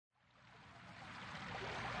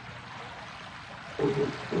Roots.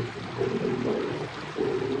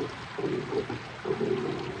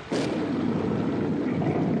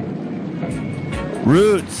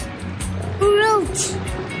 Roots.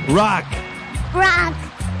 Rock. Rock.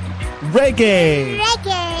 Reggae.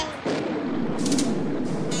 Reggae.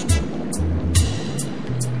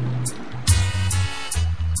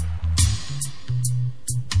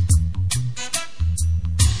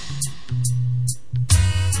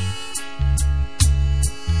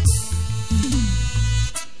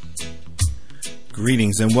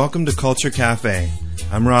 Greetings and welcome to Culture Cafe.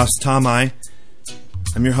 I'm Ras Tom-I.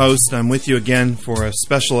 I'm your host. I'm with you again for a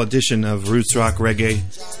special edition of Roots Rock Reggae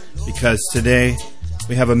because today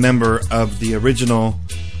we have a member of the original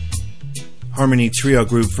Harmony Trio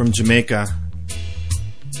group from Jamaica,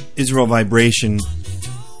 Israel Vibration.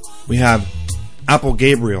 We have Apple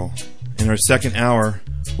Gabriel in our second hour.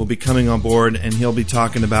 Will be coming on board and he'll be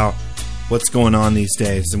talking about what's going on these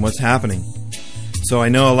days and what's happening. So I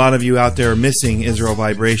know a lot of you out there are missing Israel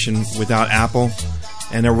Vibration without Apple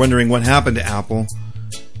and are wondering what happened to Apple.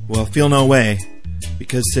 Well, feel no way,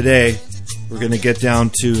 because today we're going to get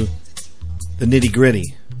down to the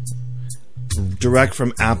nitty-gritty, direct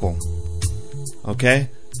from Apple. Okay?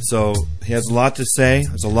 So he has a lot to say.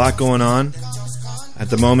 There's a lot going on. At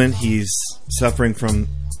the moment, he's suffering from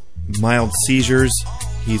mild seizures.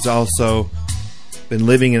 He's also been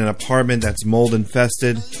living in an apartment that's mold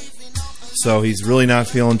infested. So he's really not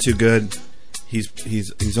feeling too good.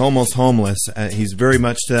 He's almost homeless. He's very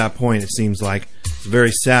much to that point, it seems like. It's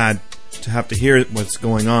very sad to have to hear what's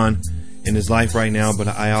going on in his life right now, but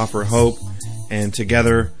I offer hope, and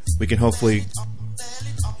together we can hopefully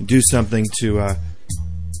do something to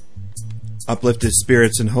uplift his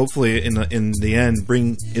spirits and hopefully in the end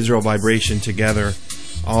bring Israel Vibration together,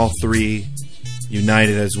 all three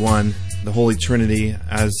united as one, the Holy Trinity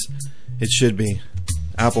as it should be.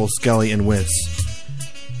 Apple, Skelly, and Wiz.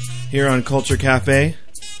 Here on Culture Cafe.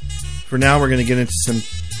 For now, we're going to get into some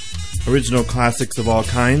original classics of all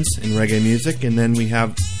kinds in reggae music, and then we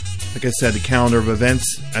have, like I said, the calendar of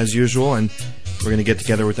events as usual, and we're going to get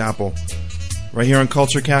together with Apple. Right here on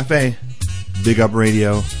Culture Cafe. Big Up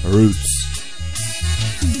Radio, Roots.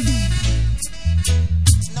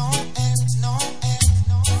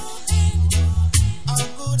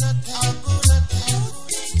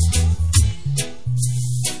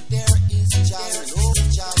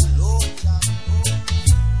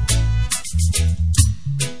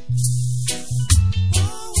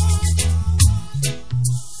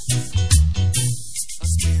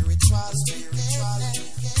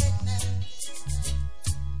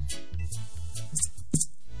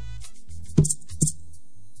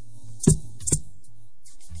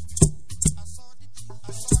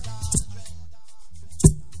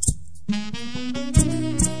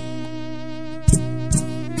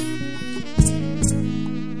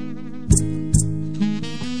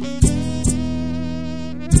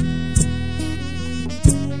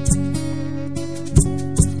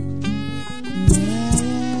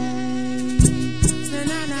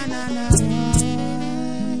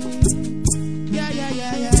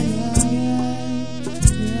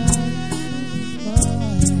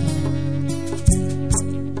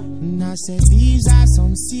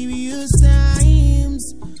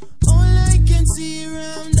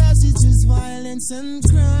 And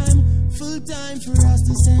crime, full time for us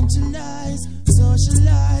to centralize,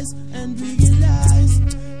 socialize, and realize.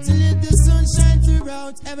 To let the sun shine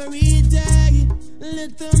throughout every day.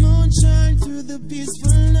 Let the moon shine through the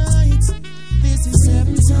peaceful night. This is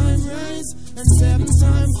 7-time rise and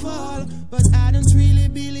 7-time fall, but I don't really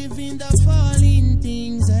believe in the falling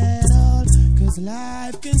things at all. Cause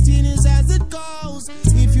life continues as it goes.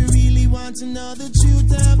 If you really want to know the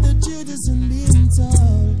truth of the truth isn't being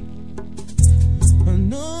told.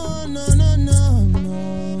 No, no, no, no,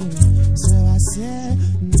 no. So I said,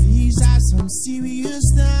 these are some serious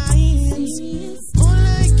times. All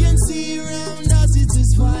I can see around us is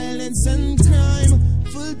just violence and crime.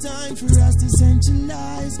 Full time for us to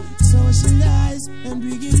centralize, socialize, and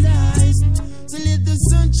realize. So let the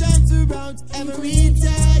sun shine throughout every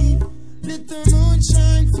day. Let the moon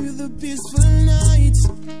shine through the peaceful night.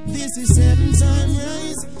 This is 7-time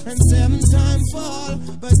rise and 7-time fall,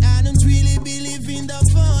 but I don't really believe in the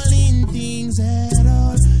falling things at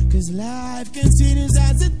all. Cause life continues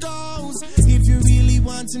as it goes. If you really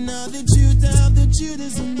want to know the truth of the truth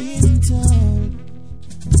isn't being told.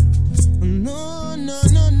 No, no,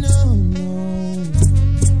 no, no, no.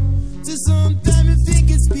 So sometimes you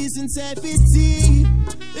think it's peace and safety.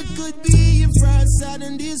 It could be for a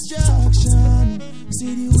sudden destruction.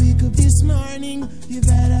 Said you wake up this morning, you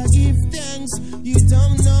better give thanks. You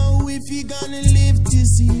don't know if you're gonna live to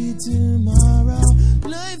see tomorrow.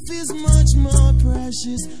 Life is much more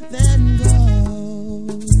precious than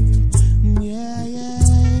gold. Yeah, yeah.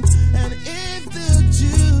 And if the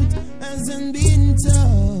truth hasn't been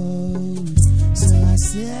told, so I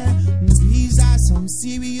said, these are some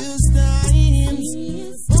serious times.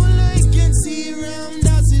 All I can see around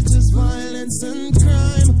us is just violence and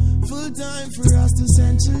crime. Full time for us to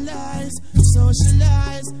centralize,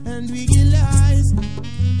 socialize, and realize.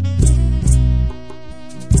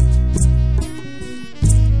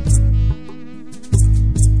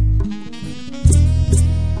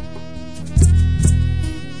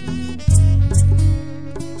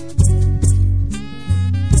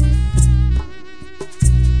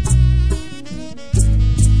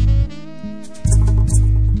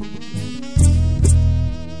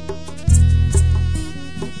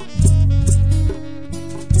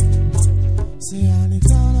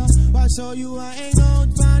 So you a hang out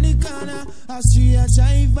on the corner. A street a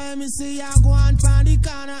drive by me, say I go on the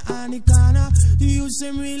corner. The youth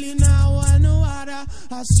them really now want no water.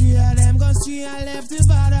 A street of them go street and left the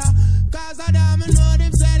border. Cause of them know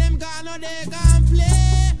them say them can no they can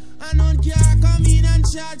play. And none can come in and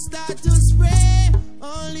shots start to spray.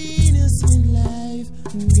 Only innocent life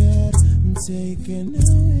get taken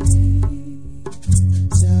away.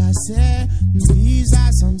 So I say, these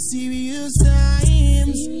are some serious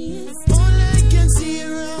times. All I can see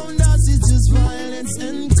around us is just violence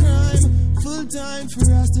and crime. Full time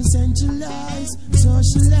for us to centralize,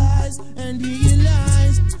 socialize, and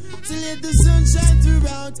realize. To let the sun shine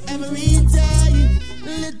throughout every day.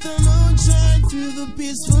 Let the moon shine through the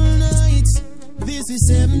peaceful nights. This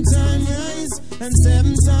is 7-time rise and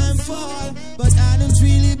 7-time fall. But I don't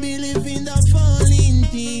really believe in the falling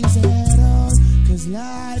things at all. Cause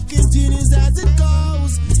life continues as it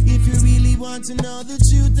goes. If you really want to know the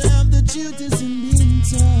truth, the truth isn't being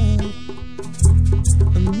told.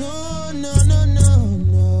 No, no, no, no,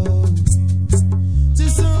 no.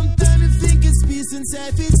 Just sometimes you think it's peace and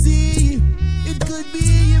safety. It could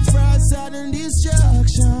be a fraud, sudden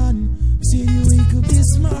destruction. See you wake up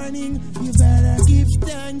this morning, you better give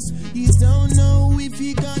thanks. You don't know if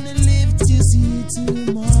you're gonna live to see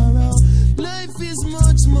tomorrow. Life is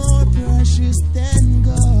much more precious than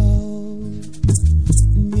gold.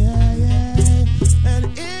 Yeah, yeah. And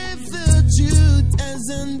if the truth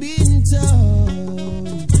hasn't been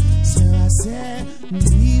told, so I said,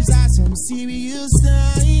 these are some serious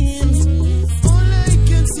times. All I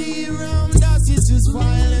can see around us is just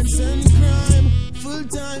violence and crime. Full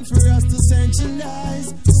time for us to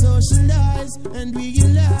centralize, socialize, and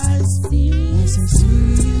realize. I said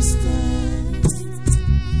serious times.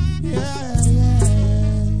 Yeah, yeah,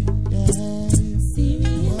 yeah.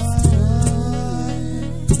 Serious times.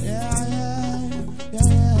 Yeah, yeah,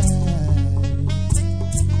 yeah.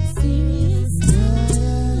 Serious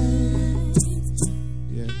times.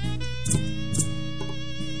 Yeah.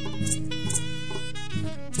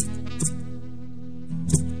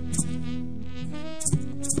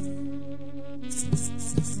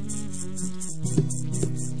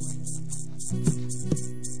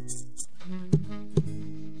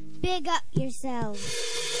 Big up yourself.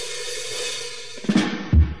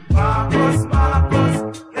 Marcos, Marcos,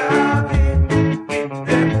 Yahweh, whip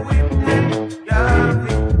them,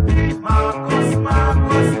 Yahweh. Marcos,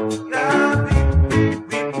 Marcos, Yahweh,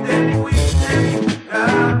 whip them,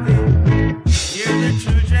 Yahweh. Hear the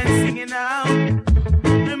children singing out,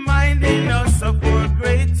 reminding us of our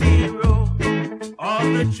great hero. All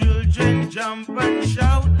the children jump and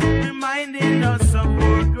shout, reminding us of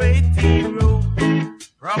our great hero.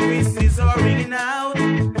 Prophecies are ringing out,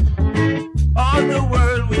 all the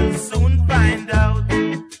world will soon find out.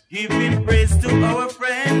 Giving praise to our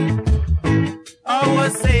friend, our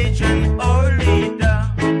sage and our leader.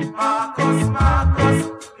 Marcos, Marcos,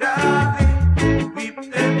 Yahweh, whip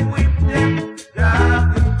them,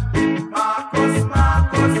 Yahweh. Marcos,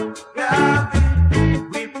 Marcos, Yahweh,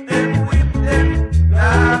 whip them,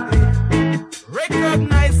 Yahweh.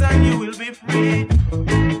 Recognize and you will be free.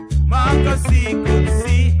 Marcos, he could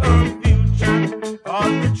see our future. All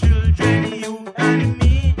the children, you and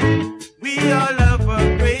me, we all have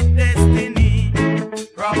a great destiny.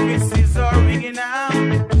 Prophecies are ringing out,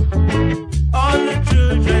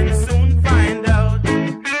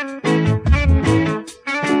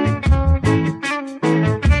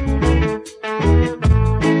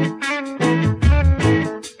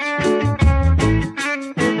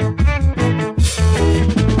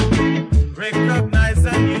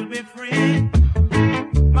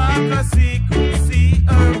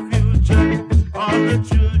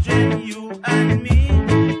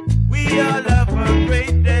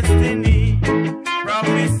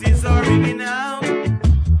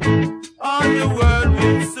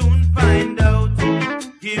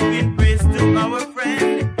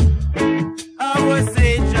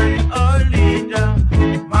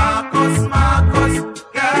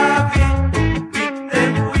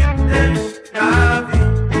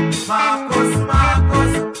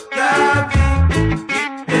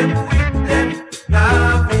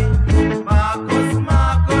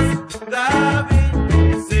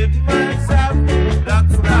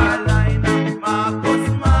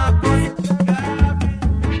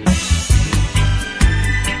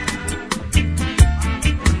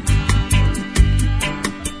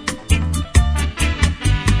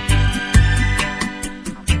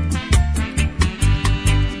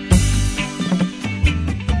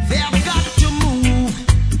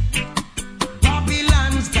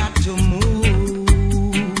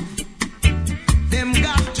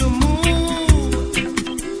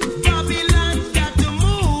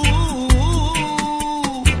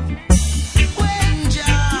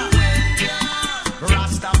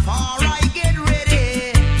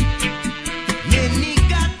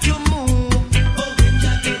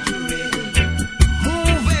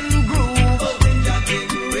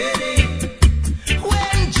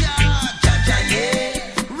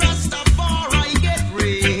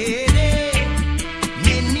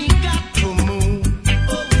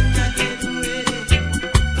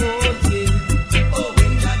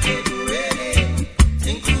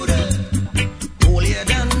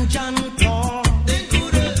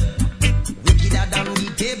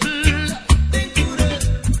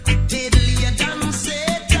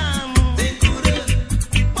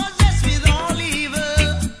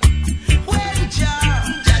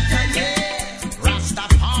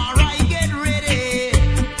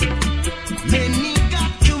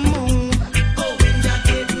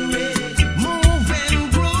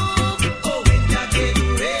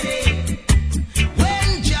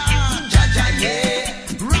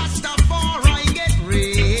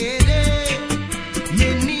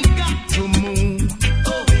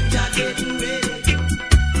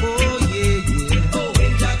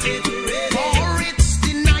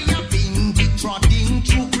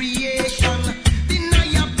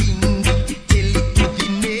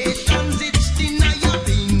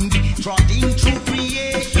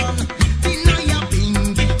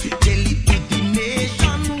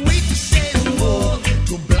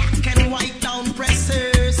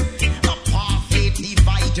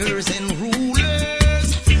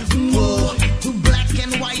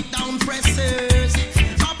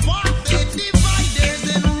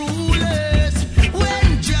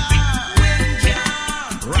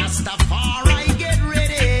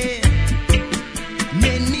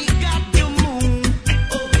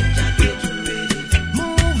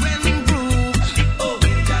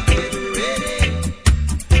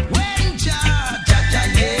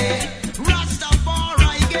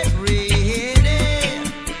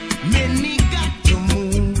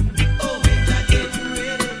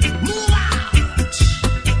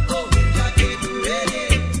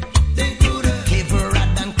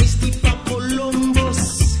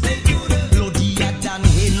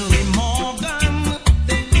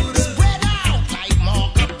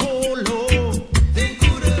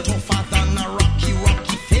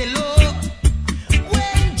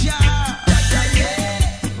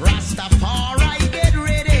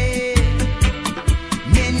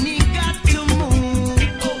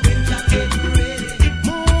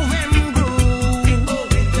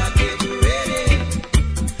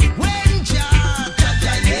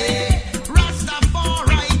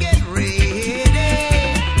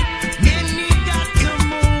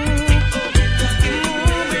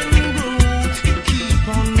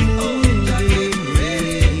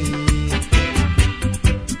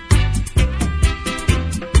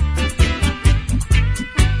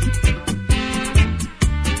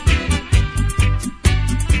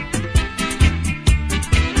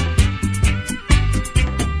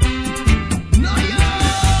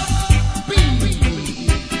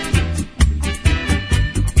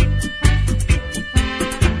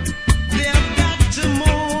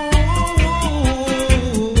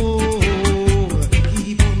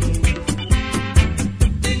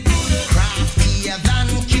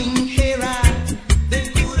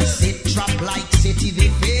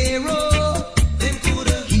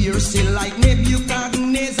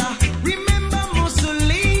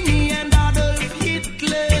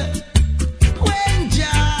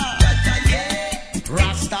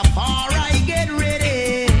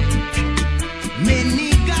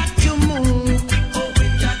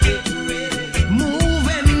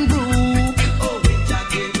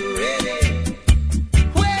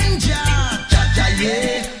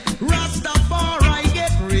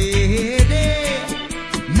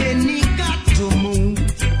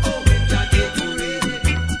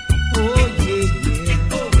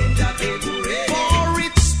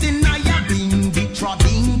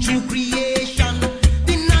 creation.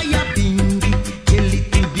 Deny a bingy, tell it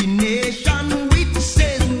to the nation, which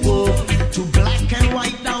says woe to black and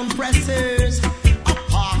white down pressers,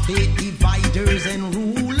 apartheid dividers and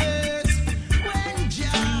rulers. When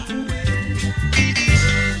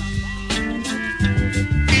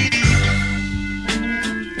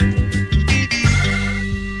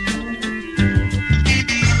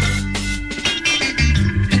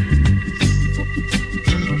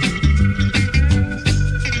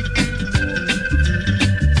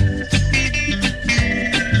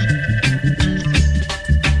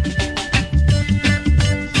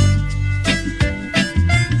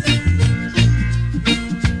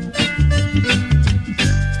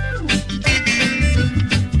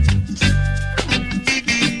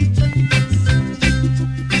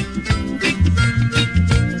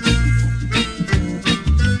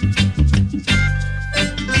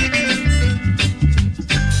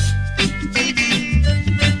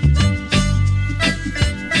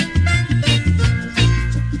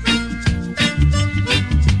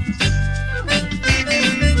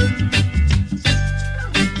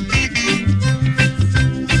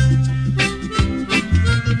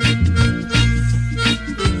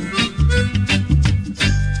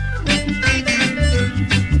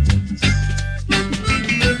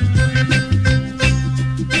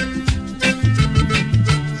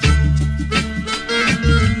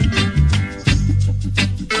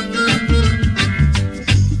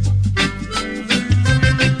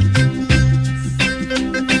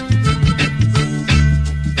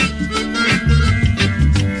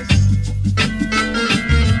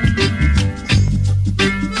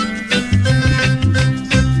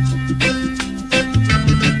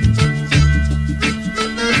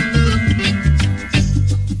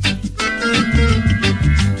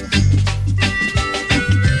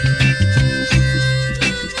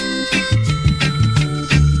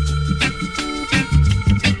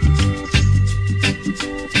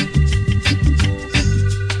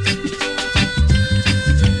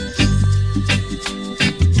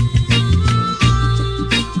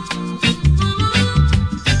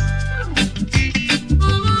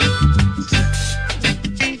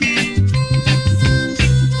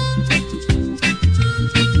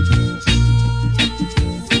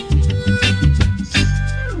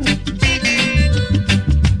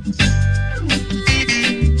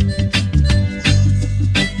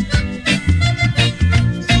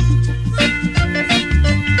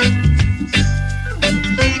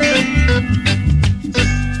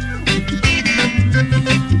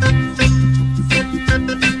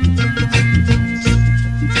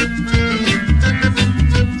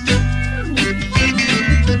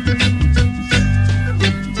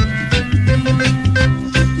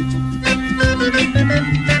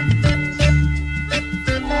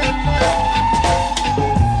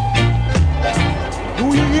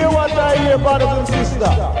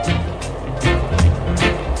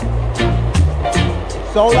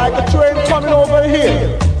Sound like a train coming over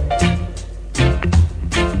here.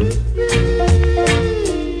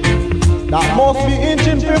 That must be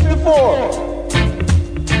engine 54.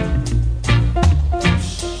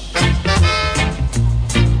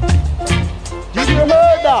 Did you hear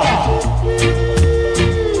that?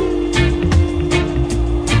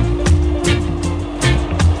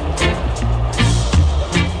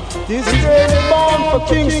 This train is bound for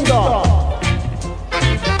Kingston.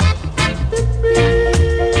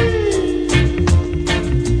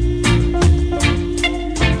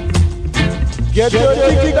 Get your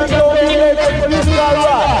ticket and don't be late for this car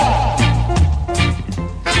ride.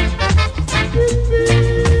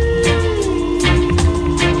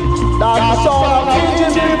 That's the sound of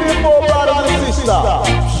engine 54, brothers and sisters.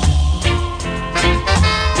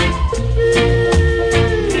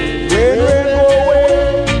 Rain, rain, go away.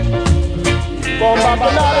 Come back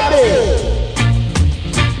another day.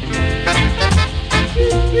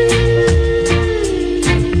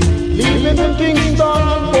 Leaving the Kingston,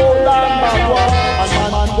 go down backward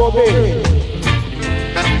and man go back.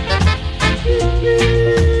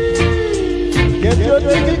 Get your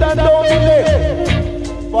ticket and don't be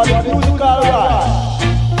late for the musical ride.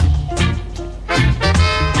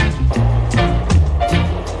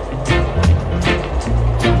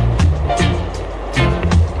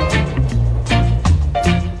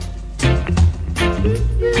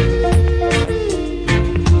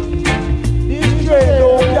 This train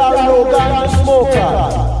don't carry no ganja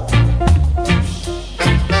smokers.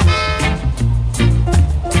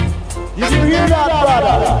 Did you hear that,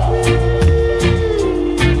 brother?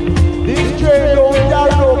 This train don't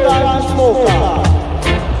carry no ganja smokers.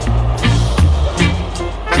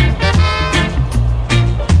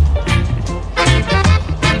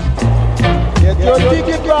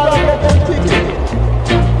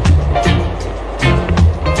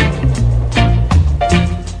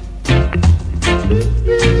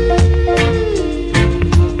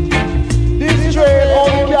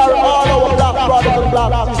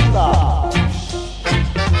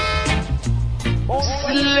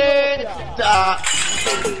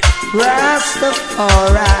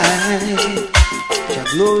 Rastafari, your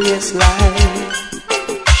glorious light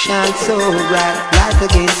shines so bright, light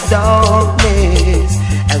against darkness,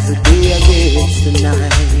 as the day against the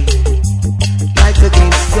night. Light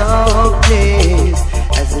against darkness,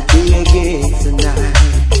 as the day against the night.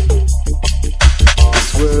 This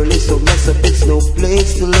world is so messed up, it's no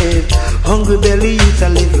place to live. Hungry belly youth, I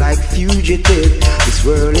live like fugitive. This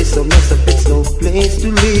world is so messed up, it's no place to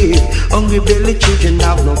live. Hungry belly children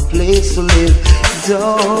have no place to live.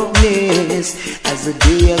 Darkness, as the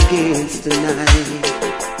day against the night.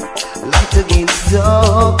 Light against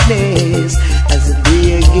darkness, as the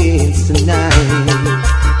day against the night.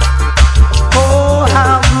 Oh,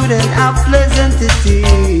 how good and how pleasant it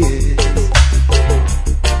is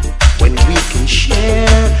when we can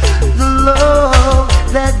share the love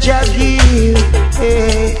that Jah gives.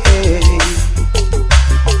 Hey, hey.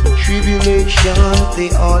 Tribulation, they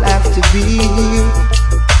all have to be.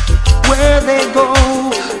 Where they go,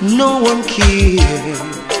 no one cares,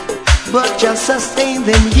 but just sustain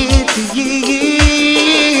them year to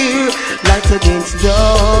year. Light against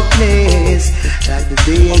darkness, like the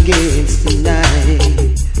day against the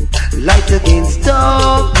night. Light against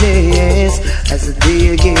darkness, as the day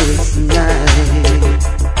against the night.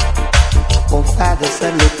 Oh, Father,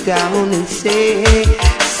 Son, look down and say,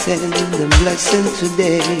 send them blessing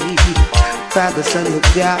today. Father, Son,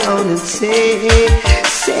 look down and say,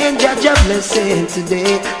 send Jah blessing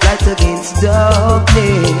today. Light against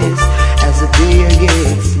darkness, as the day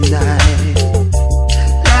against night.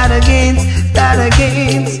 Light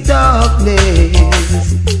against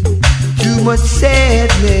darkness. Too much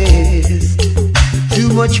sadness, too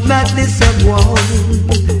much madness at one.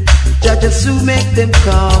 Jah just to make them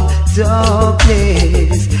come.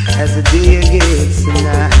 Darkness, as the day against the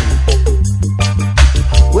night.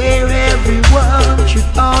 Where everyone should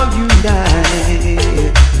all unite.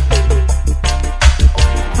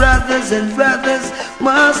 Brothers and brothers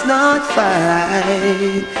must not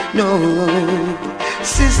fight. No,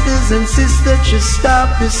 sisters and sisters should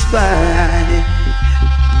stop this fight.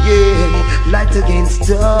 Yeah, light against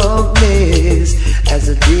darkness, as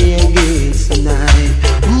the day against the night.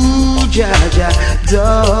 Ooh, Jah, Jah,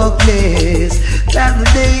 darkness, light the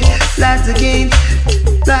day, light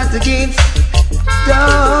against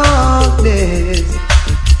darkness.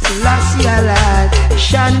 Selassie light,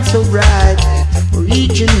 shining so bright for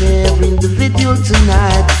each and every individual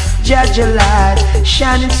tonight. Jah, Jah light,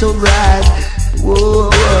 shining so bright. Whoa,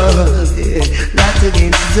 whoa, yeah. Light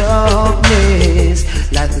against darkness,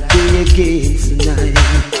 like the day against the night.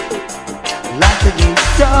 Light against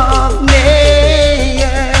darkness,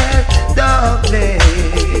 yeah,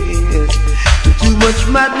 darkness. Too much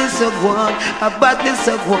madness of one, a badness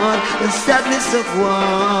of one, and sadness of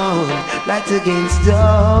one. Light against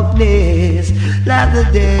darkness, light the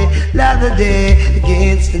day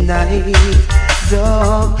against the night.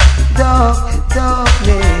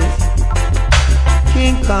 Darkness.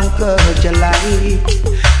 King conquer your light.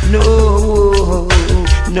 No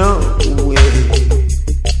way.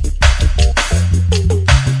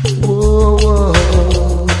 Whoa, whoa.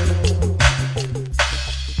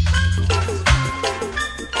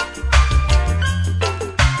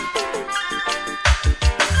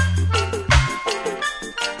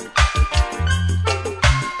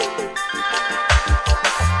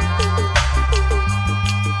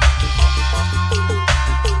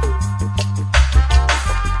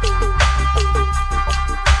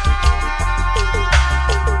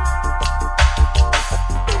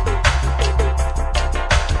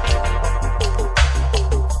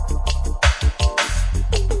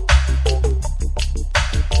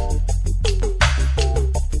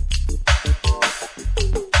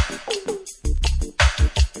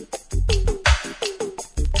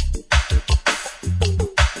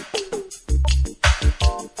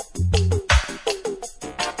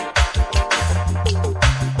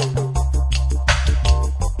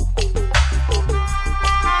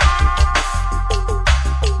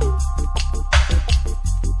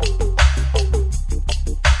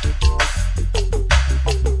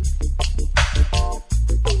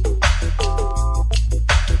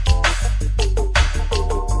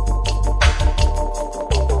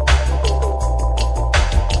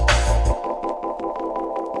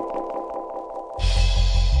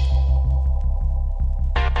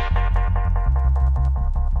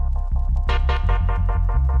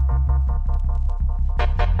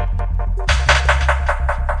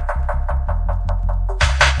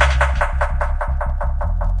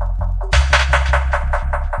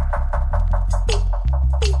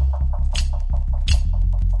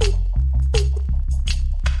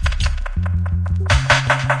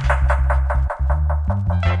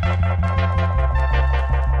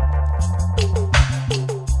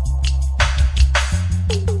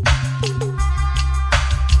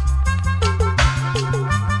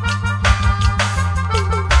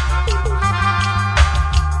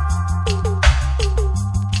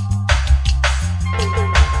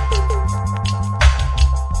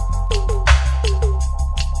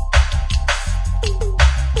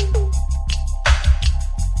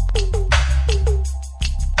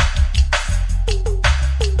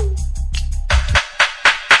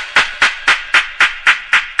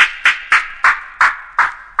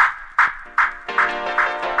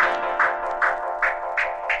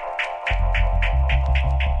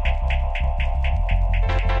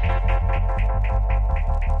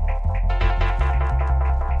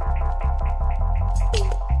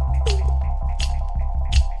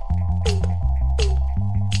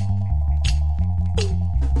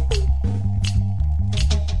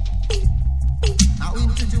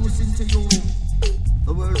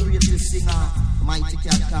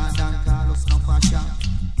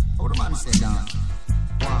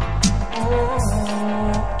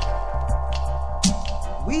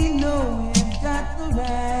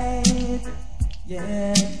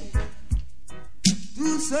 yeah.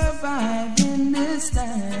 To survive in this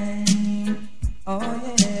time,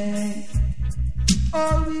 oh yeah.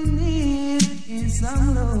 All we need is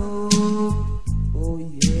some love,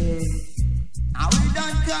 oh yeah. Now we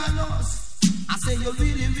done Carlos. I say you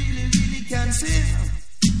really, really, really can sing.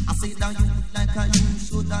 I say that you look like a you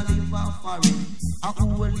should have live off foreign. I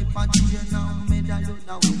whole heap of children now made a you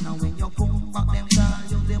the winner. When you come back them call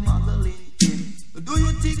you the muggling king. Do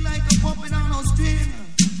you think like a puppet on a string?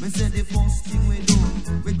 We say the first thing we do,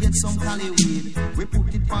 we get some cali weed. We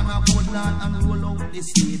put it on a boardland and roll out the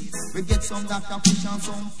seed. We get some Dr. Fish and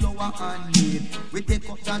some flour and meat. We take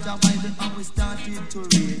up Jaja Bible and we started to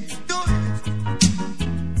read. Do it!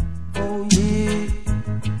 Oh yeah,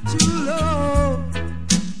 true love.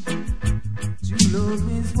 True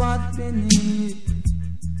love is what we need.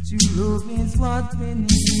 True love is what we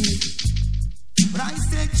need. But I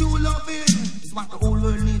say true love is what the whole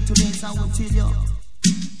world needs today, so I will tell you.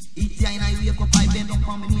 Each day I wake up, I bend down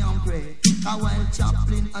for me and pray. Cause while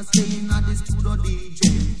Chaplin is staying at the studio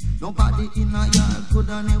DJ, nobody in a yard could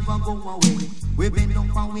never go away. We bend down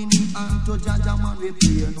for we need and to Jaja Man we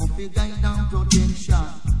pray. No for guide and protection.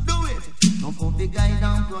 Do it! No for the guide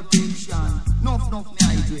and protection. Nuff me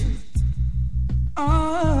I dream.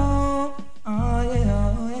 Oh, oh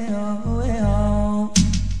yeah, oh yeah, oh yeah.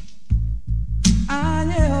 I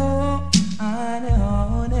know, I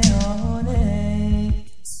know, I know.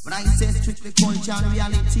 But I say strictly culture and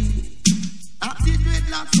reality. Active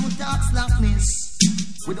dreadlocks don't talk slackness.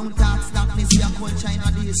 We don't talk slackness, we are culture in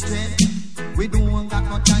a day straight. We don't got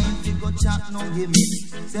no time to go chat, no gimmick.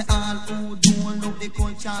 Say all who don't love the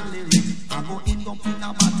culture lyrics, I go end up in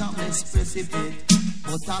a bottomless precipice.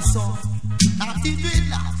 But that's so, active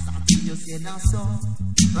dreadlocks, until you say that's so.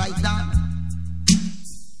 Right down.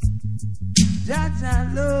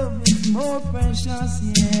 Jaja love is more precious,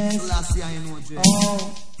 yes. Last year, you know, Dre.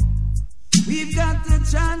 Oh, we've got to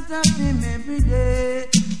chant of him every day.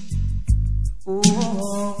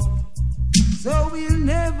 Oh, so we'll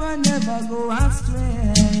never, never go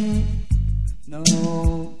astray.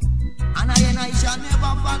 No. And I shall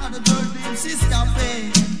never follow the girl named Sister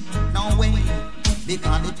Faye. No way,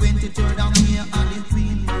 because the 23rd of May and the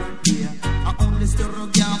Queen birthday. I only still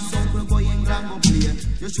rock your song, we're going grand go play.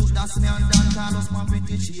 You should ask me and Dan Carlos, my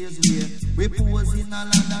British years way. We pose in a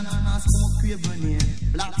London and a smoke craven here.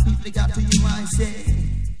 Black people got to you, I say.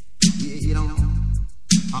 Yeah, you know.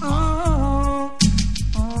 Oh,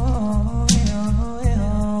 oh, oh, yeah,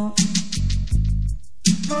 yeah.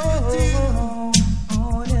 Oh, oh, yeah,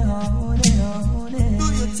 oh, yeah, oh, yeah. Do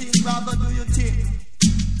your thing, brother, do your thing.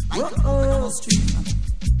 Like a open on the street.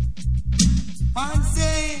 I'm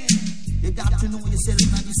saying, you got to know yourself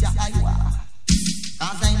and you say, Iowa.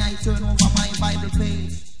 As I turn over my Bible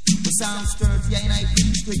page, the Psalm 30 and I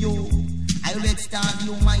preach to you. I will extol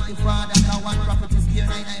you, mighty Father, thou one prophet is here,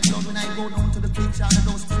 and I blood when I go down to the picture, and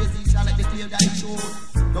those praises shall I declare thy show.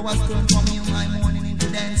 Thou hast turned from me in my morning into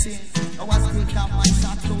dancing. Thou hast taken off my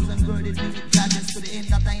soft clothes and girded me with gladness to the end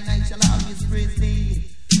that thine I shall always praise thee.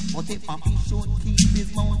 But if a fish should keep his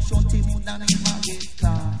mouth shut, he would not ever get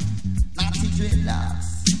caught. Naughty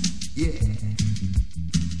dreadlocks, yeah.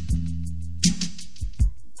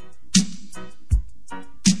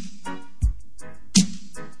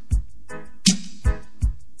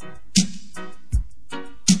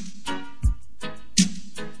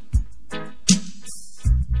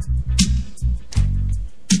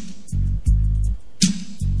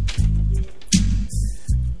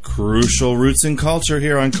 Crucial Roots and Culture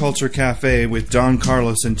here on Culture Cafe with Don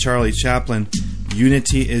Carlos and Charlie Chaplin.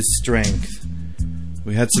 Unity is strength.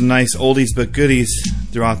 We had some nice oldies but goodies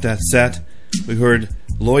throughout that set. We heard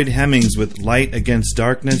Lloyd Hemmings with Light Against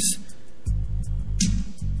Darkness.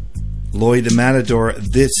 Lloyd the Matador,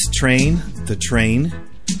 This Train, The Train.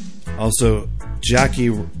 Also Jackie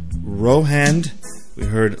Rohand. We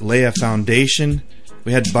heard Leia Foundation.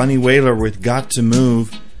 We had Bunny Wailer with Got to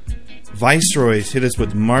Move. Viceroys hit us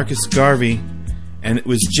with Marcus Garvey, and it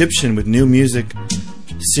was Egyptian with new music,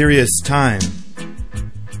 Serious Time.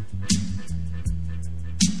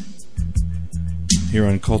 Here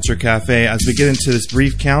on Culture Cafe, as we get into this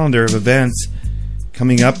brief calendar of events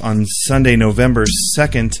coming up on Sunday, November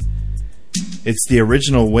 2nd, it's the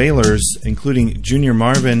original Wailers, including Junior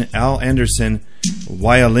Marvin, Al Anderson,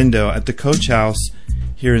 Waya Lindo at the Coach House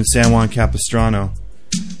here in San Juan Capistrano.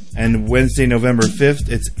 And Wednesday, November 5th,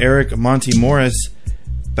 it's Eric Monty Morris,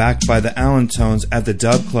 backed by the Allentones at the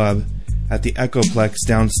Dub Club at the Echoplex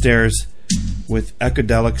downstairs with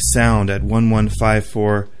Ecodelic Sound at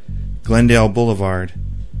 1154 Glendale Boulevard,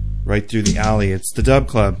 right through the alley. It's the Dub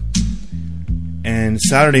Club. And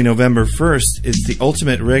Saturday, November 1st, it's the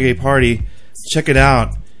Ultimate Reggae Party check it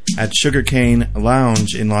out at Sugarcane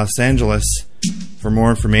Lounge in Los Angeles. For more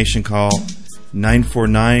information, call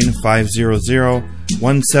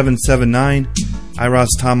 949-500-1779. Ras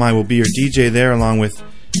Tom-I will be your DJ there, along with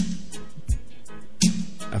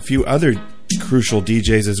a few other crucial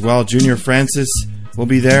DJs as well. Junior Francis will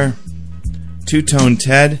be there, Two-Tone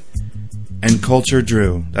Ted, and Culture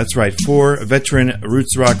Drew. That's right, 4 veteran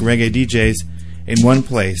roots rock reggae DJs in one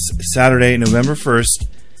place. Saturday, November 1st,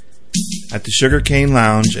 at the Sugarcane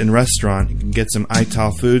Lounge and Restaurant. You can get some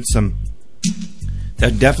Ital food,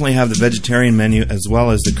 that definitely have the vegetarian menu, as well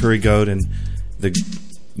as the curry goat and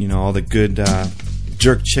all the good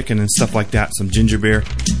jerk chicken and stuff like that, some ginger beer.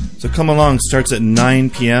 So come along. Starts at 9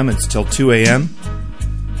 p.m. It's till 2 a.m.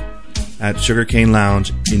 at Sugarcane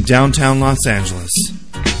Lounge in downtown Los Angeles.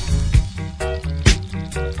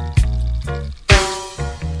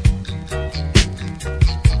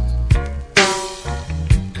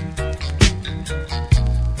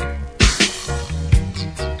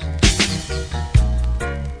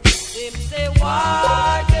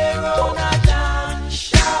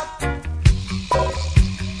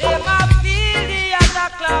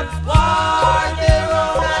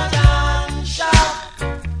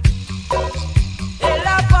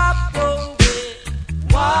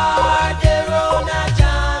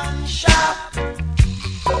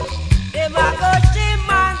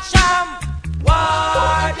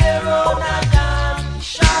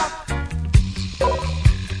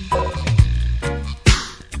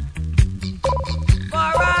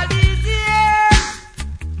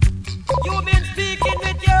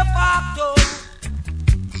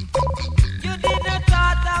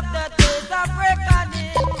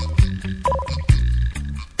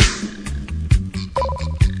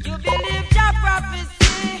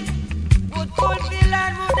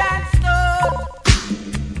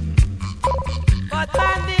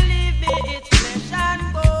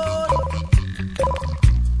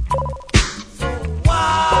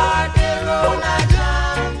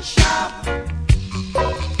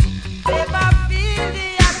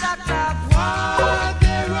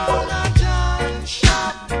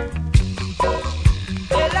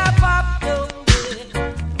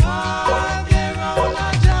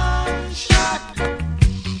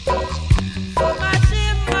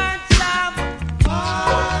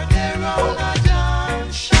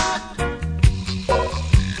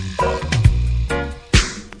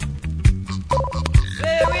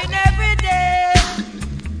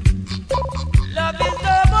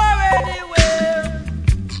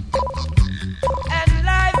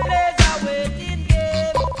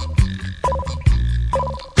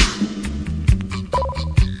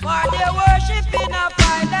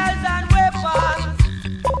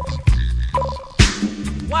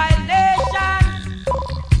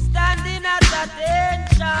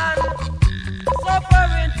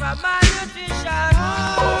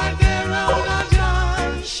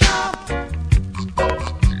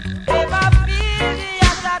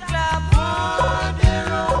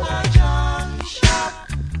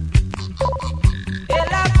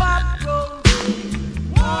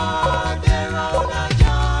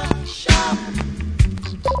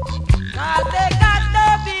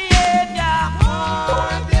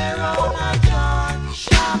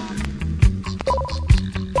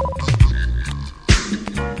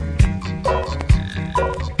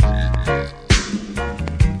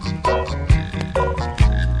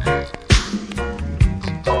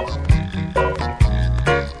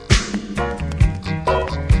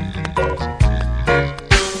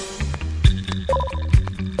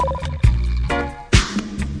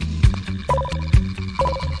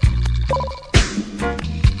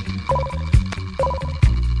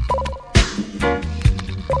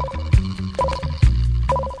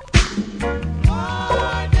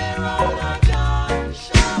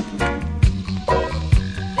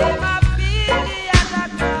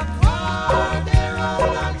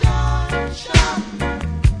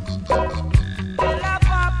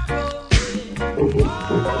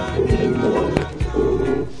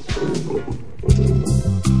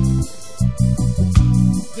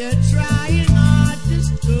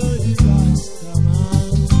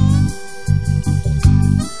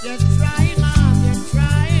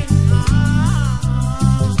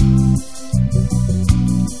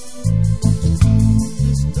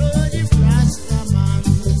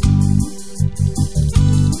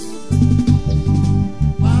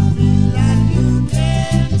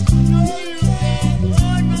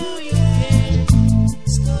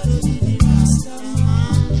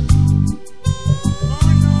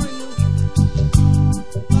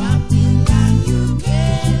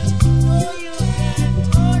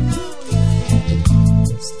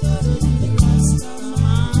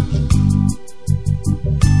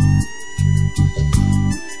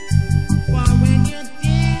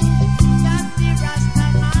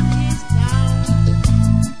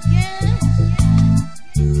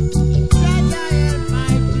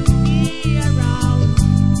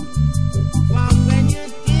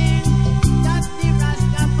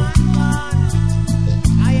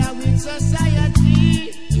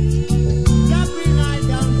 society. That bring all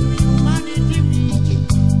down to humanity beach.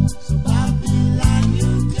 So Babylon,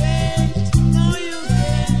 you can't, no you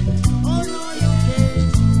can't, oh no you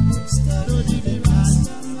can't. Study the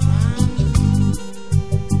Rasta man.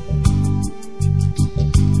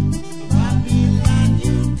 Babylon,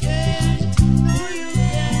 you can't, no you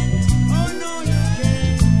can't, oh no you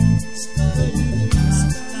can't. Study the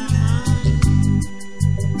Rasta man.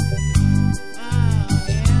 Ah,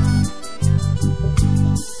 yeah.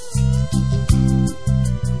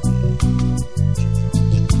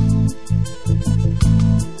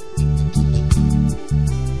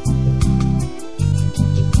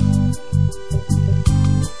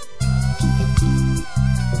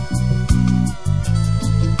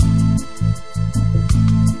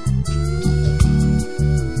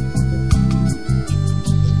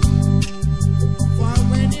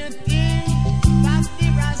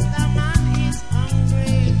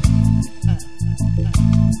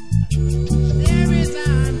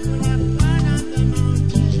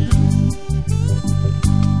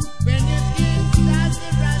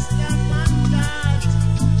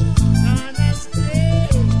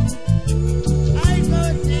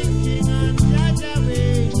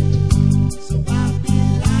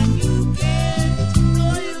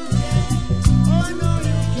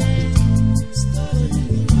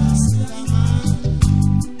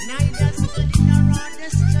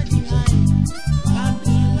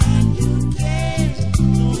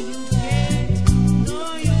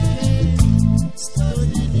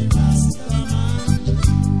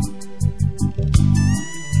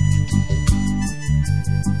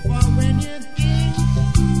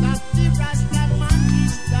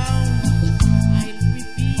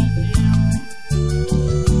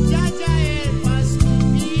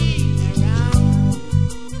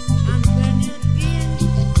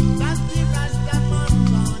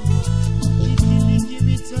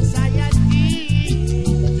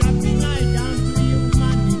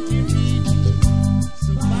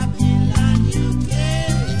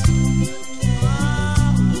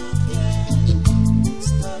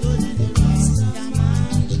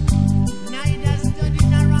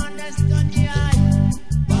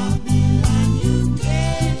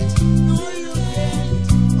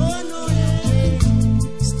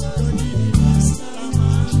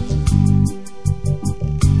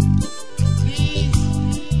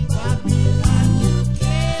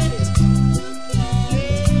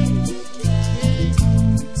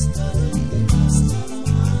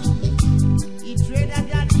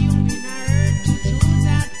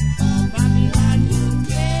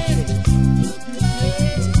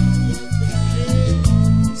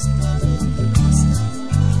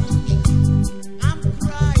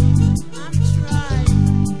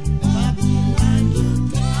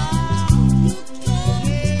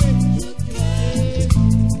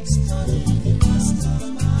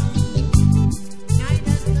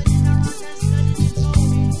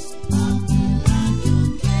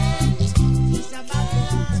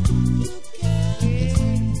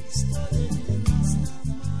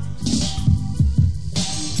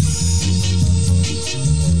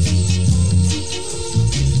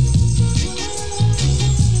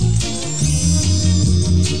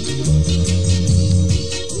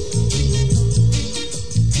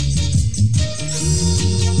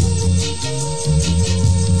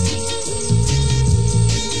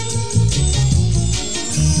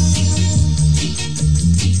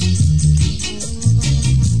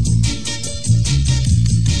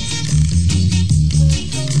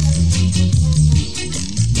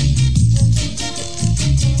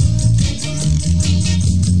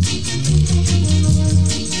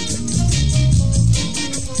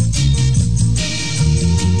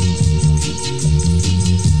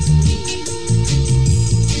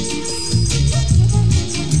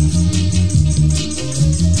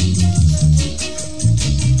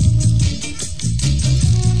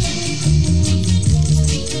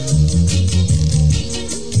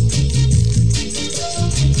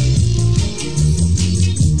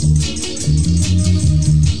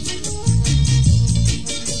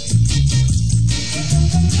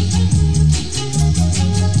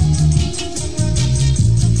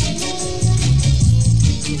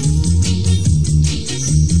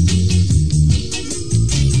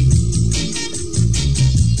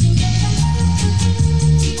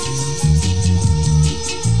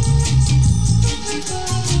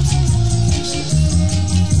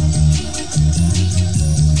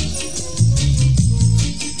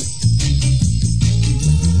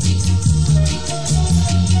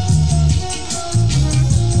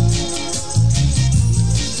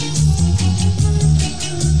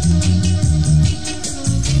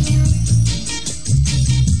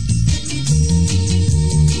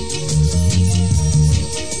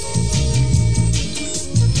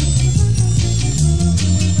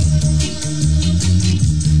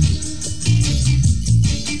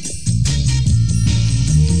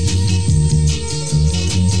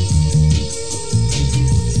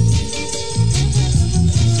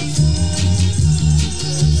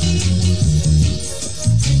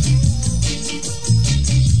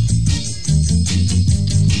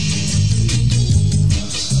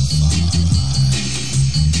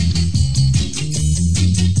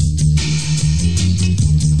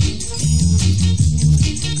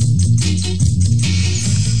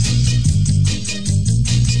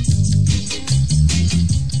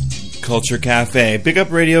 Culture Cafe. Big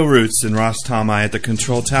up Radio Roots and Ras Tom-I at the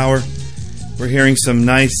control tower. We're hearing some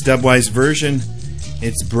nice dubwise version.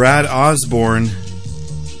 It's Brad Osborne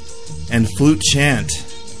and Flute Chant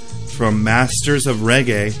from Masters of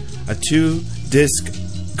Reggae, a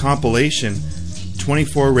 2-disc compilation,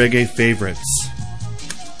 24 reggae favorites.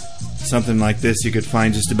 Something like this you could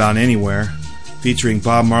find just about anywhere, featuring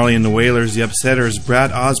Bob Marley and the Wailers, the Upsetters,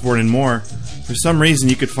 Brad Osborne, and more. For some reason,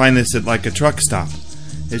 you could find this at like a truck stop.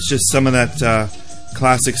 It's just some of that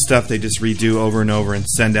classic stuff they just redo over and over and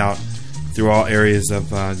send out through all areas of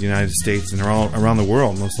the United States and all around the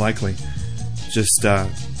world, most likely. Just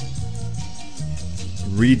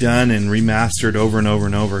redone and remastered over and over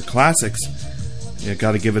and over. Classics. You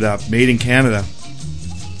got to give it up. Made in Canada.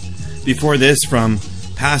 Before this, from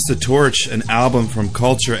Pass the Torch, an album from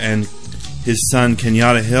Culture and his son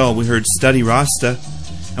Kenyatta Hill, we heard Study Rasta,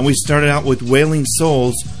 and we started out with Wailing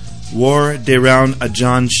Souls, War de Round a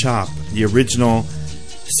John Shop, the original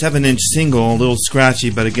 7-inch single, a little scratchy,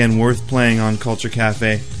 but again worth playing on Culture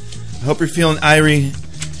Cafe. I hope you're feeling irie,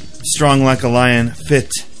 strong like a lion, fit,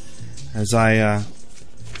 as I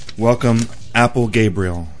welcome Apple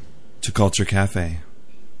Gabriel to Culture Cafe.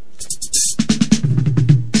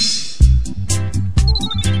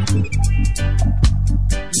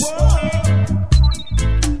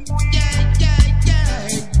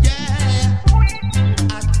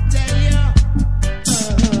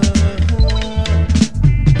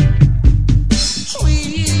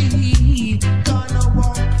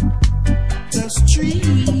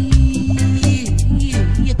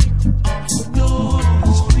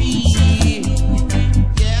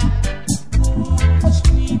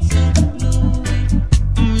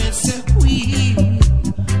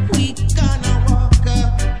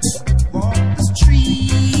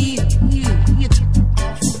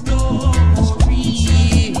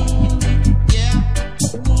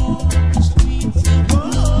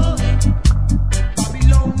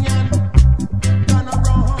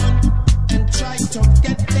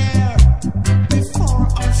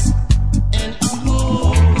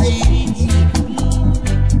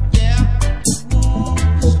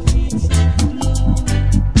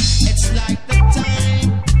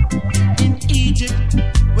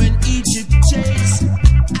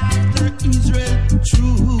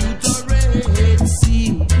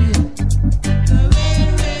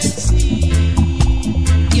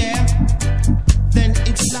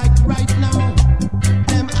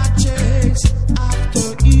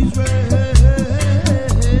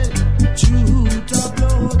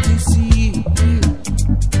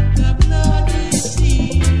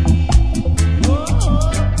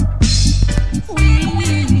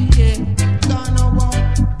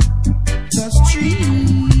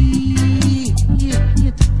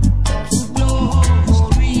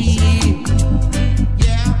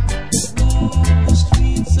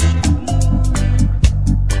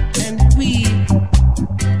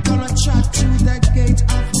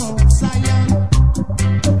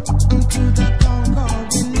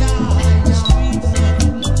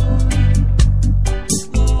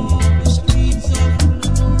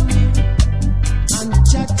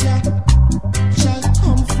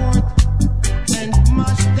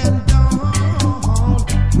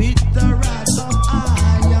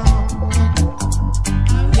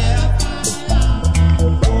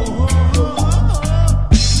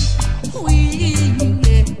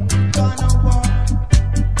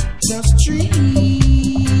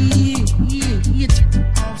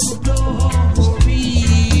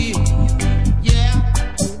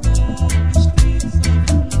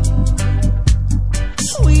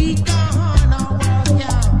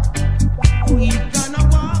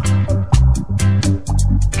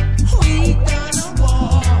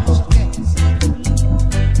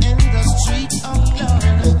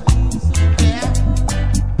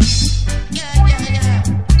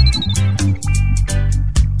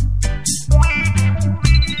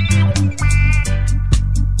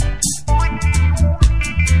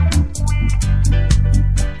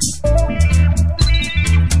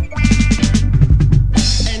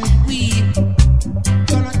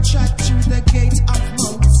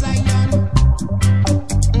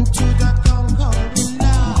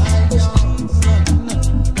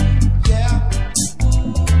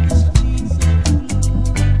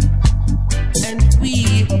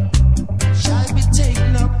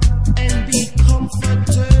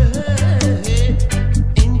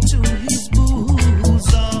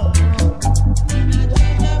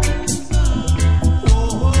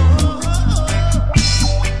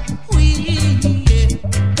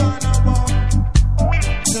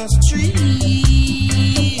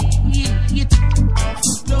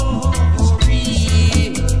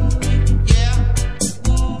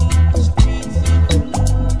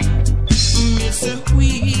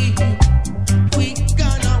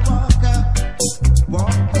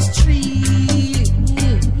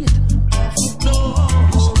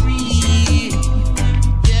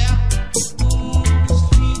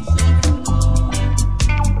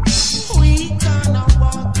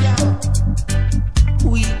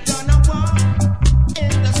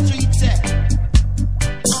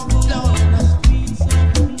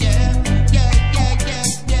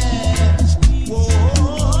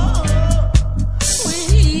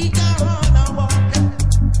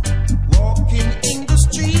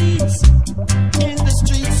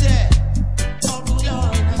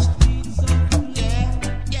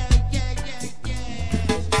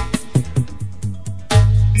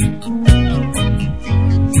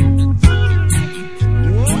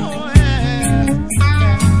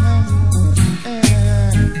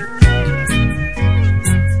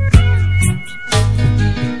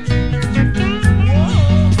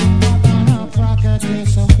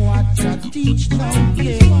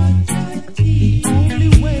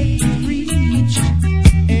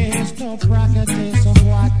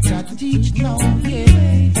 I teach now,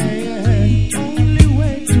 yeah. Only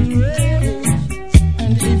way to raise.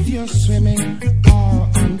 And if you're swimming or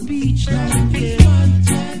on beach now, yeah,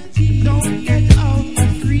 don't get out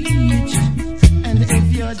of reach. And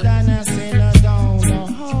if you're dancing down the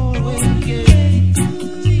hallway, yeah,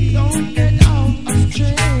 don't get out of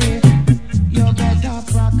stray. You better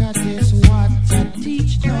practice what I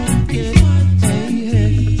teach now, yeah.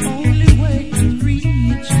 Only way to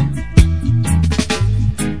reach.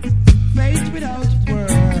 Faith without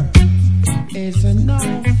work is a no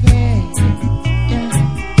faith. Yeah.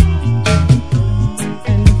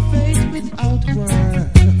 And faith without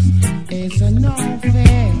work is a no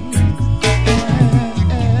faith.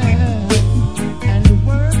 And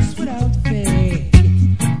works without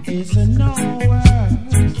faith is a no work.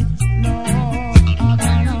 No, I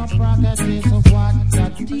cannot practice what I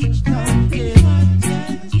teach now.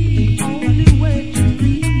 The only way to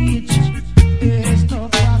reach is to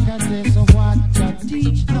practice what I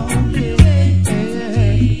teach now. Only way to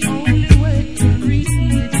reach.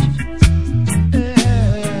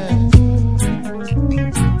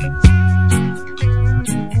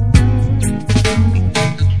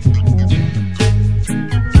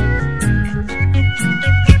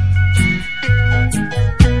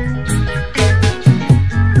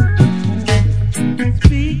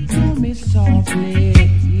 Speak to me softly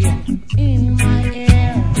in my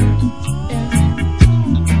ear,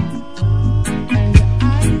 and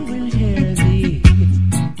I will hear thee,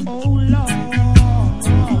 oh Lord.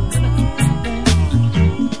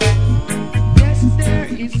 Yes, there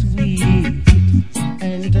is wheat,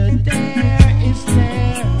 and there is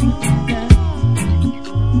there,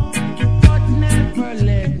 but never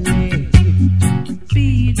let me be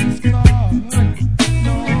discovered.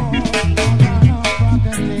 No,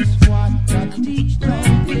 practice what I teach now.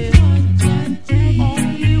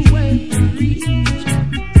 Only way to reach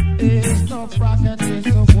is to practice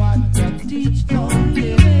what I teach now. Only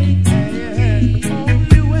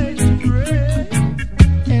way to reach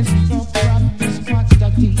is to practice what I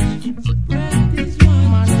teach. Man, we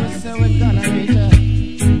say we're gonna reach it.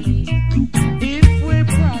 If we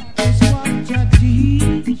practice what I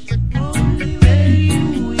teach, only way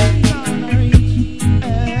we're gonna reach.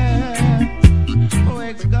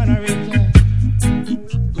 We're gonna reach it.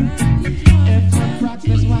 If we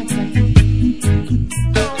practice what I teach.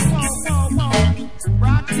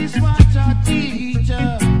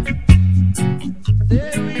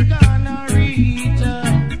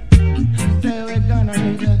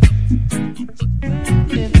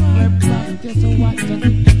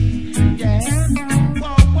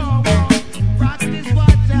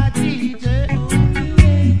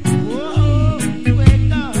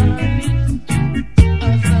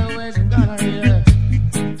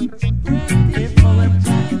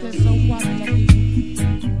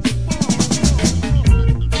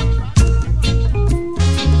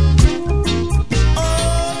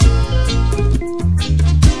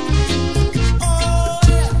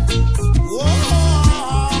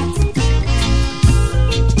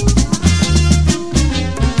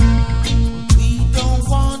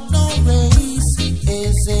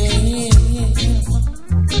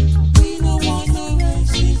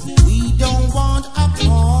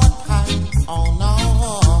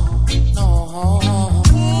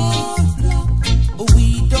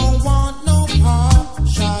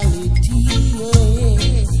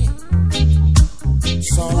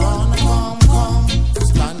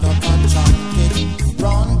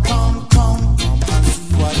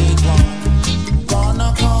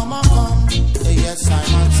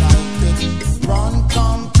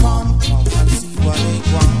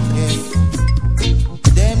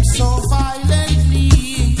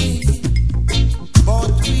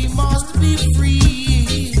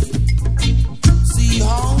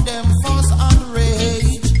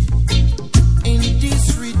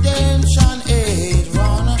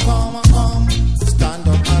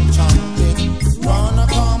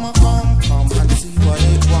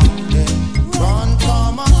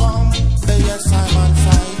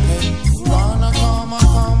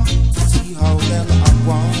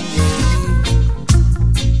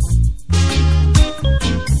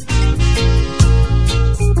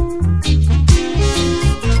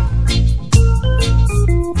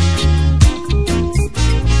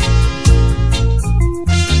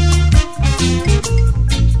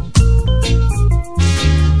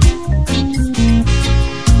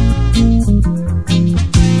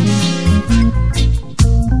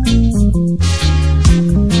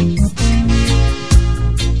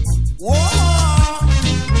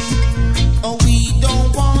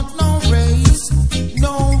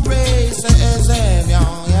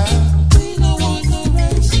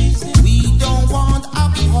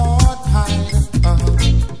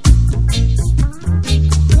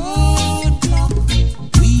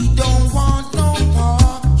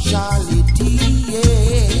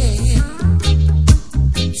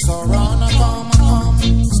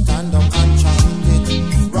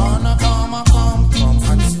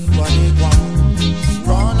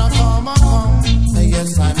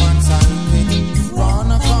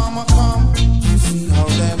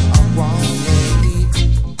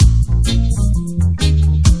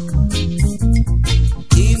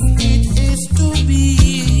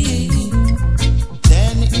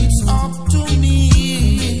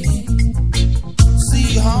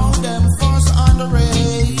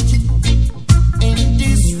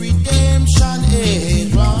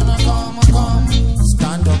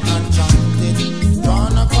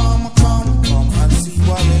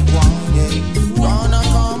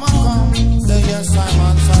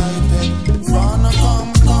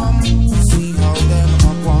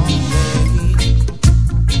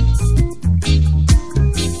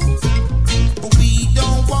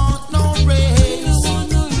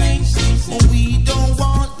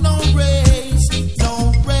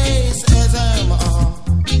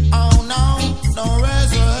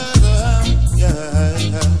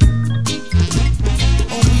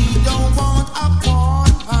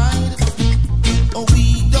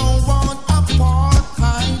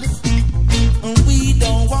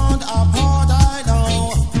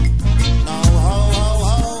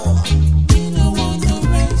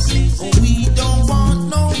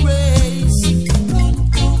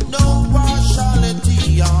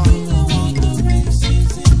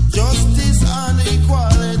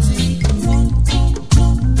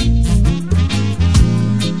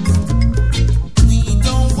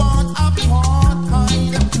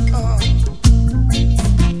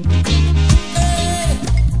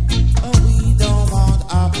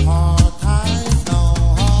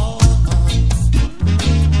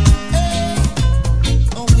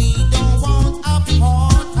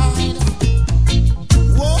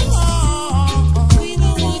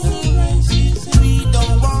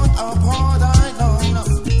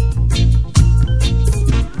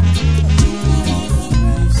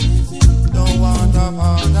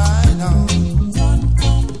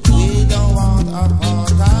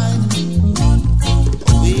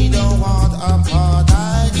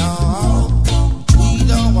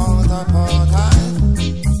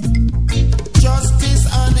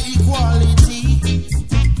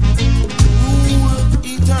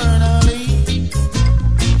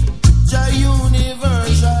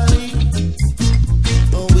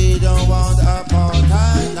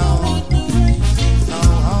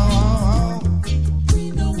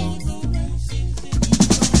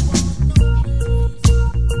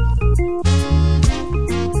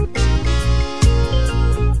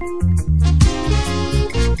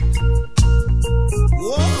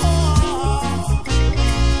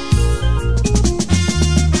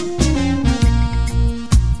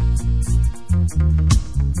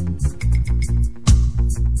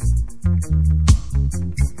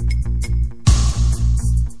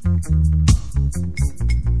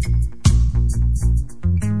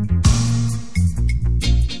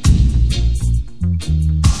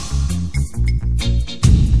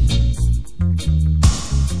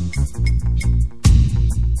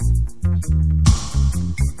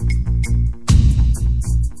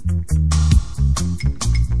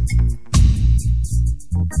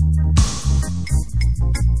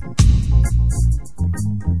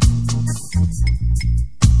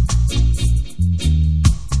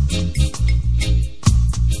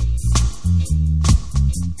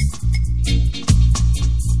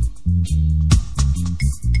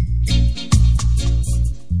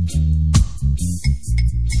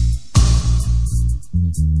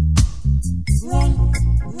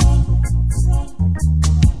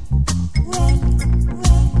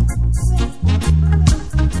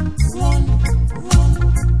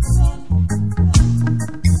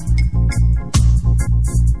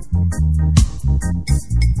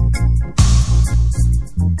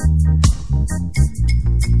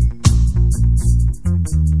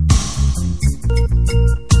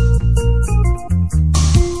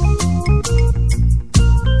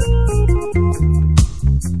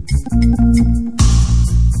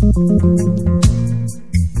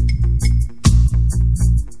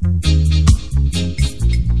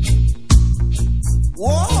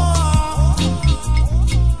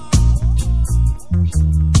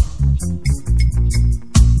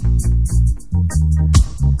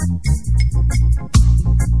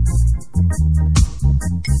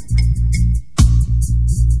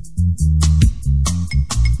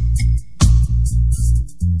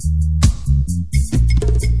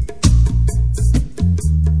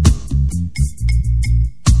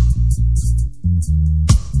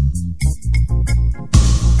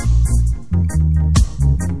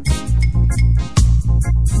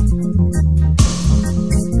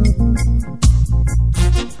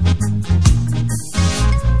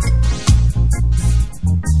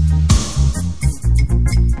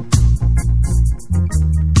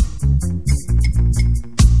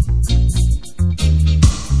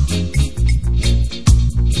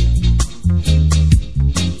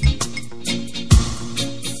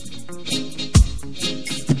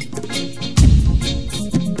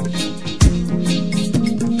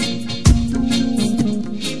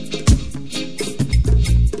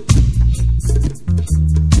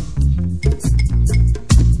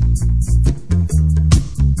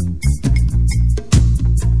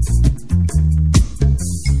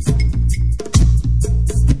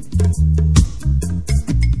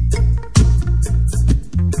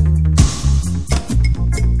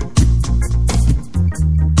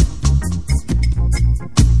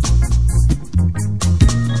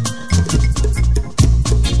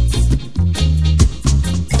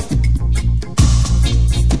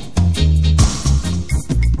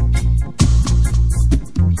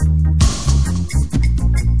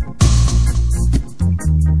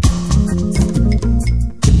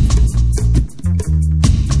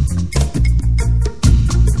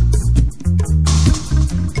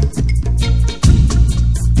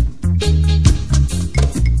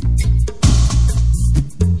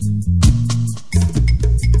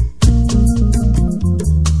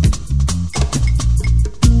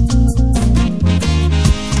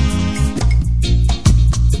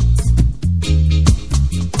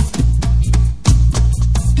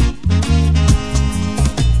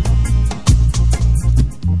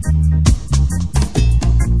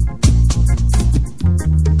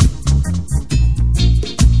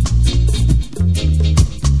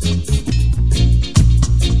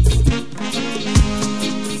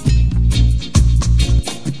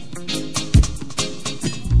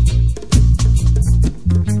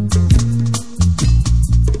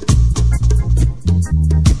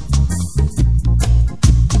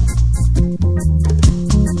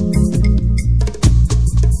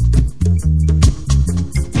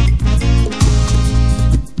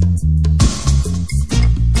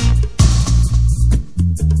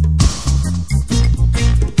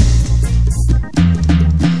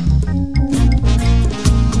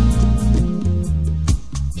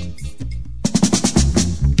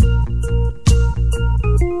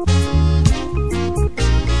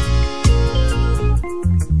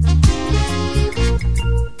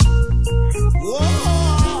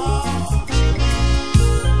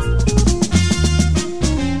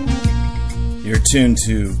 tuned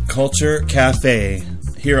to Culture Cafe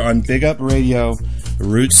here on Big Up Radio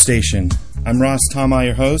Root Station. I'm Ras Tom-I,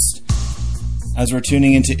 your host. As we're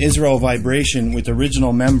tuning into Israel Vibration with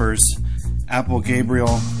original members Apple,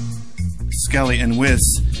 Gabriel, Skelly, and Wiz.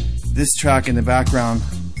 This track in the background,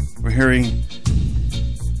 we're hearing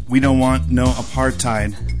We Don't Want No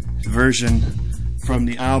Apartheid version from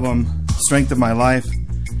the album Strength of My Life.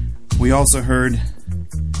 We also heard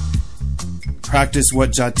Practice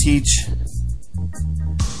What Jah Teach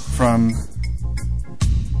from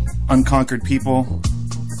Unconquered People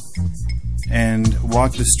and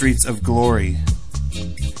Walk the Streets of Glory.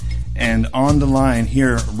 And on the line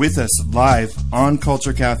here with us live on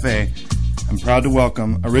Culture Cafe, I'm proud to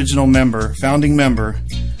welcome original member, founding member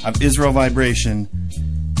of Israel Vibration,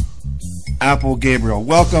 Apple Gabriel.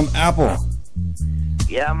 Welcome, Apple.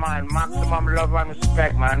 Yeah, man, maximum love and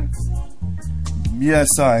respect, man. Yes,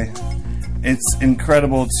 it's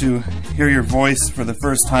incredible to hear your voice for the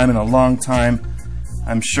first time in a long time.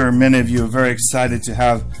 I'm sure many of you are very excited to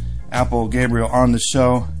have Apple Gabriel on the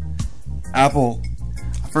show. Apple,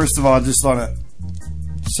 first of all, I just want to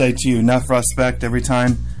say to you, enough respect every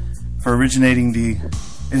time for originating the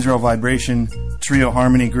Israel Vibration Trio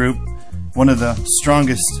Harmony Group, one of the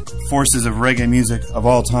strongest forces of reggae music of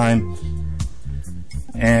all time.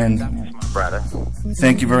 And brother,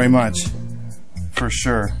 thank you very much, for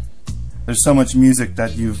sure. There's so much music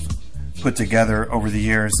that you've put together over the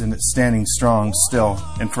years, and it's standing strong still,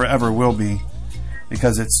 and forever will be,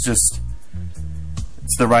 because it's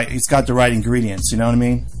got the right ingredients. You know what I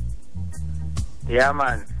mean? Yeah,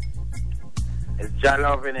 man. It's Jah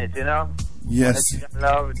love in it, you know? Yes. When it's Jah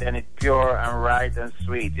love, then it's pure and right and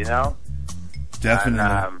sweet, you know? Definitely.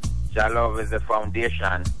 And Jah love is the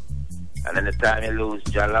foundation. And then the time you lose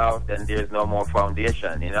Jah love, then there's no more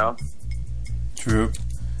foundation, you know? True.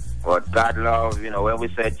 But God love, you know, when we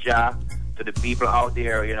say Jah, to the people out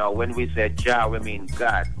there, you know, when we say Jah, we mean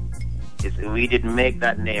God. We didn't make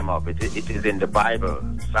that name up. It is in the Bible,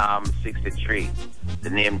 Psalm 63.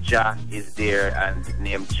 The name Jah is there, and the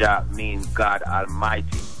name Jah means God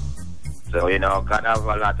Almighty. So, you know, God have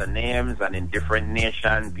a lot of names, and in different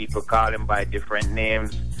nations, people call him by different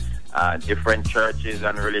names. Different churches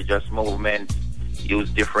and religious movements use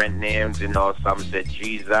different names. You know, some say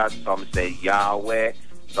Jesus, some say Yahweh,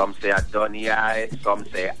 some say Adonai, some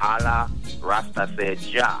say Allah, Rasta say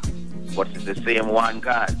Jah. But it's the same one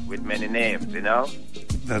God with many names, you know?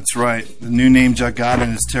 That's right. The new name Jah Godin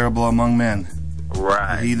is terrible among men.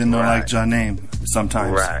 Right. The heathen don't like Jah name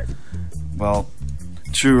sometimes. Right. Well,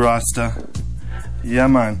 true, Rasta. Yeah,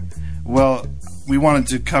 man. Well, we wanted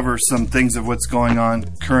to cover some things of what's going on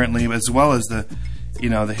currently, as well as the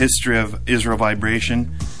history of Israel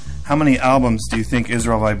Vibration. How many albums do you think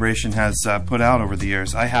Israel Vibration has put out over the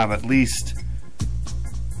years? I have at least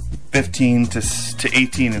 15 to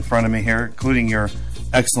 18 in front of me here, including your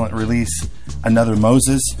excellent release, Another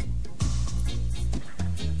Moses.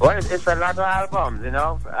 Well, it's a lot of albums, you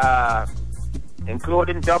know,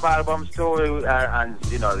 including dub albums too, and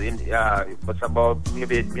you know, it's about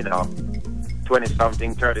maybe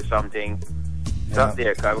 20-something, 30-something. Yeah. Up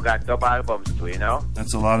there, cause we got dub albums too, you know.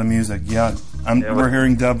 That's a lot of music. Yeah, we're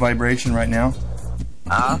hearing Dub Vibration right now.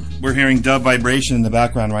 We're hearing Dub Vibration in the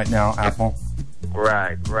background right now, Apple.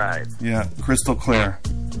 Right. Yeah, crystal clear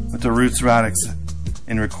with the Roots Radix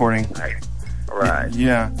in recording. Right.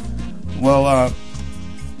 Yeah. Well,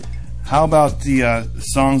 how about the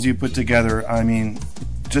songs you put together? I mean,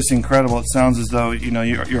 just incredible. It sounds as though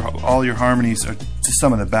all your harmonies are just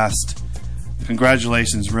some of the best.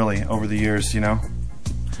 Congratulations, really, over the years. You know.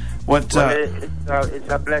 What? Well, it's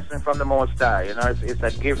a blessing from the Most High. You know, it's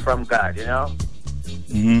a gift from God. You know.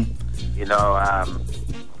 Mm-hmm. You know,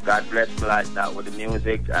 God bless me like that with the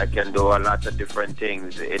music. I can do a lot of different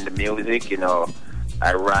things in the music. You know,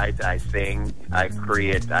 I write, I sing, I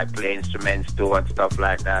create, I play instruments too and stuff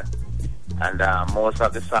like that. And most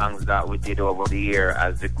of the songs that we did over the year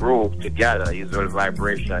as the group together, Israel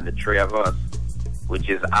Vibration, the three of us, which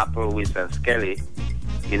is Apple, Wiz, and Skelly.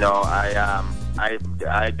 You know,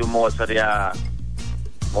 I do most of the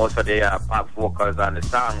pop vocals on the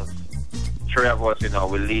songs. Three of us, you know,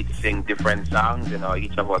 we lead sing different songs. You know,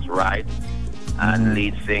 each of us write and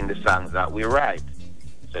lead sing the songs that we write.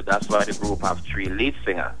 So that's why the group have three lead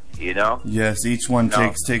singers. You know. Yes, each one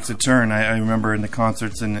takes a turn. I remember in the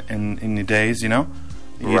concerts in the days. You know,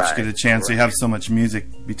 you each get a chance. You have so much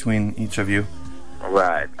music between each of you.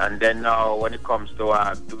 Right, and then now when it comes to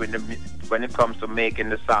making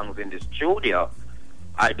the songs in the studio,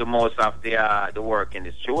 I do most of the work in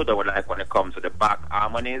the studio. Like when it comes to the back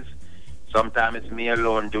harmonies, sometimes it's me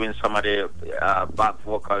alone doing some of the back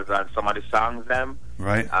vocals on some of the songs.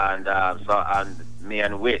 Right. And me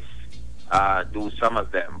and Wiz do some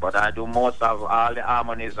of them, but I do most of all the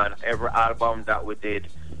harmonies on every album that we did.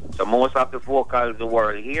 So most of the vocals the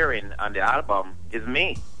world hearing on the album is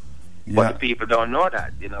me. Yeah. But the people don't know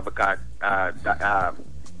that, because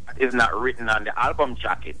it's not written on the album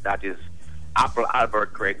jacket. That is Apple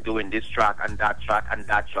Albert Craig doing this track and that track and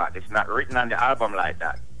that track. It's not written on the album like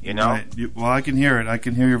that, Right. Well, I can hear it. I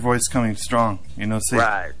can hear your voice coming strong. Say,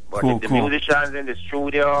 right. But cool, the cool. musicians in the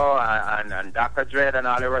studio and Dr. Dread and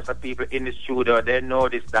all the rest of people in the studio, they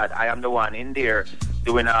notice that I am the one in there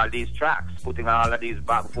doing all these tracks, putting all of these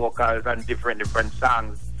back vocals and different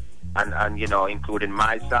songs, and including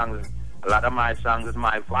my songs. A lot of my songs is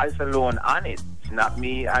my voice alone on it. It's not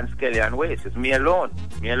me and Skelly and Waste. It's me alone.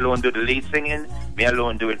 Me alone do the lead singing. Me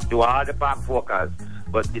alone do all the back vocals.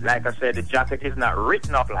 But like I said, the jacket is not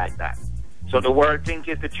written up like that. So the world thinks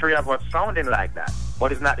it's the three of us sounding like that.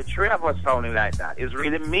 But it's not the three of us sounding like that. It's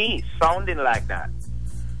really me sounding like that.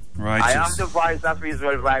 Right. I am the voice of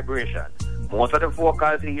Israel Vibration. Most of the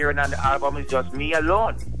vocals you hearing on the album is just me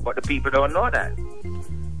alone. But the people don't know that.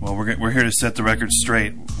 Well, we're here to set the record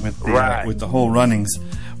straight with the Right. with the whole runnings.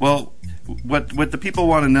 Well, what the people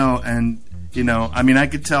want to know, and I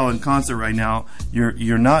could tell in concert right now,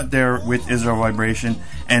 you're not there with Israel Vibration,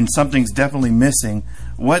 and something's definitely missing.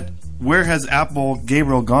 Where has Apple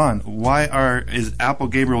Gabriel gone? Is Apple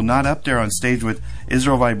Gabriel not up there on stage with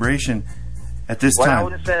Israel Vibration at this Well, I time?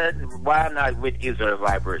 wouldn't say why I'm not with Israel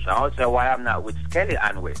Vibration. I would say why I'm not with Skelly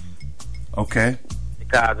and Wiz. Okay.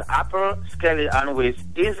 Because Apple, Skelly and Wiz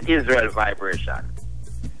is Israel Vibration.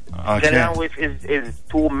 Okay. Skelly and Wiz is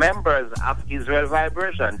two members of Israel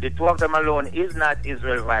Vibration. The two of them alone is not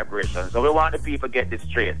Israel Vibration. So we want the people to get this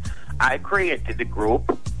straight. I created the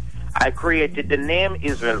group. I created the name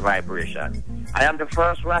Israel Vibration. I am the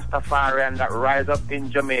first Rastafarian that rise up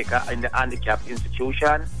in Jamaica in the handicapped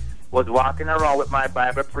institution, was walking around with my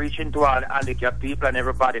Bible preaching to all the handicapped people and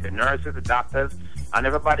everybody, the nurses, the doctors, and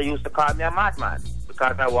everybody used to call me a madman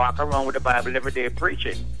because I walk around with the Bible every day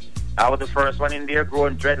preaching. I was the first one in there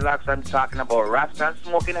growing dreadlocks and talking about Rasta and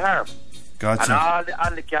smoking herb. Gotcha. And all the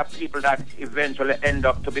handicapped people that eventually end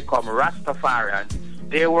up to become Rastafarian,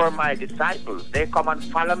 they were my disciples. They come and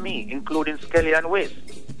follow me, including Skelly and Wiz.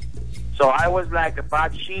 So I was like a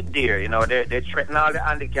bad sheep there, They threatened all the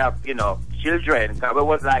handicapped, children. Cause we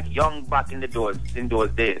was like young back in those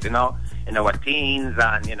days, in our teens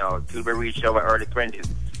and till we reached our early 20s.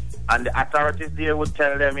 And the authorities there would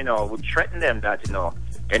tell them, would threaten them that,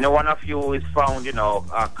 any one of you who is found,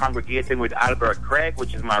 congregating with Albert Craig,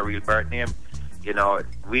 which is my real birth name,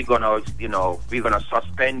 we're gonna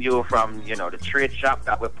suspend you from, the trade shop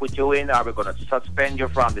that we put you in, or we're gonna suspend you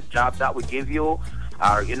from the job that we give you,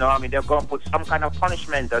 or they're gonna put some kind of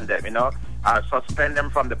punishment on them, or suspend them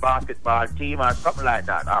from the basketball team or something like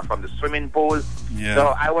that, or from the swimming pool. Yeah.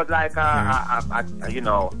 So I was like a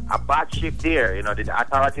bad sheep there. The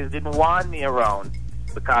authorities didn't want me around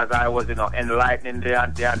because I was, enlightening the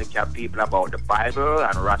handicapped people about the Bible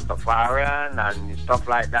and Rastafarian and stuff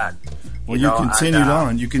like that. Well, you continued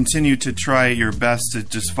on. You continued to try your best to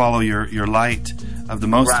just follow your light of the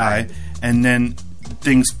Most Right. High, and then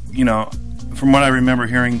things, from what I remember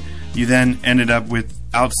hearing, you then ended up with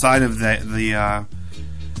outside of the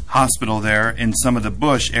hospital there in some of the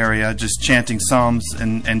bush area, just chanting psalms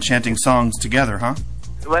and chanting songs together, huh?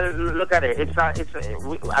 Well, look at it.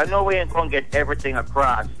 I know we ain't gonna get everything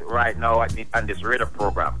across right now on this radio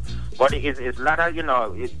program, but it's a lot of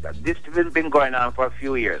this has been going on for a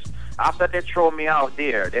few years. After they throw me out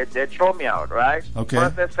there, they throw me out, right? Okay.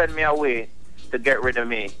 First they send me away to get rid of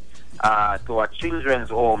me to a children's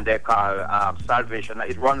home they call Salvation.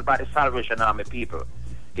 It runs by the Salvation Army people.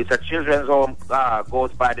 It's a children's home,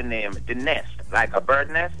 goes by the name The Nest, like a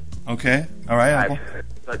bird nest. Okay. All right. Apple.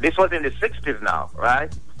 So this was in the 60s now,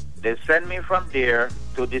 right? They sent me from there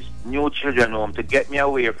to this new children's home to get me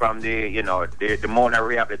away from the Mona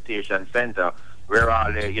Rehabilitation Center where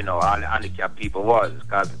all the handicapped people was.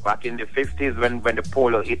 Because back in the 50s when the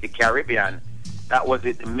polo hit the Caribbean, that was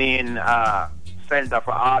the main center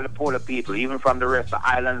for all the poor people, even from the rest of the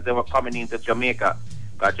islands. They were coming into Jamaica.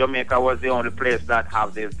 Because Jamaica was the only place that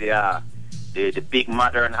have the big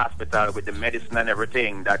modern hospital with the medicine and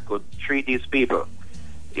everything that could treat these people.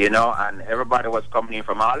 And everybody was coming in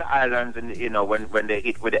from all the islands, and when they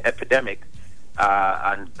hit with the epidemic,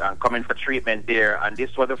 and coming for treatment there. And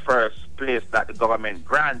this was the first place that the government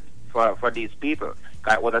grant for these people.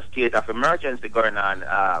 It was a state of emergency going on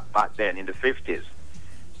back then in the 50s,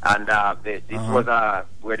 and this was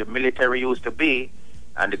where the military used to be,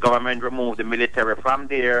 and the government removed the military from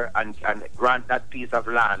there and grant that piece of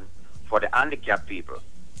land for the handicapped people.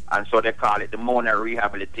 And so they call it the Mona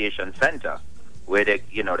Rehabilitation Center, where they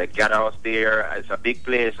gather us there. It's a big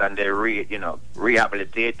place, and they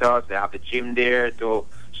rehabilitate us. They have the gym there to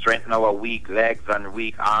strengthen our weak legs and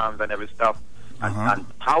weak arms and every stuff. And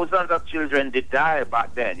thousands of children did die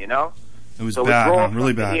back then, It was so bad, we grew up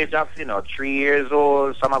really from bad. the age of 3 years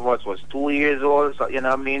old. Some of us was 2 years old. So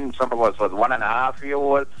Some of us was 1.5 years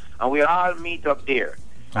old, and we all meet up there.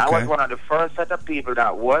 I was one of the first set of people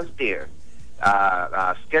that was there.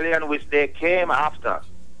 Skelly and Wish, they came after,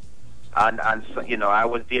 and so, I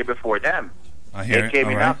was there before them. They came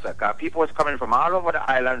in after. Cause people was coming from all over the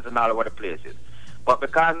islands and all over the places. But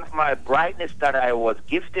because of my brightness that I was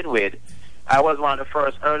gifted with, I was one of the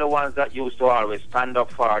first early ones that used to always stand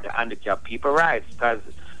up for the handicapped people rights, because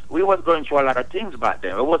we was going through a lot of things back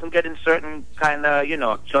then. We wasn't getting certain kind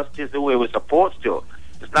of, justice the way we're supposed to.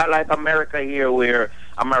 It's not like America here, where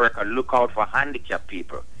America look out for handicapped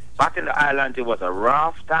people. Back in the island, it was a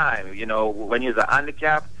rough time. When you're a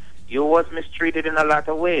handicapped, you was mistreated in a lot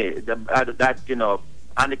of ways.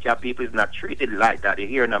 Handicapped people is not treated like that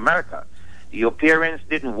here in America. Your parents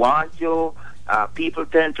didn't want you. People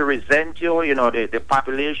tend to resent you. The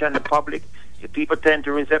population, the public, the people tend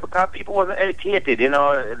to resent, because people wasn't educated.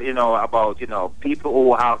 About people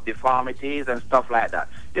who have deformities and stuff like that.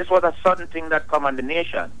 This was a sudden thing that come on the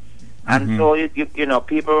nation, and so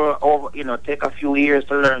people take a few years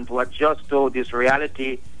to learn to adjust to this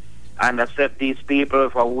reality and accept these people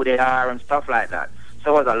for who they are and stuff like that.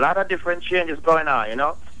 So there was a lot of different changes going on,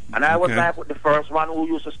 And I was like the first one who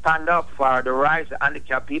used to stand up for the rights, the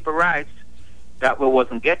handicapped people rights that we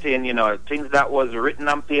wasn't getting, things that was written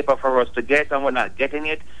on paper for us to get, and we're not getting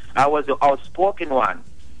it. I was the outspoken one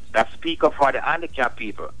that speak up for the handicapped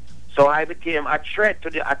people. So I became a threat to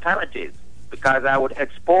the authorities, because I would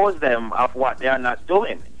expose them of what they are not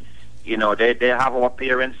doing. They have our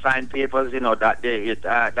parents sign papers, that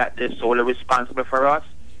they're solely responsible for us,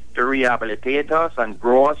 to rehabilitate us and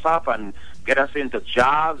grow us up and get us into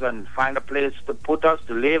jobs and find a place to put us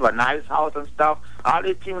to live, a nice house and stuff. All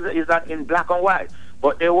these things is that in black and white.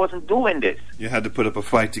 But they wasn't doing this. You had to put up a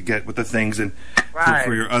fight to get with the things and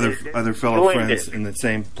for your other fellow friends in the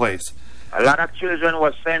same place. A lot of children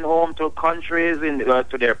were sent home to countries,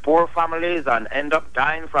 to their poor families, and end up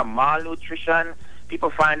dying from malnutrition. People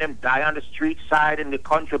find them die on the street side in the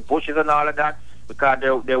country bushes and all of that, because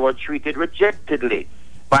they were treated rejectedly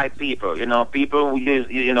by people. People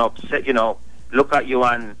who look at you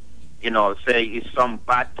and say it's some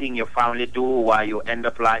bad thing your family do why you end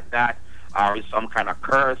up like that, or it's some kind of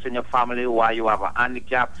curse in your family why you have a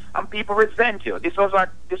handicap, and people resent you. This was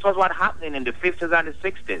what happening in the 50s and the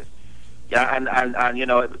 60s. Yeah, and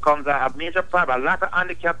it becomes a major problem. A lot of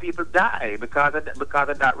handicapped people die because of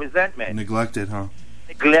that resentment. Neglected, huh?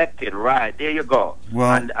 Neglected, right. There you go.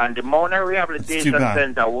 Well, and the Mona Rehabilitation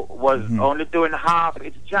Center was only doing half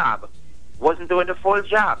its job. Wasn't doing the full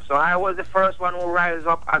job. So I was the first one who rise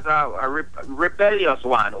up as a rebellious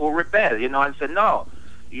one, who rebelled, and said, no,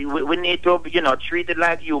 we need to be, treated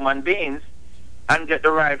like human beings and get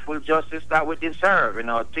the rightful justice that we deserve,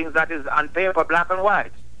 things that is on paper, black and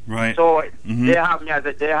white. Right. So they have me as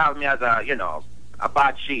a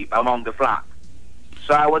bad sheep among the flock.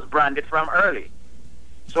 So I was branded from early.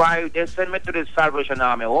 So they sent me to the Salvation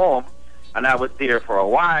Army home, and I was there for a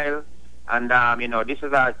while. And this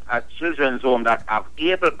is a children's home that have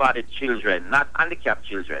able-bodied children, not handicapped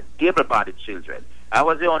children, able-bodied children. I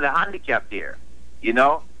was the only handicapped there,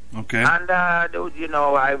 Okay. And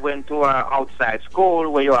I went to an outside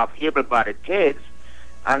school where you have able-bodied kids,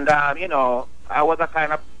 and I was a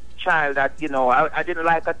kind of child that, I didn't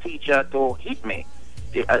like a teacher to hit me.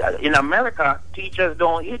 In America, teachers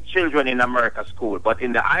don't hit children in America school, but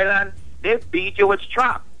in the island, they beat you with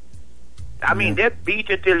strap. I mean, they beat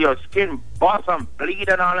you till your skin bursts and bleed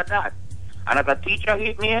and all of that. And if a teacher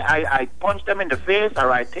hit me, I punch them in the face,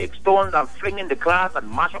 or I take stones and fling in the class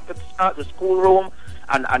and mash up the schoolroom.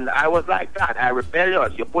 And I was like that. I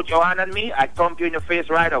rebellious. You put your hand on me, I thump you in the face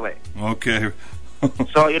right away. Okay.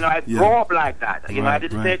 So, I grew up like that. I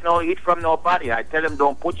didn't take no hit from nobody. I tell them,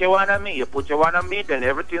 don't put your hand on me. You put your hand on me, then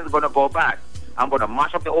everything's going to go bad. I'm going to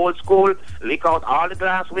mash up the old school, leak out all the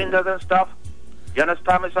glass windows and stuff. You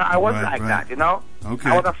understand me? So I was like that, Okay.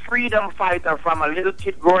 I was a freedom fighter from a little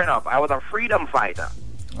kid growing up. I was a freedom fighter.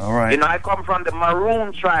 All right. I come from the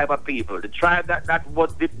Maroon tribe of people, the tribe that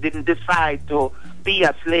didn't decide to be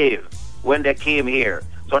a slave when they came here.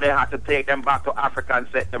 So they had to take them back to Africa and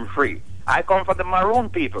set them free. I come from the Maroon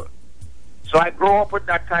people. So I grew up with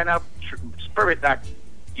that kind of spirit that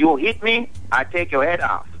you hit me, I take your head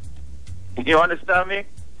off. You understand me?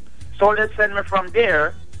 So they send me from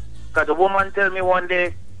there, because the woman tell me one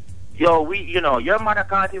day, your mother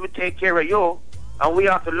can't even take care of you, and we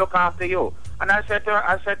have to look after you. And I said to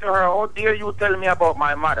her, how dare you tell me about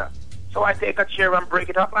my mother? So I take a chair and break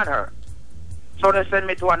it up on her. So they send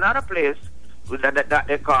me to another place that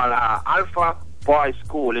they call Alpha Boys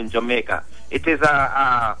School in Jamaica. It is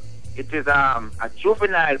a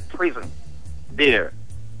juvenile prison there.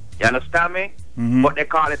 You understand me? Mm-hmm. But they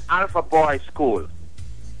call it Alpha Boys School.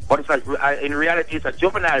 But in reality, it's a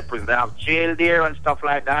juvenile prison. They have jail there and stuff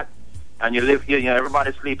like that. And you live here,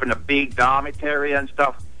 everybody sleep in a big dormitory and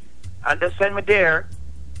stuff. And they sent me there.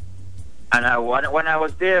 And when I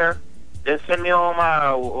was there, they sent me home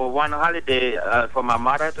one holiday for my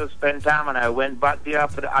mother to spend time. And I went back there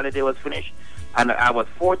after the holiday was finished. And I was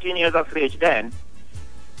 14 years of age then.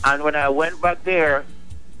 And when I went back there,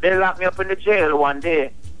 they locked me up in the jail one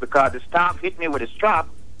day because the staff hit me with a strap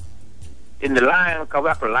in the line, because we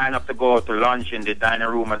have to line up to go to lunch in the dining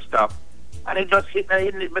room and stuff. And he just hit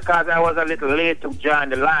me because I was a little late to join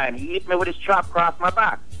the line. He hit me with his strap across my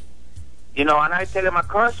back. And I tell him a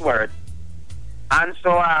curse word. And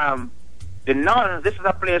so the nuns, this is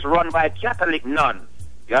a place run by Catholic nuns.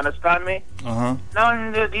 You understand me? Uh-huh.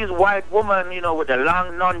 Nuns, these white women, with the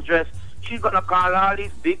long nun dress, she's going to call all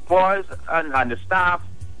these big boys and the staff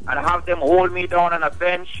and have them hold me down on a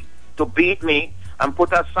bench to beat me and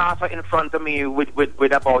put a saucer in front of me with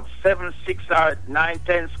about 7, 6, 9,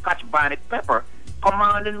 10 Scotch bonnet pepper,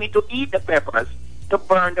 commanding me to eat the peppers to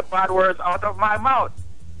burn the bad words out of my mouth.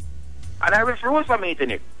 And I refuse from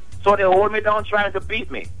eating it. So they hold me down trying to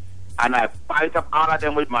beat me. And I bite up all of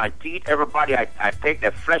them with my teeth. Everybody, I take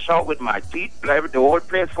their flesh out with my teeth. The whole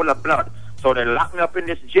place full of blood. So they lock me up in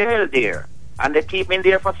this jail there. And they keep me in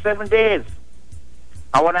there for 7 days.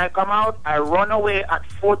 And when I come out, I run away at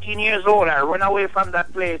 14 years old. I run away from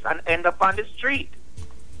that place and end up on the street.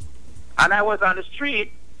 And I was on the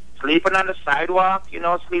street, sleeping on the sidewalk,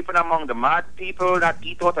 sleeping among the mad people that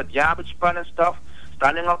eat out of garbage pan and stuff,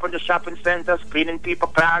 standing up in the shopping centers, cleaning people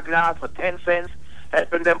car glass for 10 cents,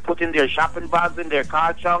 helping them put in their shopping bags in their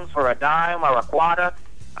car trunks for a dime or a quarter.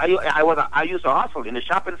 I used to hustle in the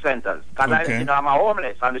shopping centers because I'm a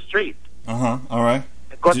homeless on the street. Uh-huh, all right.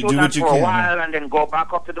 Go through that for a while and then go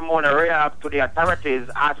back up to the monorail, up to the authorities,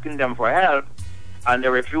 asking them for help, and they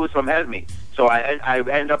refuse to help me. So I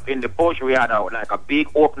end up in the bush. We had like a big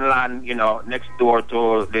open land, next door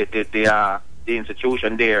to the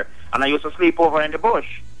institution there, and I used to sleep over in the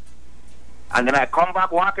bush. And then I come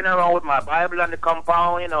back walking around with my Bible on the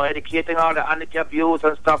compound, educating all the handicapped youth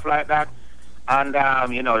and stuff like that. And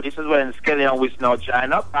this is when Skelly and Wiss now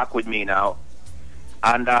join up back with me now.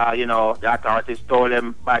 And, the authorities told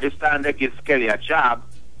him, by this time they give Skelly a job,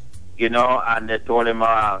 and they told him,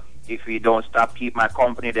 if he don't stop keep my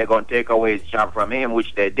company, they're going to take away his job from him,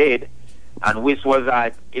 which they did. And Wiss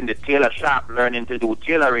was in the tailor shop learning to do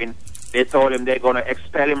tailoring. They told him they're going to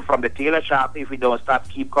expel him from the tailor shop if he don't stop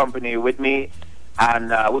keep company with me,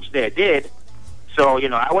 and which they did. So,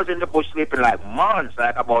 I was in the bush sleeping like months,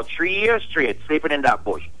 like about 3 years straight, sleeping in that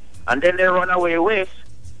bush. And then they run away with,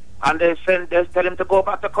 and they tell him to go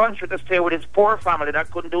back to country to stay with his poor family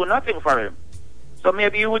that couldn't do nothing for him. So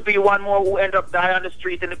maybe he would be one more who end up dying on the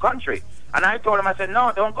street in the country. And I told him, I said,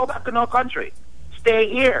 no, don't go back to no country. Stay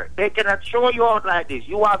here. They cannot show you out like this.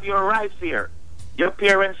 You have your rights here. Your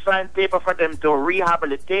parents signed paper for them to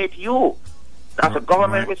rehabilitate you. That's a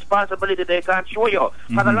government responsibility. They can't show you.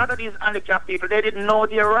 But a lot of these handicapped people, they didn't know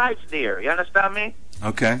their rights there. You understand me?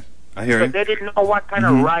 Okay. I hear so you. They didn't know what kind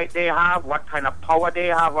of right they have, what kind of power they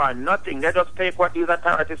have, or nothing. They just take what these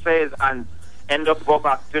authorities says and end up go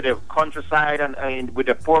back to the countryside and with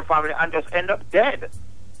the poor family and just end up dead.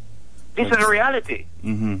 This is a reality.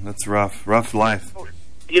 That's rough life.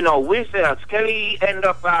 We say Skelly end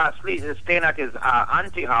up staying at his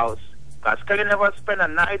auntie house. Because Skelly never spent a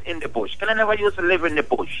night in the bush. Skelly never used to live in the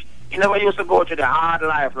bush. He never used to go to the hard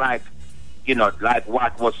life like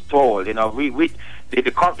what was told.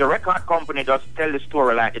 The record company just tell the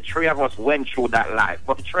story like the three of us went through that life.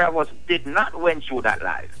 But the three of us did not went through that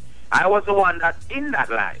life. I was the one that's in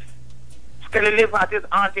that life. Skelly lived at his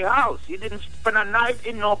auntie house. He didn't spend a night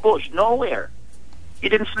in no bush, nowhere. He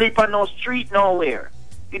didn't sleep on no street, nowhere.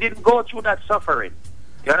 He didn't go through that suffering.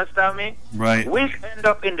 You understand me? Right. We end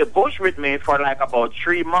up in the bush with me for like about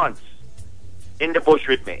 3 months. In the bush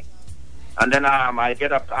with me. And then I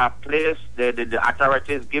get a place, the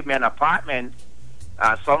authorities give me an apartment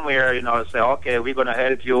somewhere, say, okay, we're going to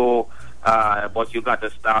help you, but you got to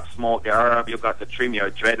stop smoke the herb, you got to trim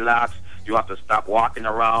your dreadlocks, you have to stop walking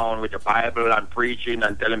around with the Bible and preaching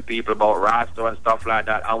and telling people about Ras Tom and stuff like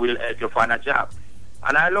that, and we'll help you find a job.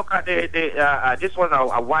 And I look at this was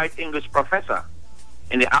a white English professor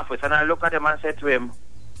in the office, and I look at him and said to him,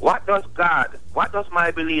 what does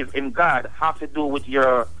my belief in God have to do with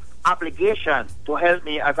your obligation to help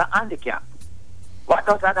me as a handicap? What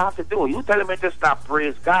does that have to do? You telling me to stop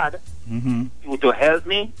praise God, you to help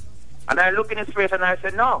me? And I look in his face and I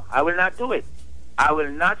said, no, I will not do it. I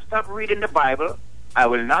will not stop reading the Bible. I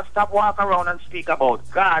will not stop walking around and speak about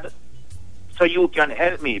God so you can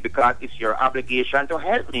help me, because it's your obligation to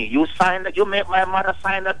help me. You make my mother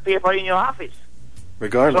sign that paper in your office.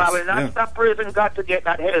 Regardless. So I will not stop praising God to get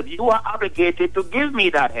that help. You are obligated to give me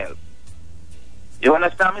that help. You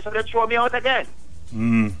understand me? So they throw me out again.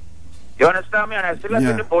 You understand me? And I still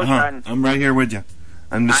in the bush. And I'm right here with you.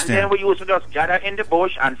 Understand. And then we used to just gather in the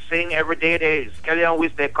bush and sing every day. The skeleton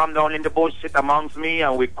which they come down in the bush, sit amongst me,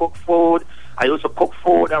 and we cook food. I used to cook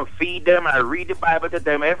food and feed them, and I read the Bible to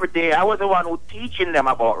them every day. I was the one who teaching them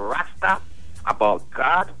about Rasta, about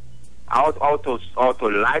God, how to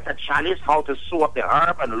light a chalice, how to sew up the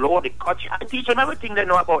herb and load the cut. I teach them everything they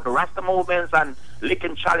know about the Rasta movements and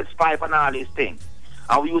licking chalice pipe and all these things.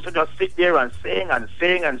 And we used to just sit there and sing and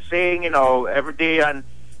sing and sing, every day, and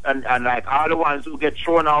like all the ones who get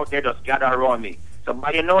thrown out, they just gather around me. So,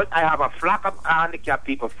 but you know what? I have a flock of handicapped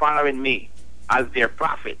people following me as their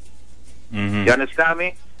prophet. You understand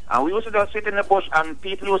me? And we used to just sit in the bush, and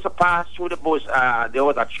people used to pass through the bush. There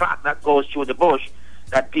was a track that goes through the bush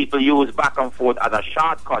that people use back and forth as a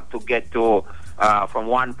shortcut to get to from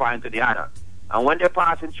one point to the other. And when they're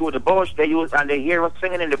passing through the bush, they hear us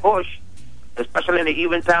singing in the bush, especially in the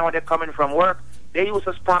evening time when they're coming from work. They used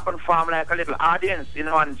to stop and form like a little audience,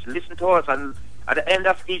 and listen to us. And at the end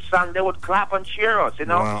of each song, they would clap and cheer us,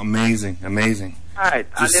 Wow, amazing. Right.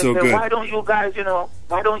 Just and they so say, good. why don't you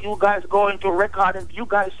guys go into recording? You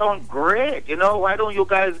guys sound great, Why don't you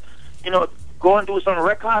guys, go and do some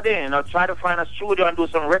recording, or try to find a studio and do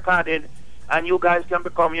some recording, and you guys can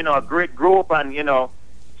become, a great group and,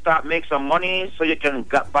 start make some money so you can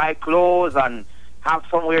buy clothes and have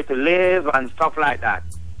somewhere to live and stuff like that.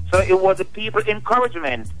 So it was the people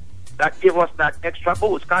encouragement that gave us that extra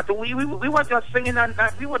boost. Cause we were just singing and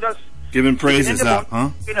we were just giving praises out, huh?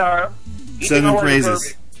 Sending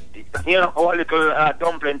praises. Our little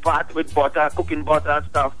dumpling pot with butter, cooking butter and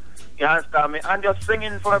stuff. You understand me? And just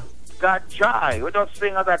singing for God joy. We just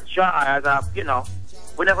sing as a joy,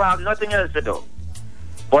 we never have nothing else to do.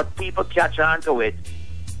 But people catch on to it.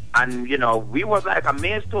 And, we was like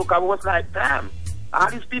amazed too, because we was like, damn, all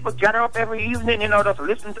these people gather up every evening, just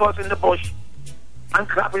listen to us in the bush and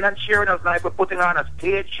clapping and cheering us like we're putting on a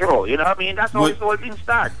stage show. You know what I mean? That's how this whole thing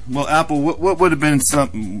started. Well, Apple, what would have been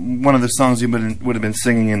one of the songs you would have been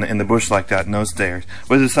singing in the bush like that in those days?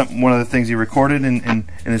 Was it one of the things you recorded in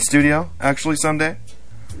the studio actually someday?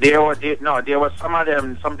 There was some of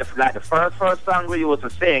them. Like the first song we used to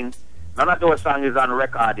sing. None of those songs is on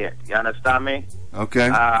record yet. You understand me? Okay.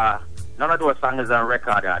 None of those songs is on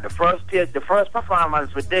record yet. The first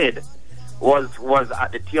performance we did was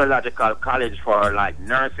at the theological college for like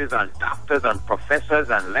nurses and doctors and professors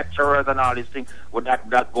and lecturers and all these things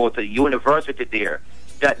that go to university there.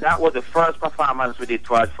 That was the first performance we did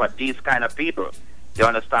for these kind of people. You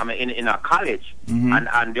understand me? In a college.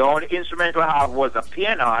 And the only instrument we have was a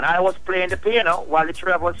piano, and I was playing the piano while the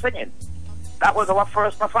three of us singing. That was our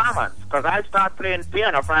first performance, because I started playing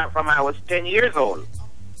piano from I was 10 years old.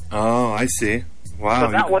 Oh, I see. Wow.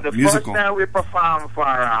 So that was the musical. first time we performed for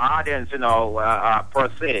our audience,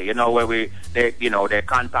 per se, where they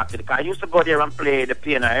contacted. I used to go there and play the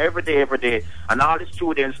piano every day, and all the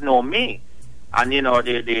students know me. And,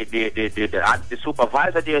 the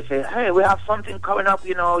supervisor there say, hey, we have something coming up,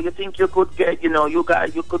 you think you could get, you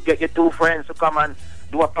could get your two friends to come and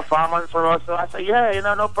do a performance for us. So I say, yeah,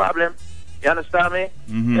 no problem. You understand me?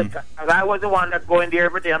 Because I was the one that going there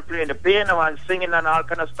every day and playing the piano and singing and all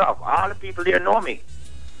kind of stuff. All the people there know me.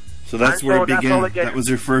 So that's where it began. That was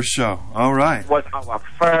your first show. All right. It was our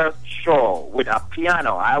first show with a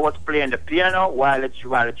piano. I was playing the piano while the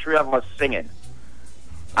three of us singing.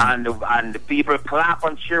 And the people clap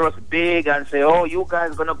and cheer us big and say, oh, you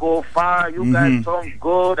guys going to go far. You guys sound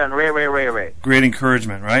good and ray. Great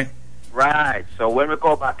encouragement, right? Right. So when we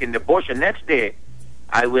go back in the bush the next day,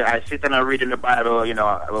 I sit and I read in the Bible,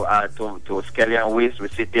 to Skelly and Wiss. We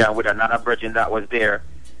sit there with another virgin that was there.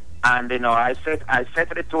 And, I said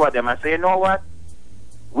to the two of them, I say, you know what?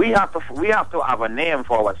 We have to have a name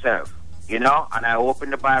for ourselves, And I open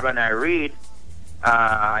the Bible and I read.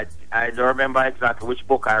 I don't remember exactly which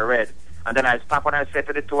book I read. And then I stop and I said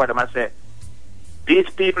to the two of them, I said, these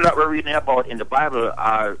people that we're reading about in the Bible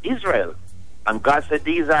are Israel. And God said,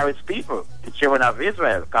 these are his people, the children of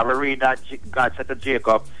Israel. Because we read that God said to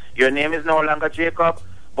Jacob, your name is no longer Jacob,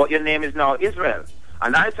 but your name is now Israel.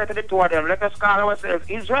 And I said to the two of them, let us call ourselves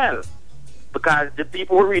Israel. Because the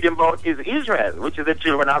people we're reading about is Israel, which is the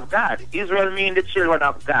children of God. Israel means the children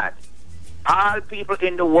of God. All people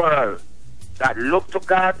in the world that look to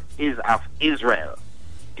God is of Israel.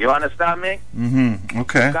 You understand me? Mm-hmm.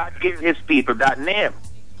 Okay. God gave his people that name.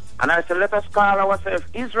 And I said, let us call ourselves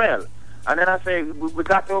Israel. And then I say, we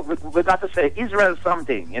got to say Israel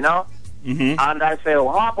something, you know? Mm-hmm. And I say,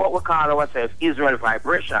 well, how about we call ourselves Israel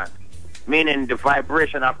Vibration? Meaning the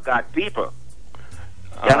vibration of God people.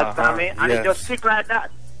 You understand me? And it just stick like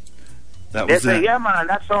that. That They was say, it. yeah, man,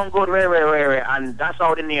 that sounds good, very. And that's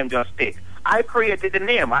how the name just stick. I created the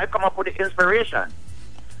name. I come up with the inspiration.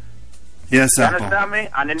 Yes, You Apple. understand me?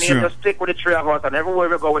 And the name True. just stick with the three of us. And everywhere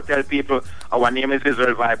we go, we tell people our name is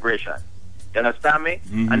Israel Vibration. You understand me?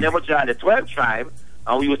 Mm-hmm. And then we joined the 12 tribe.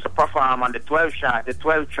 And we used to perform on the 12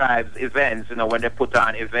 tribes events, you know, when they put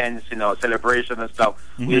on events, you know, celebrations and stuff.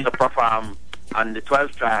 Mm-hmm. We used to perform on the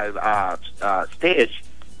 12 tribe stage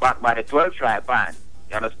back by the 12 tribe band.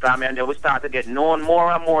 You understand me? And then we started getting known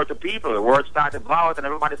more and more to people. The word started out and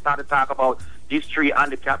everybody started to talk about these three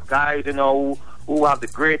handicapped guys, you know, who have the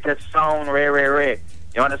greatest sound, Ray.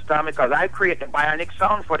 You understand me? Because I create the bionic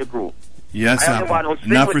sound for the group. Yes, I am the one Apple. who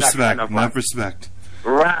sing Enough with that respect. kind of Enough vibe. respect.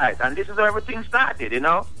 Right, and this is how everything started, you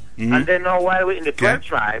know. Mm-hmm. And then while we're in the 12 Okay.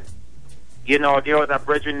 tribe, you know, there was a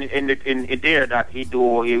brethren in there that he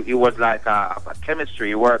was like a chemistry.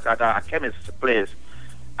 He worked at a chemist's place,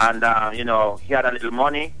 and you know, he had a little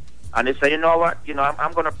money, and he said, you know what, you know,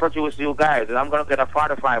 I'm going to produce you guys, and I'm going to get a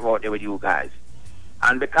 45 out there with you guys.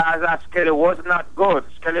 And because Skelly was not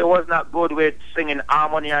good with singing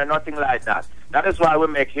harmony or nothing like that. That is why we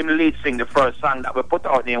make him lead sing the first song that we put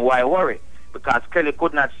out named Why Worry? Because Kelly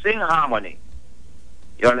could not sing harmony.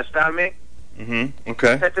 You understand me? Mm-hmm.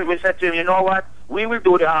 Okay. We said to him, you know what? We will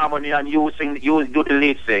do the harmony and you do the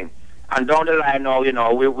lead sing. And down the line now, you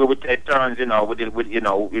know, we would take turns, you know, with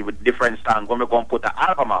different songs when we're going to put the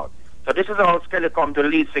album out. So this is how Skelly come to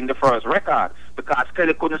lead sing the first record, because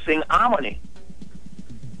Skelly couldn't sing harmony.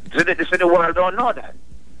 So the world don't know that.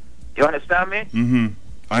 You understand me? Mm-hmm.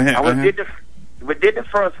 We did the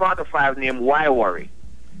first 45 named Why Worry.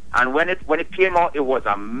 And when it came out, it was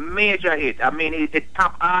a major hit. I mean, it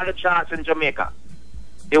topped all the charts in Jamaica.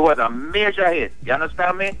 It was a major hit. You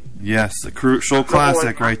understand me? Yes, a crucial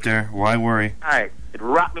classic right there. Why worry? Right. It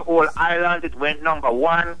rocked the whole island. It went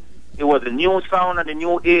 #1. It was a new sound and a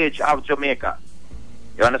new age of Jamaica.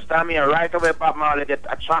 You understand me? And right away, Bob Marley get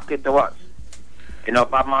attracted to us. You know,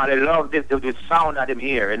 Bob Marley loved the sound that him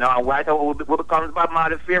hear. You know, and right away we become Bob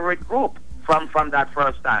Marley's favorite group from that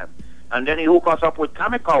first time. And then he hooked us up with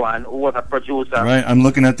Tommy Cowan, who was a producer. Right, I'm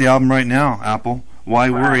looking at the album right now, Apple. Why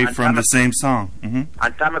Worry and from the same song. Mm-hmm.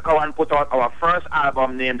 And Tommy Cowan put out our first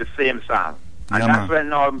album named the same song. And Yeah, that's man. when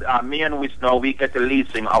now me and Wiz now we get to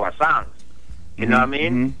lead sing our songs. You know what I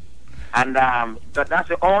mean? Mm-hmm. And that's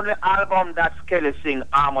the only album that Skelly sing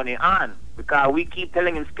harmony on. Because we keep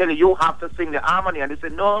telling him, Skelly, you have to sing the harmony. And he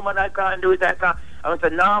said, no, man, I can't do it. I can't. And I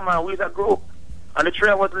said, no, man, we're a group. And the three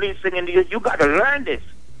of us lead singing, you got to learn this.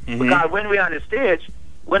 Mm-hmm. Because when we're on the stage,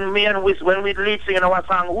 when me and Wiz, when we lead singing our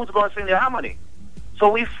song, who's going to sing the harmony? So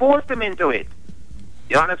we forced him into it.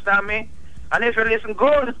 You understand me? And if you listen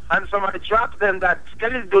good, and somebody drops them that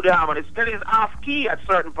Skelly do the harmony, Skelly is off key at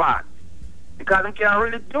certain parts. Because he can't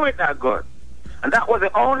really do it that good. And that was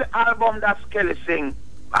the only album that Skelly sing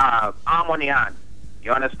harmony on.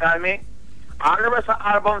 You understand me? All the rest of the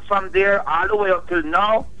albums from there, all the way up till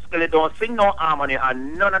now, Skelly don't sing no harmony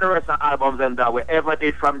on none of the rest of the albums them that we ever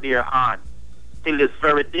did from there on. Till this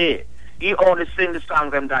very day. He only sing the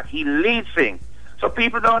songs them that he lead sing. So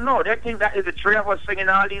people don't know. They think that is the three of us singing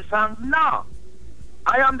all these songs. No.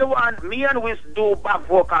 I am the one, me and Wiz do back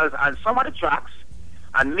vocals on some of the tracks.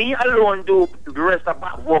 And me alone do the rest of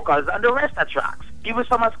back vocals on the rest of the tracks. Even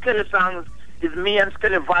some of Skelly songs is me and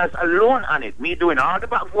Skelly voice alone on it. Me doing all the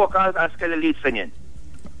back vocals and Skelly lead singing.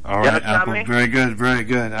 All You right, understand Apple. me? Very good, very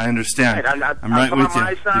good. I understand. And I'm right some with of you.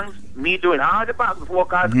 my songs, me doing all the back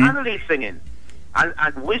vocals Mhm. and lead singing.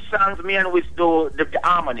 And Wiz songs, me and Wiz do the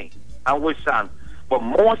harmony and Wiz songs. But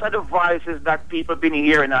most of the voices that people been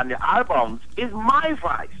hearing on the albums is my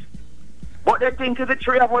voice. But they think it's the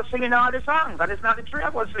three of us singing all the songs, and it's not the three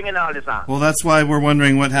of us singing all the songs. Well, that's why we're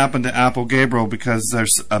wondering what happened to Apple Gabriel, because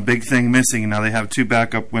there's a big thing missing. Now they have two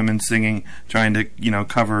backup women singing, trying to, your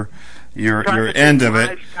Trying your to end sing of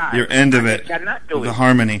my it, style. your end of And they it, cannot do the it.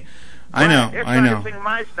 harmony. I know, They're I trying know. to sing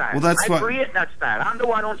my style. Well, that's I what- create that style. I'm the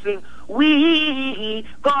one who sing, we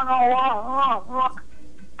gonna walk.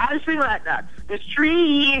 I sing like that. The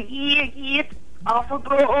street of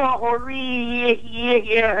glory.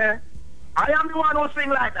 I am the one who sing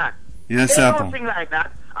like that. Yes, They Apple. don't sing like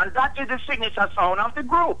that. And that is the signature sound of the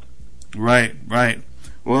group. Right.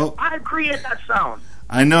 Well, I create that sound.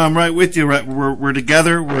 I know I'm right with you. Right, we're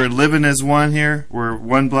together. We're living as one here. We're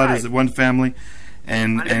one blood, Right. as one family.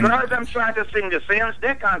 And the girls I'm trying to sing the same,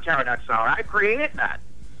 they can't carry that sound. I create that.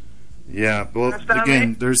 yeah. Well, Understand again,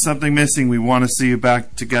 me? there's something missing. We want to see you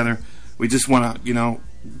back together. We just want to,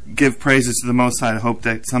 give praises to the Most High. I hope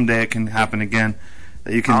that someday it can happen again.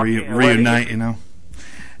 That you can Okay, reunite.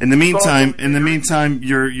 In the meantime,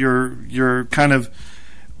 you're kind of.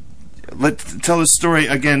 Let's tell a story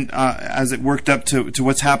again as it worked up to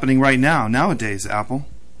what's happening right nowadays, Apple.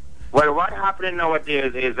 Well, what happening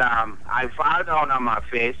nowadays is I fall down on my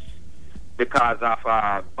face because of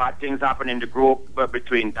bad things happen in the group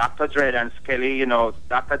between Dr. Dre and Skelly.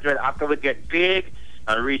 Dr. Dre, after we get big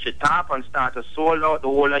and reach the top and start to sold out the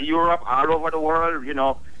whole of Europe, all over the world,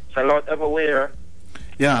 sell out everywhere.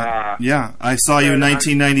 Yeah. I saw you in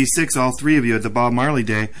 1996, all three of you at the Bob Marley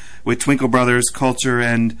Day with Twinkle Brothers, Culture,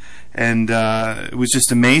 and it was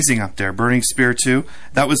just amazing up there. Burning Spear too.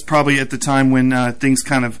 That was probably at the time when things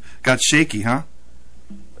kind of got shaky, huh?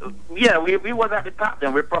 Yeah, we was at the top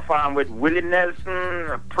then. We performed with Willie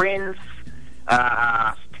Nelson, Prince,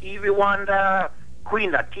 Stevie Wonder,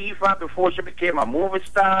 Queen Latifah before she became a movie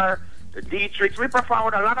star, the Dietrichs. We performed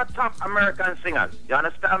with a lot of top American singers. You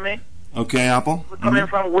understand me? Okay, Apple. We're coming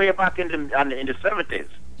from way back in the 70s.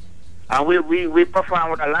 And we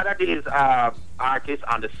perform with a lot of these artists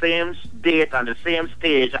on the same date, on the same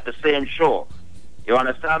stage, at the same show. You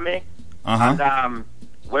understand me? Uh-huh. And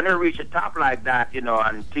when we reach the top like that,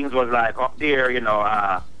 and things was like up there,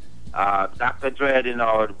 Dr. Dre,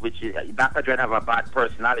 Dr. Dre have a bad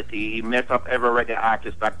personality. He mess up every reggae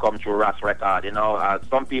artist that come through Ras record,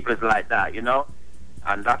 some people is like that,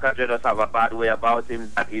 And Dr. Dre does have a bad way about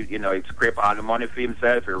him that he scrape all the money for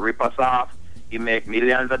himself, he rip us off. He make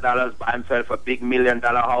millions of dollars, buy himself a big $1 million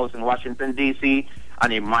house in Washington, D.C.,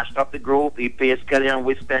 and he mashed up the group. He pays Kelly and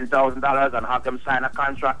Wiz $10,000 and have them sign a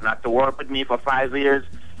contract not to work with me for 5 years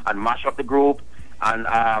and mash up the group and,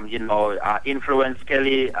 influence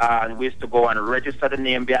Kelly and Wiz to go and register the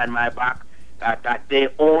name behind my back. That they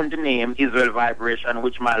own the name Israel Vibration,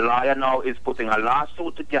 which my lawyer now is putting a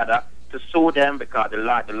lawsuit together to sue them because the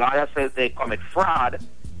lawyer says they commit fraud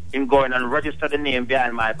in going and register the name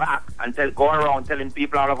behind my back and go around telling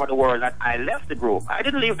people all over the world that I left the group. I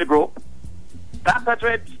didn't leave the group. Dr.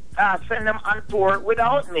 Dre sent them on tour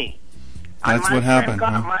without me. That's what happened.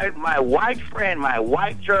 Huh? My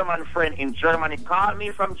white German friend in Germany called me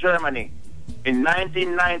from Germany in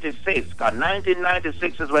 1996. Because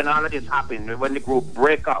 1996 is when all of this happened, when the group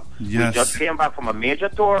break up. Yes. We just came back from a major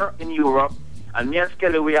tour in Europe. And me and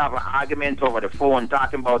Skelly, we have an argument over the phone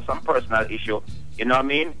talking about some personal issue, you know what I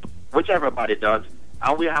mean? Which everybody does.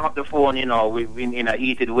 And we hang up the phone, in a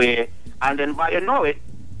heated way. And then, by it,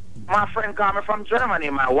 my friend called me from Germany,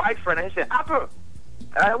 my white friend, and he said, Apple,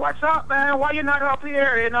 what's up, man? Why you not up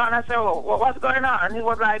here? And I said, what's going on? And he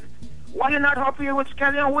was like, why you not up here with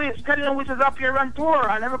Skelly and Wiz? Skelly and Wiz is up here on tour,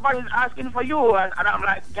 and everybody's asking for you. And I'm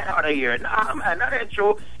like, get out of here. Nah, man, that ain't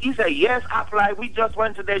true. He said, yes, Apple, we just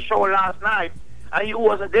went to their show last night, and you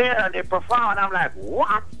wasn't there, and they performed. I'm like,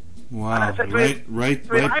 what? Wow, and I said, right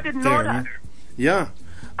I didn't know that. Man. Yeah.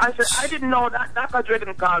 I said, I didn't know that. Dr. Dre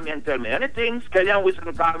didn't call me and tell me anything. Skelly and Wiz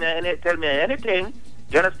didn't call me and tell me anything.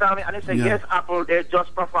 You understand me? And he said, yes, Apple, they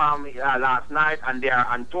just performed last night, and they are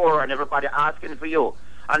on tour, and everybody asking for you.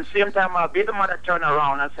 And same time, my baby mother turned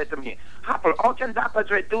around and said to me, Apple, how can Dr.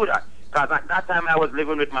 Dre do that? Because at that time, I was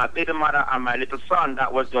living with my baby mother and my little son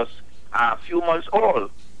that was just a few months old.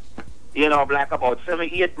 Like about 7,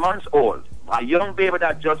 8 months old. A young baby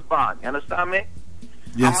that just born. You understand me?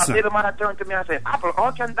 Yes, and sir. my baby mother turned to me and said, Apple,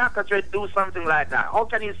 how can Dr. Dre do something like that? How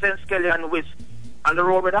can he send Skelly and Wiz on the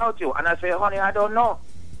road without you? And I said, honey, I don't know.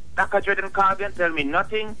 Dr. Dre didn't call me and tell me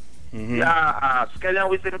nothing. Skelly and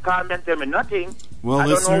Wiz didn't call me and tell me nothing. Well,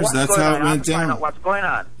 listeners, that's how it went down. What's going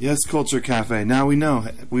on? Yes, Culture Cafe. Now we know.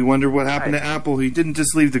 We wonder what happened to Apple. He didn't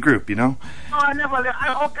just leave the group, No, I never left.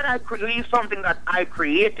 How can I leave something that I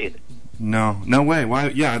created? No way. Why?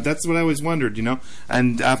 Yeah, that's what I always wondered,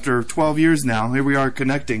 And after 12 years now, here we are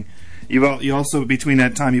connecting. You also, between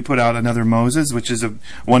that time, you put out Another Moses, which is a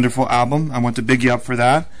wonderful album. I want to big you up for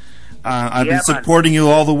that. I've been supporting you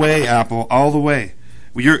all the way, Apple, all the way.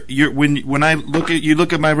 When I look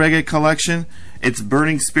at my reggae collection, it's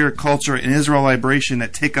Burning Spirit, Culture, and Israel Vibration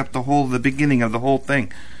that take up the beginning of the whole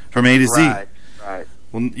thing, from A to Z. Right.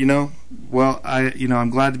 Well, I'm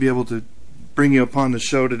glad to be able to bring you upon the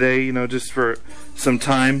show today, just for some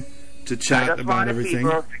time to chat about everything.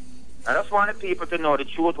 I just wanted people to know the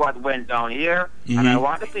truth, what went down here, and I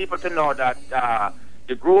want the people to know that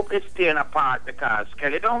the group is staying apart because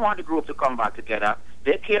Kelly don't want the group to come back together.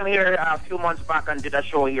 They came here a few months back and did a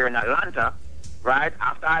show here in Atlanta, right?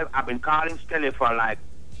 After I've been calling Skelly for like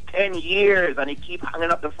 10 years, and he keep hanging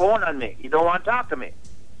up the phone on me. He don't want to talk to me.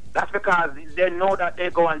 That's because they know that they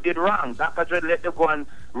go and did wrong. Dr. Dre let them go and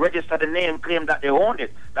register the name, claim that they owned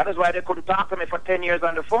it. That is why they couldn't talk to me for 10 years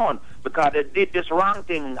on the phone, because they did this wrong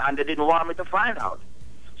thing and they didn't want me to find out.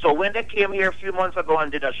 So when they came here a few months ago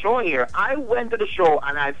and did a show here, I went to the show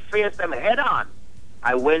and I faced them head on.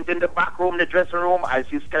 I went in the back room, the dressing room. I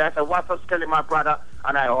see Skelly. I said, "What's up, Skelly, my brother?"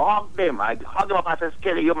 And I hugged him. I hugged him up. I said,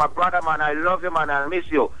 "Skelly, you're my brother, man. I love you, man. I miss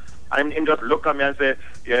you." And he just looked at me and said,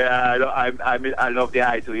 "Yeah, I love the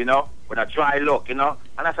eye too, you know, with a dry look, you know."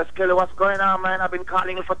 And I said, "Skelly, what's going on, man? I've been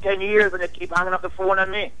calling you for 10 years and you keep hanging up the phone on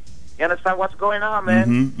me. You understand what's going on,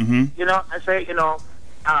 man?" You know, I say, you know,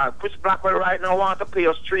 Chris Blackwell right now wants to pay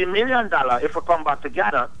us $3 million if we come back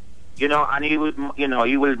together. You know, and he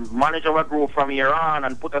will manage our group from here on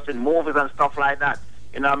and put us in movies and stuff like that.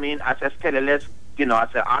 You know what I mean? I said, "Skelly, let's, you know," I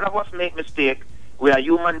said, "all of us make mistakes. We are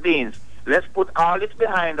human beings. Let's put all this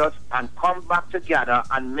behind us and come back together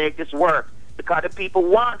and make this work, because the people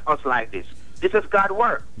want us like this. This is God's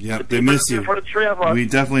work." Yeah, they miss you. For the three of us. We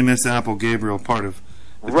definitely miss Apple Gabriel, part of.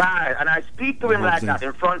 Right, and I speak to him like that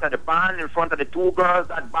in front of the band, in front of the two girls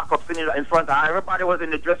that back up singing, in front of everybody was in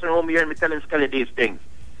the dressing room hearing me telling Skelly these things.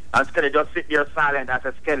 And Skelly just sit there silent. I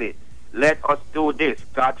said, "Skelly, let us do this.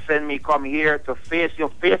 God send me come here to face you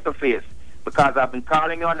face to face, because I've been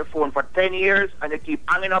calling you on the phone for 10 years and you keep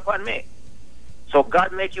hanging up on me. So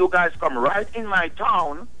God make you guys come right in my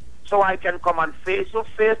town so I can come and face you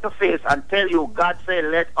face to face and tell you, God say,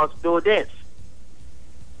 let us do this."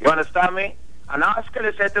 You understand me? And all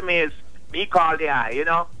Skelly said to me is, "Me call the eye, you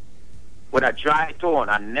know, with a dry tone,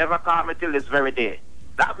 and never call me till this very day."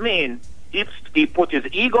 That means if he put his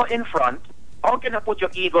ego in front, how can you put your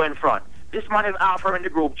ego in front? This man is offering the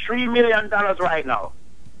group $3 million right now.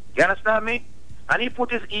 You understand me? And he put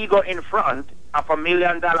his ego in front of $1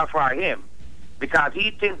 million for him, because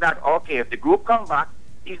he thinks that, okay, if the group come back,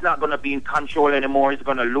 he's not going to be in control anymore. He's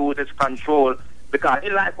going to lose his control, because he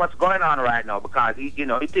likes what's going on right now, because he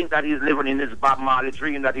thinks that he's living in this Bob Marley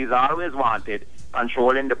dream that he's always wanted,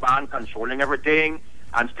 controlling the band, controlling everything,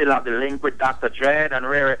 and still have the link with Dr. Dread and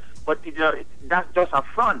Rare. But you know, that's just a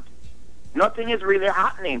front. Nothing is really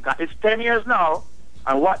happening. It's 10 years now,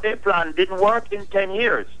 and what they planned didn't work in 10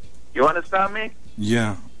 years. You understand me?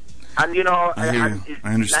 Yeah. And you know, I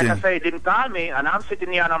understand. Like I say, he didn't call me, and I'm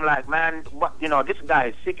sitting here and I'm like, man, what? You know, this guy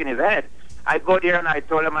is sick in his head. I go there and I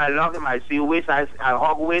told him I love him. I see Wiz, I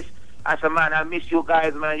hug Wiz. I said, "Man, I miss you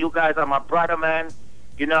guys, man. You guys are my brother, man."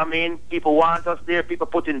 You know what I mean? People want us there. People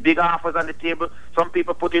putting big offers on the table. Some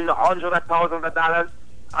people putting hundreds of thousands of dollars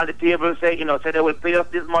on the table, say they will pay us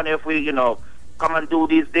this money if we, you know, come and do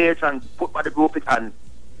these dates and put by the group it, and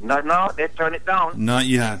no, they turn it down. Not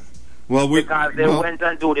yet. Well, because they went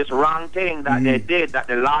and do this wrong thing that they did, that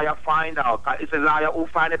the lawyer find out. It's a lawyer who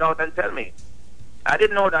find it out and tell me. I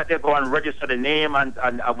didn't know that they go and register the name and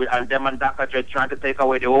them and Dr. Dre trying to take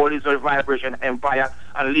away the whole Israel Vibration Empire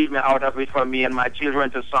and leave me out of it for me and my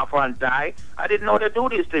children to suffer and die. I didn't know they do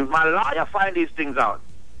these things. My lawyer find these things out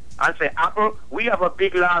and say, "Apple, we have a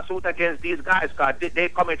big lawsuit against these guys because they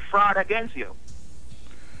commit fraud against you."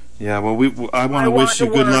 Yeah, well, I want to wish you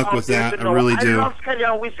good luck with that. I really do. I love Skelly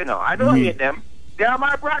and Wiz, you know. I don't hate them. They are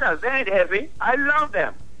my brothers. They ain't heavy. I love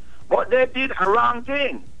them. But they did a wrong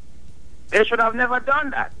thing. They should have never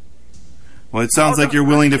done that. Well, it sounds like you're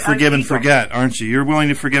willing to forgive and forget, aren't you? You're willing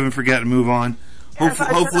to forgive and forget and move on.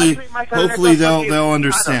 Hopefully they'll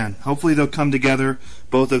understand. Hopefully they'll come together.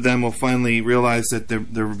 Both of them will finally realize that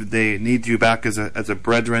they need you back as a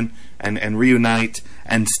brethren and reunite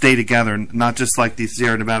and stay together, not just like the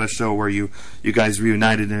Sierra Nevada show where you guys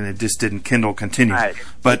reunited and it just didn't continue. Right.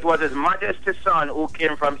 But it was His Majesty's son who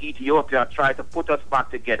came from Ethiopia tried to put us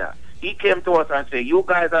back together. He came to us and said, "You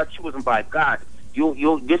guys are chosen by God.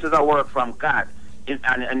 This is a work from God."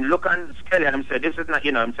 And look on Skelly and him say, "This is not,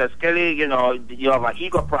 you know," him says, "Skelly, you know, you have an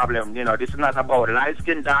ego problem. You know, this is not about light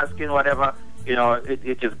skin, dark skin, whatever. You know,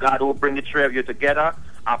 it is God who bring the three of you together.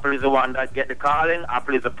 Apple is the one that get the calling.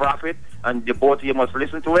 Apple is the prophet, and the both of you must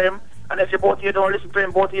listen to him. And if you both of you don't listen to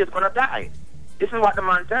him, both of you is gonna die." This is what the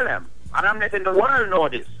man tell him, and I'm letting the world know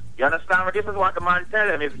this. You understand? This is what the man tell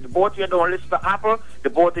him. If the both of you don't listen to Apple,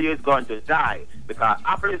 the both of you is going to die, because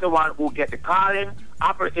Apple is the one who get the calling.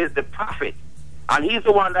 Apple is the prophet. And he's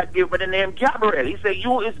the one that gave me the name Gabriel. He said,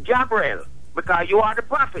 "You is Gabriel, because you are the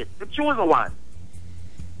prophet, the chosen one."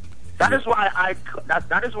 That is why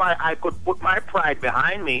I could put my pride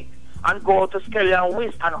behind me and go to Skelly and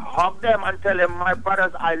Wiz and hug them and tell them, "My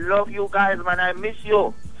brothers, I love you guys, man. I miss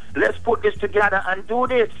you. Let's put this together and do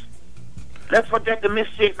this." Let's forget the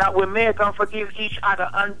mistake that we make and forgive each other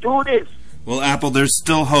and do this. Well, Apple, there's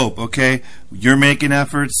still hope, okay? You're making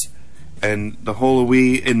efforts, and the whole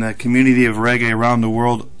we in the community of reggae around the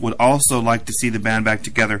world would also like to see the band back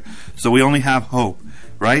together. So we only have hope,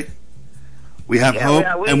 right? We have hope,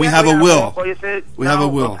 and we have a will. We have a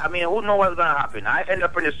will. I mean, who knows what's going to happen? I end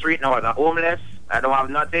up in the street now as a homeless. I don't have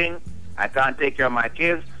nothing. I can't take care of my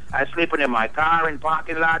kids. I sleeping in my car in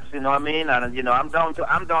parking lots, you know what I mean? And, you know, I'm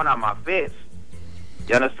down on my face.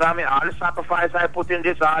 You understand me? All the sacrifice I put in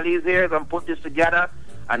this all these years and put this together,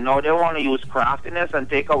 and now they want to use craftiness and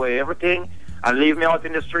take away everything and leave me out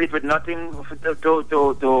in the street with nothing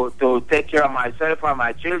to take care of myself and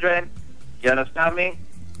my children. You understand me?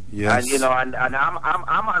 Yes. And you know, and I'm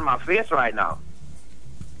on my face right now.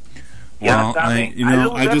 Well,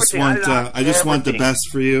 I just want the best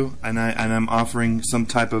for you, and I'm offering some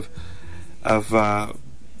type of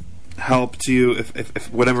help to you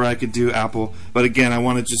if whatever I could do, Apple. But again, I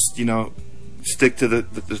want to just stick to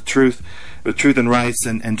the truth and rights,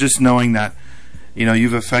 and just knowing that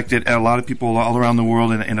you've affected a lot of people all around the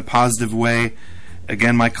world in a positive way.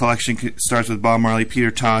 Again, my collection starts with Bob Marley,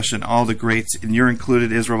 Peter Tosh, and all the greats, and you're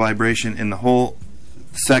included, Israel Vibration, in the whole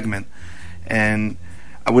segment. And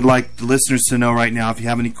I would like the listeners to know right now, if you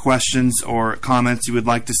have any questions or comments you would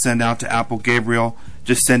like to send out to Apple Gabriel,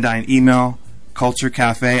 just send out an email,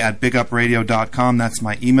 culturecafe@bigupradio.com. That's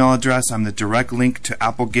my email address. I'm the direct link to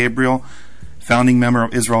Apple Gabriel, founding member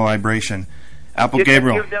of Israel Vibration. Apple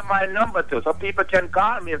Gabriel. You can give them my number too, so people can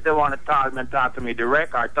call me if they want to talk to me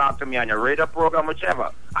direct, or talk to me on your radio program, whichever.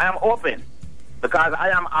 I am open, because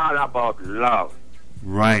I am all about love.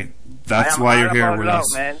 Right. That's why you're here with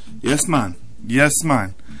us. Man. Yes, man. Yes,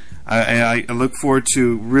 man. I look forward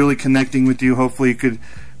to really connecting with you. Hopefully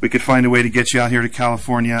we could find a way to get you out here to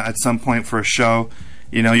California at some point for a show.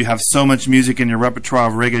 You have so much music in your repertoire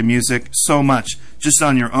of reggae music, so much just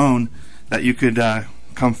on your own, that you could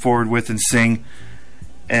come forward with and sing.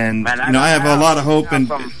 And man, I have a lot of hope,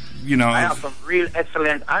 and I have some real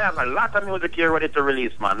excellent. I have a lot of music here ready to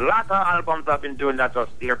release, man. A lot of albums I've been doing that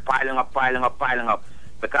just they're piling up,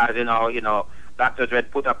 because Dr.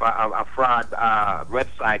 Dread put up a fraud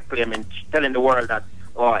website telling the world that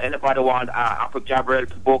anybody want Apple Gabriel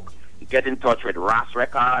to book, get in touch with Ras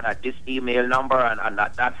Record at this email number and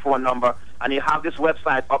that phone number, and you have this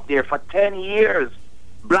website up there for 10 years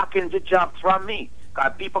blocking the jobs from me.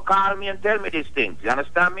 Because people call me and tell me these things. You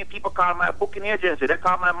understand me? People call my booking agency. They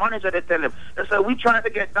call my manager. They tell him. They say, we trying to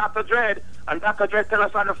get Dr. Dread. And Dr. Dread tell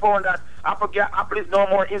us on the phone that Apple is no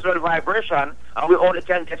more Israel Vibration. And we only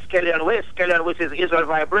can get Skelly and West. Skelly and West is Israel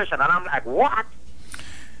Vibration. And I'm like, what?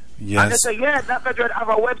 Yes. And they say, yeah, Dr. Dread have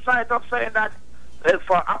a website up saying that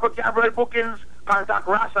for Apple Gabriel bookings, contact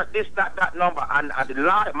Ras at that number. And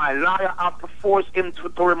my lawyer have to force him to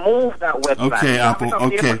remove that website. Okay, Apple,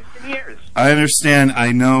 okay. I understand.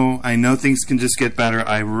 I know things can just get better.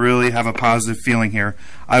 I really have a positive feeling here.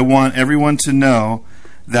 I want everyone to know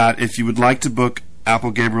that if you would like to book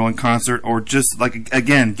Apple Gabriel in concert, or just,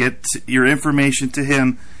 again, get your information to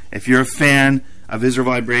him, if you're a fan of Israel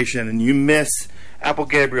Vibration and you miss Apple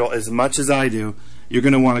Gabriel as much as I do, you're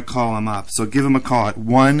going to want to call him up. So give him a call at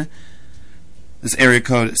this area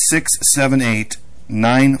code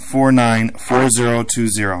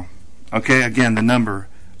 678-949-4020. Okay, again, the number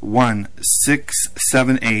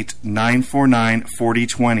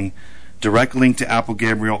 1-678-949-4020. Direct link to Apple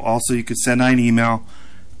Gabriel. Also, you could send out an email,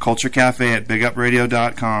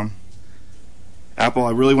 culturecafe@bigupradio.com. Apple,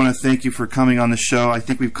 I really want to thank you for coming on the show. I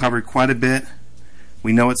think we've covered quite a bit.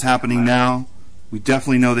 We know what's happening now. We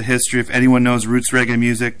definitely know the history. If anyone knows roots reggae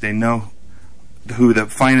music, they know who the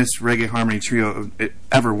finest reggae harmony trio it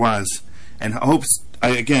ever was. And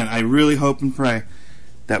I really hope and pray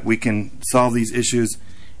that we can solve these issues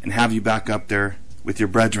and have you back up there with your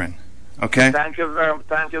brethren. Okay? Thank you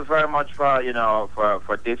very much for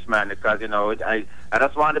for this, man, because I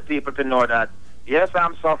just want the people to know that yes,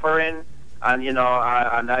 I'm suffering, and it's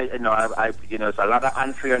a lot of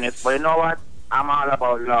unfairness, but you know what? I'm all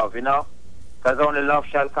about love, because only love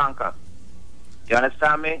shall conquer. You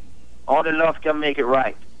understand me? Only love can make it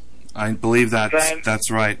right. I believe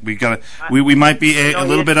that's right. We might be a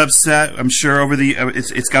little bit upset, I'm sure, over the.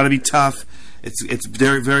 It's got to be tough. It's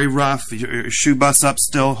very, very rough. Your shoe busts up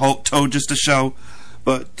still, toe just to show,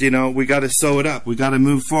 but we got to sew it up. We got to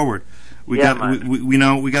move forward. We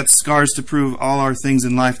got scars to prove all our things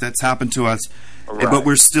in life that's happened to us, right. But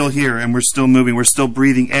we're still here and we're still moving. We're still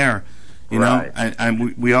breathing air.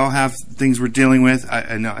 We all have things we're dealing with.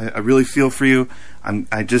 I really feel for you. I'm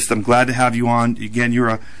glad to have you on. Again,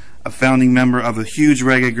 you're a founding member of a huge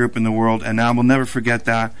reggae group in the world, and I will never forget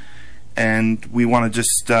that. And we want to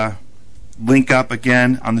just link up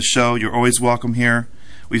again on the show, you're always welcome here.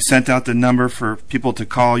 We've sent out the number for people to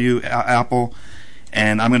call you, Apple,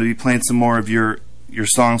 and I'm going to be playing some more of your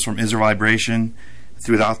songs from Israel Vibration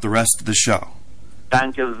throughout the rest of the show.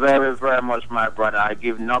 Thank you very, very much, my brother. I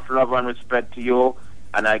give enough love and respect to you,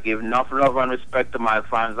 and I give enough love and respect to my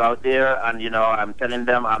fans out there. And, I'm telling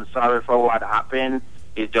them I'm sorry for what happened.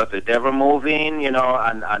 It's just the devil moving, and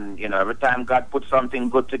every time God puts something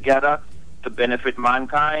good together to benefit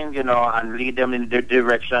mankind, and lead them in the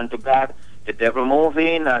direction to God, the devil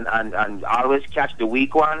moving and always catch the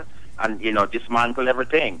weak one and, dismantle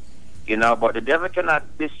everything. But the devil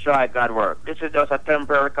cannot destroy God's work. This is just a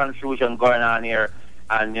temporary confusion going on here.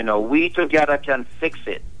 And, we together can fix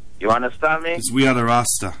it. You understand me? Because we are the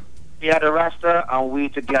Rasta. We are the Rasta, and we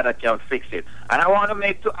together can fix it. And I want to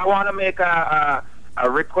make a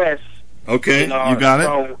request. Okay, you got it.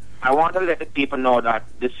 So I want to let the people know that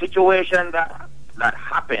the situation that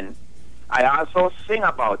happened, I also sing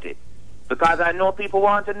about it because I know people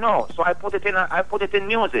want to know. So I put it in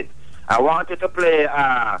music. I wanted to play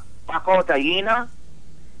Back Out a Yena,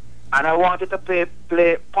 and I wanted to play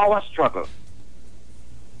Power Struggle.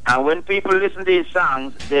 And when people listen to these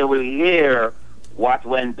songs, they will hear what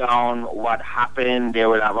went down, what happened. They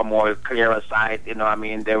will have a more clearer sight. They can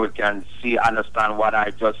understand what I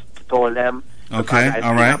just told them. Okay, I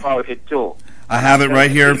all right. About it too. I have it right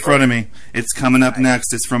here in front of me. It's coming up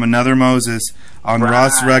next. It's from Another Moses on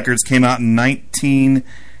Ross Records. Came out in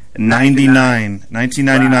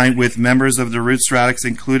 1999 with members of the Roots Radics,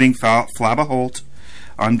 including Flabba Holt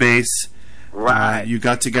on bass. Right. You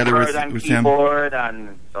got together with him. Keyboard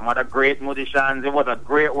and some other great musicians. It was a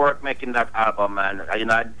great work making that album, man.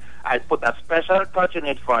 I put a special touch in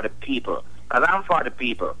it for the people, because I'm for the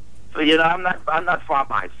people. So I'm not for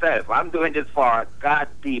myself. I'm doing this for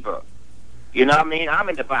God's people. You know what I mean? I'm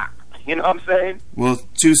in the back. You know what I'm saying? Well,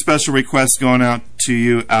 2 special requests going out to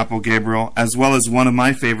you, Apple Gabriel, as well as one of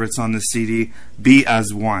my favorites on the CD, Be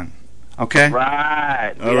As One. Okay?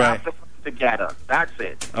 Right. All right. Together. That's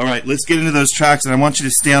it. All right, let's get into those tracks, and I want you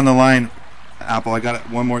to stay on the line, Apple. I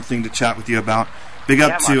got one more thing to chat with you about. Big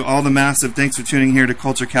up to all the massive. Thanks for tuning here to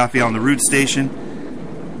Culture Cafe on the Root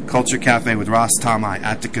Station. Culture Cafe with Ras Tom-I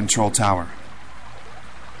at the Control Tower.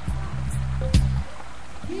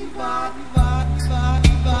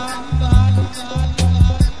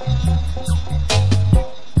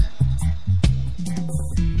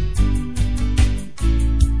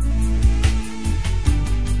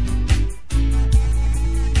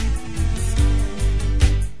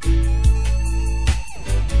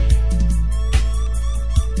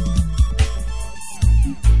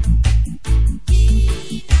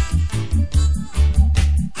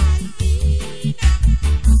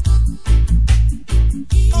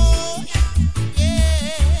 Oh,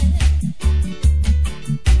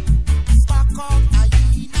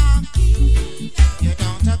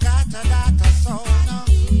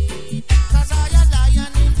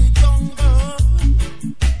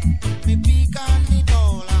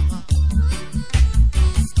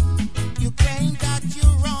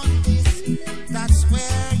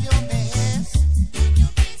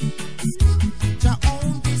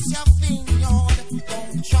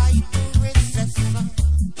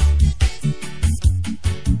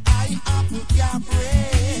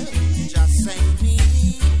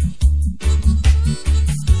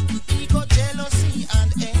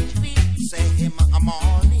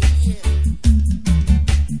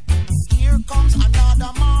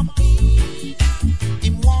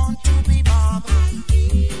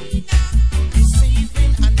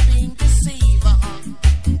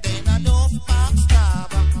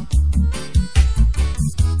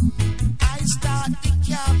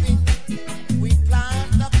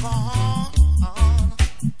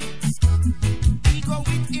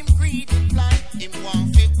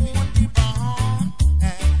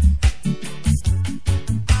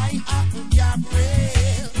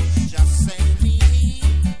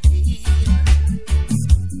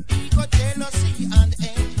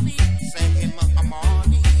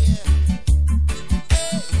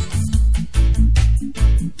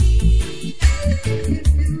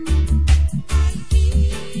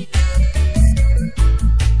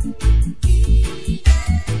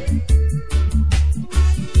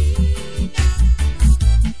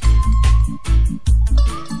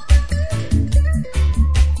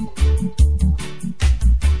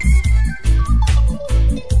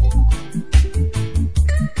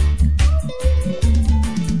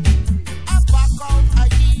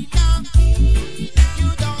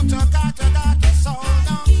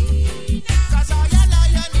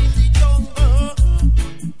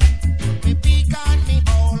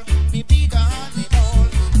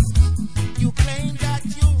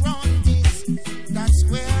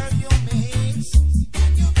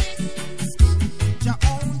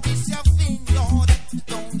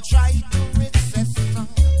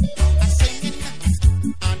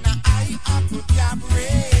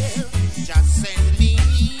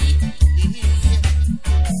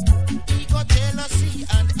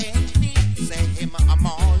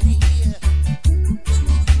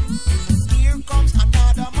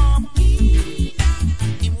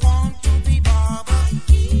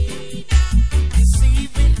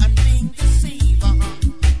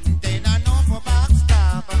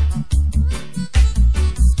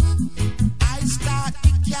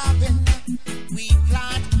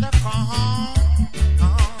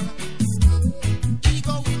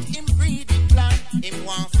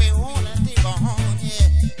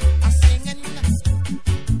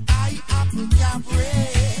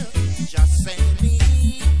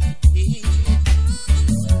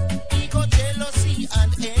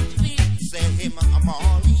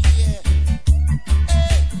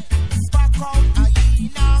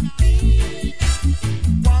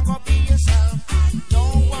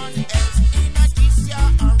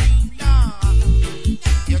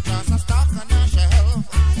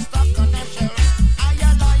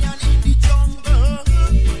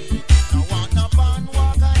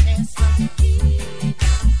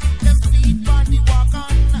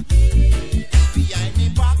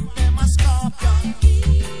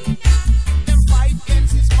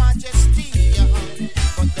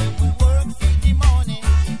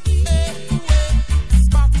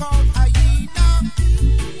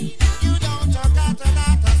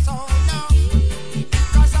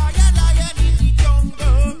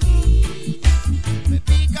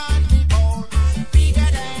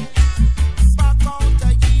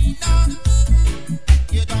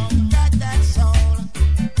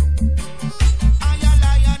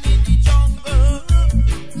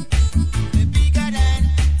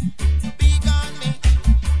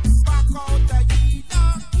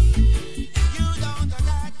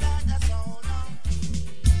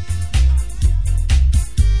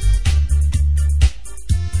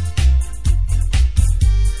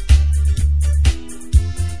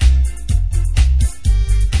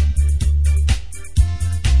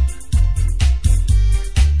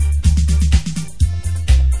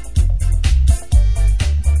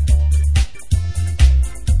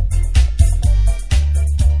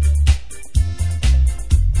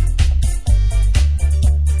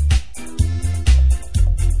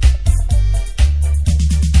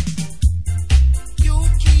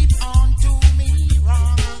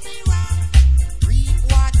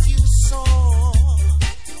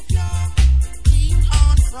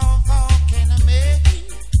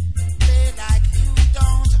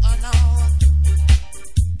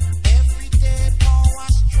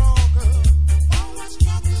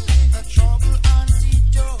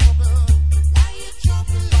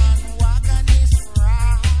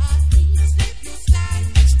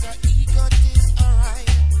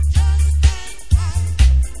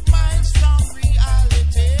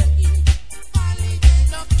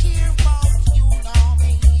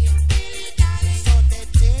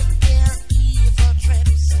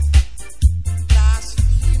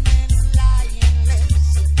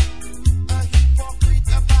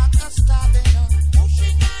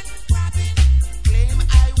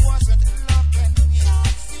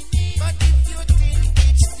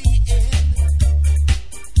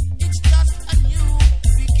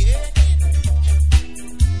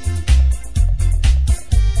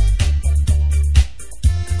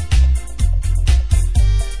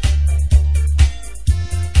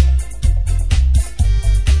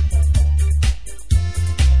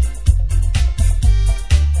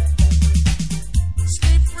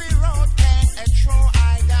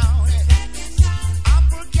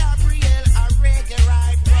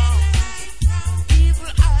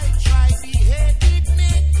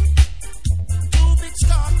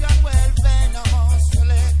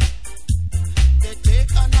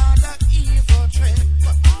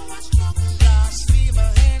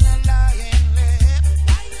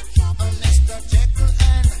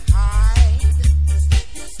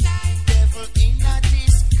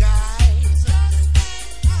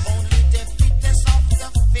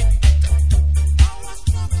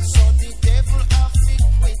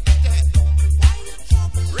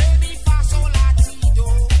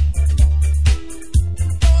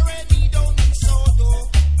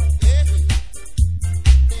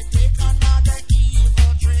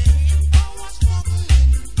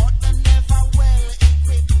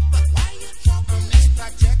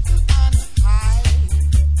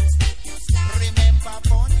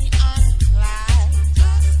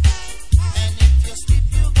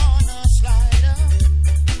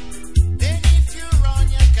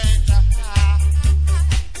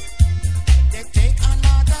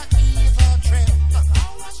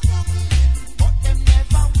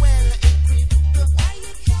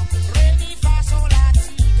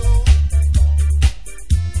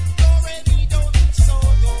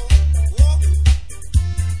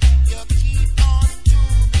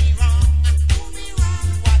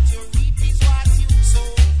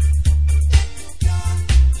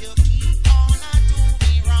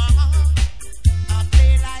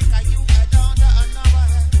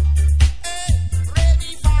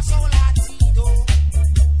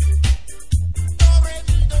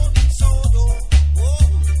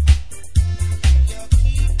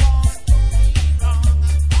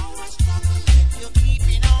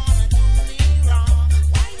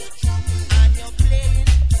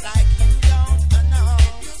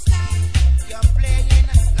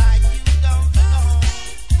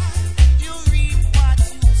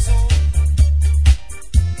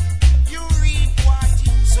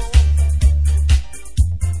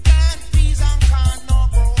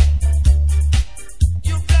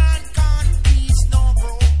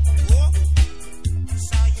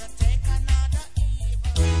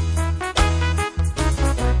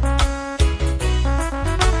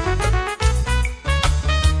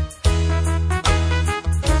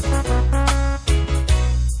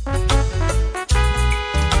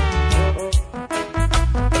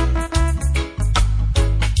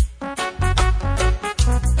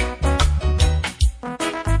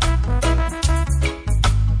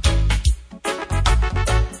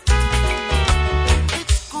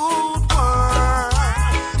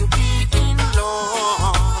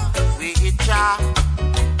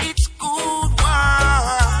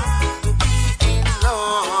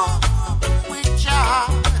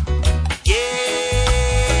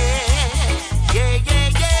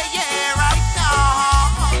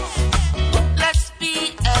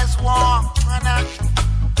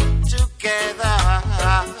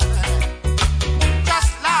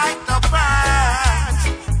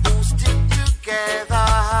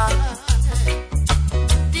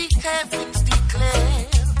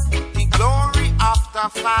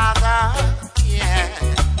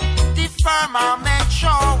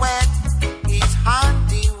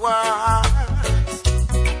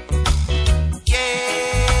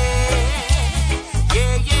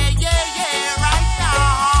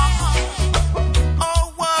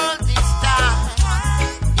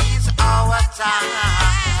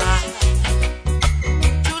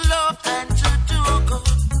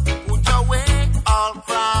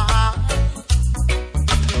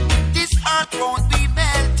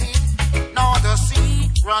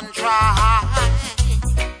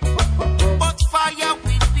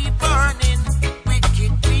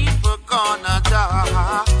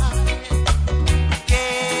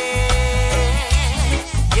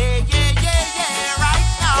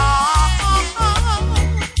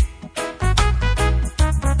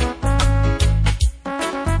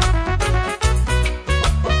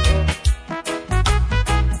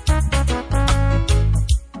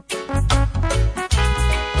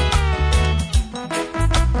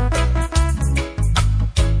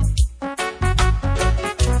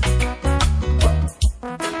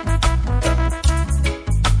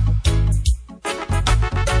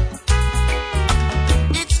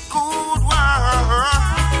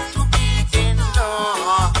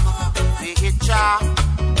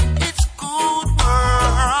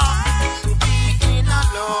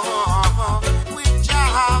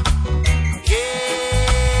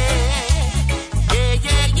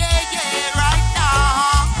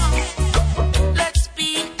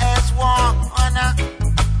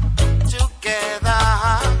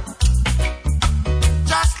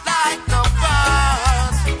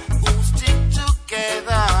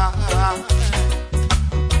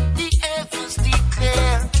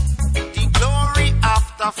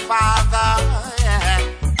 Father, yeah.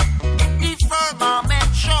 The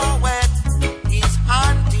firmament showeth his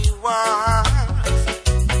handiwork.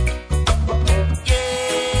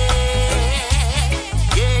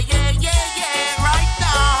 Right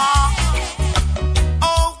now,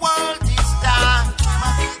 our world is time,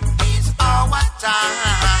 is our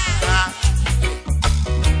time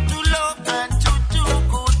to love and to do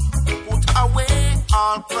good, put away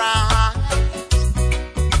all pride.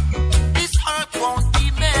 This earth won't be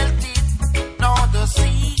melted, nor the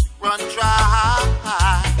sea run dry,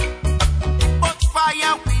 but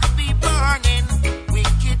fire will be burning,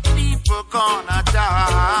 wicked people gonna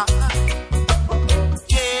die.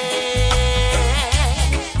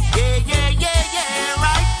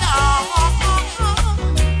 Right now,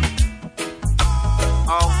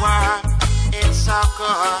 our world is so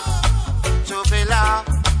good to be loved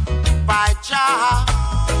by Jah.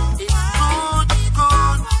 It's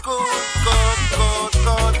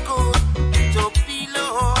good to be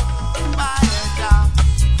loved by Jah.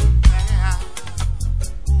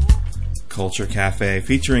 Culture Cafe,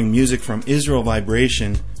 featuring music from Israel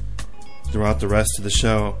Vibration throughout the rest of the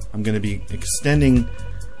show. I'm going to be extending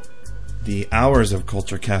the hours of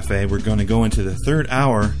Culture Cafe. We're going to go into the third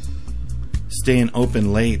hour, staying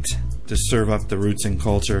open late to serve up the roots and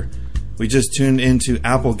culture. We just tuned into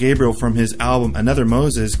Apple Gabriel from his album Another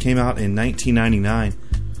Moses, came out in 1999.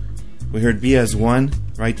 We heard B as One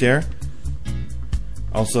right there.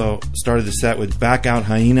 Also started the set with Back Out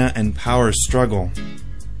Hyena and Power Struggle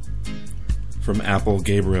from Apple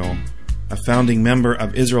Gabriel, a founding member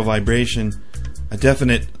of Israel Vibration, a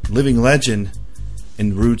definite living legend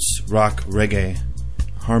in roots rock reggae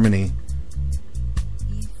harmony.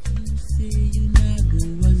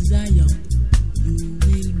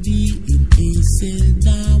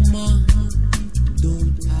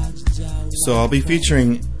 So I'll be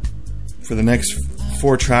featuring, for the next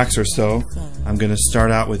 4 tracks or so, I'm going to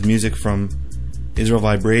start out with music from Israel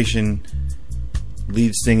Vibration,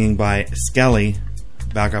 lead singing by Skelly,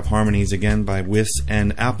 backup harmonies again by Wiss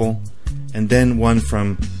and Apple, and then one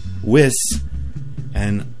from Wiss,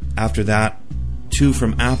 and after that 2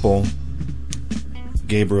 from Apple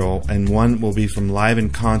Gabriel, and 1 will be from live in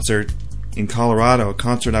concert in Colorado, a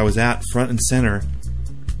concert I was at front and center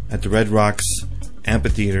at the Red Rocks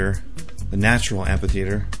Amphitheater, the Natural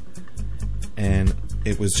Amphitheater, and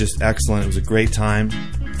it was just excellent. It was a great time.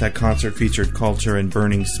 That concert featured Culture and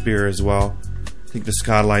Burning Spear as well. I think the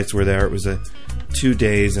Skylights were there. It was 2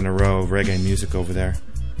 days in a row of reggae music over there,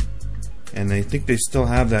 and I think they still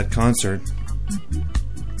have that concert.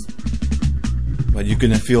 But you're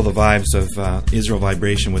going to feel the vibes of Israel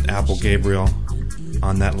Vibration with Apple Gabriel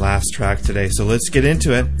on that last track today. So let's get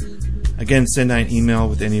into it. Again, send an email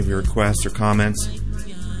with any of your requests or comments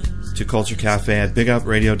to culturecafe at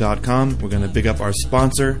bigupradio.com. We're going to big up our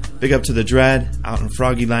sponsor, Big Up to the Dread, out in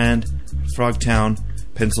Froggyland, Frogtown,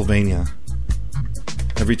 Pennsylvania.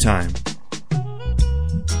 Every time.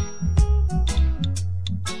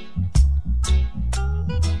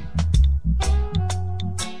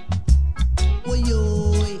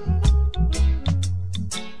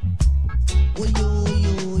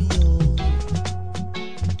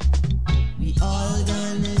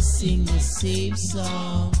 Same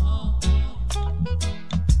song.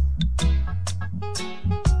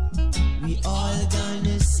 We all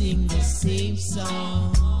gonna sing the same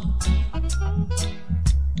song.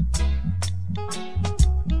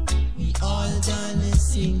 We all gonna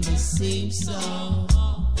sing the same song.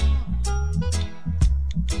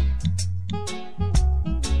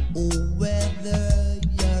 Oh, whether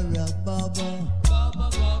you're a bubble,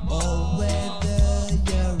 or whether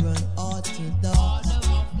you're an orthodox,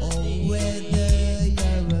 or whether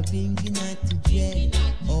you're a bingy not to dread,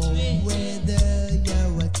 or whether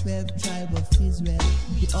you're a 12 tribe of Israel,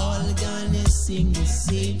 we all gonna sing the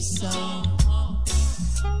same song.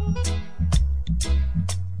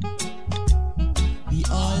 We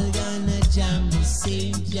all gonna jam the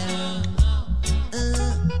same jam.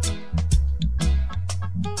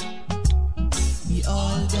 We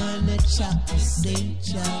all gonna chop the same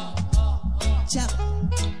chop. Chop.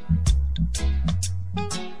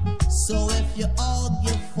 So if you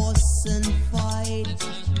argue, fuss and fight,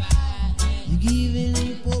 you giving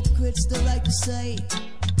hypocrites the right to say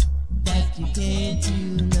that you can't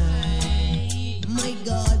unite. My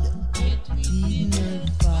God,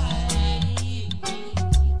 dignify.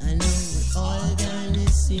 I know we're all gonna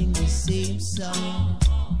sing the same song.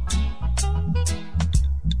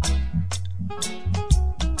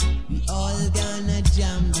 We all gonna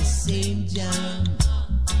jam the same jam.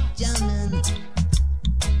 Jamming.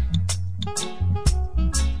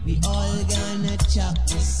 We all gonna chop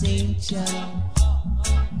the same chop.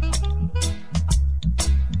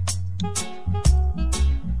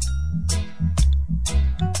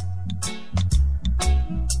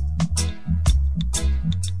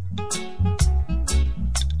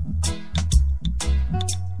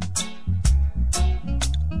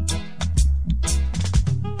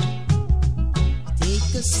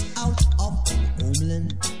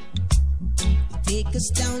 us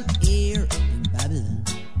down here in Babylon.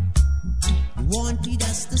 You wanted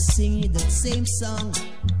us to sing it that same song.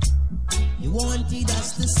 You wanted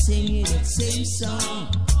us to sing it that same song.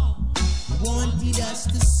 You wanted us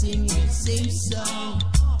to sing it that same song.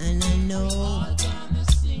 And I know we're all gonna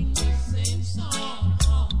sing the same song.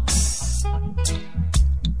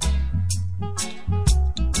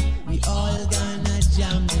 We all gonna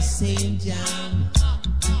jam the same jam.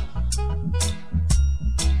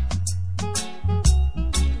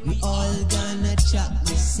 We all gonna chop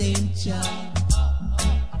the same chop.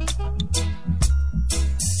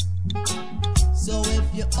 So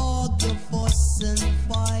if you argue, fuss and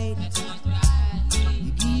fight,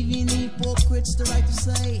 you're giving hypocrites the right to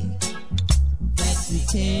say that we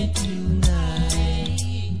can't unite.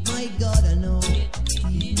 My God, I know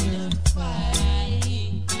we will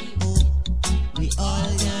fight. Oh, we all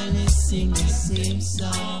gonna sing the same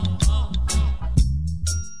song.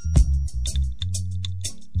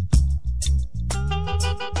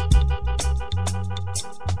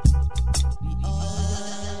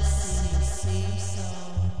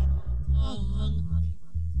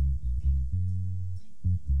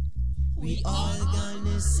 We all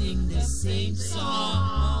gonna sing the same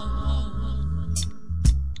song.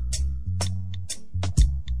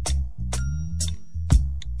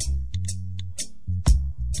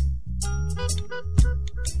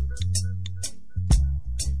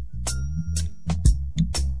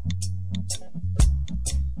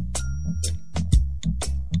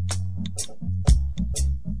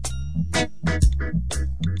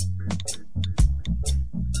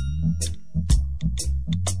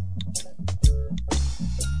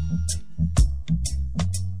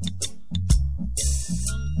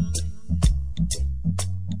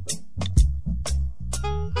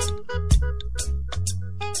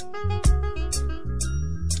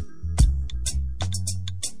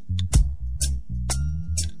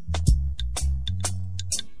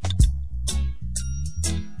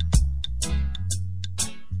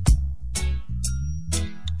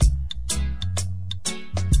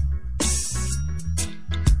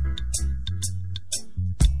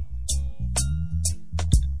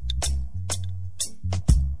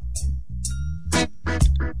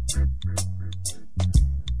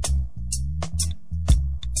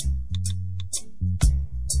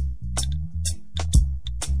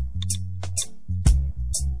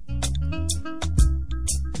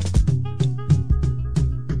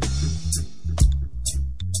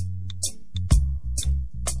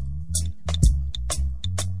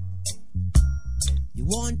 You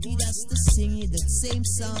wanted us to sing it that same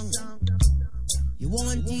song. You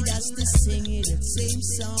wanted us to sing it that same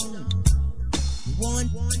song. You want.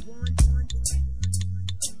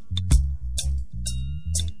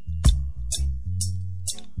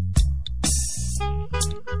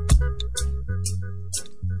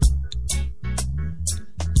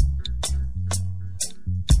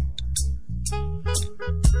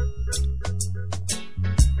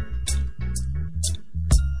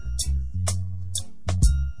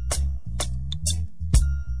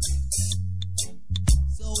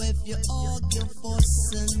 If you argue,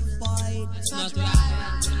 fuss and fight, it's not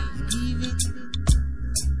right. You give it.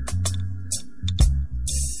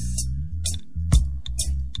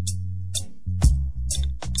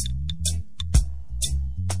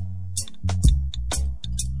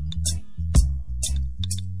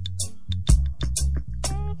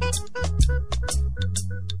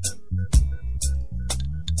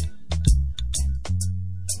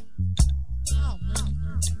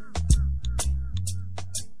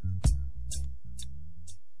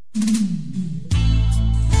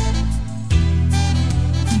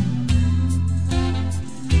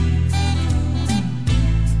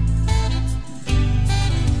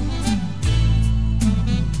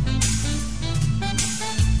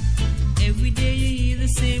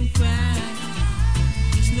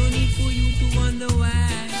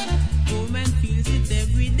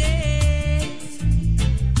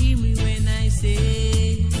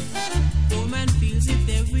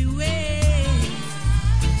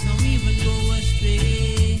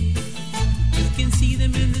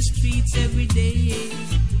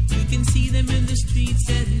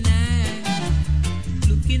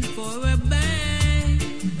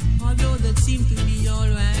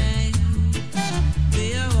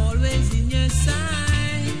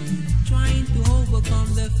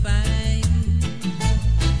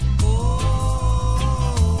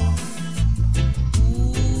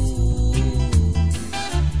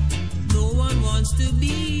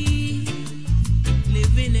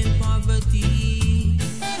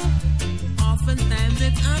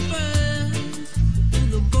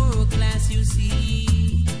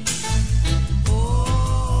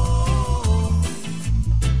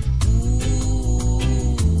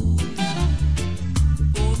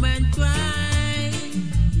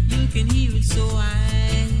 so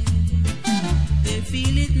high. They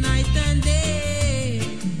feel it night and day.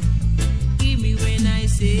 Hear me when I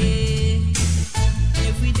say,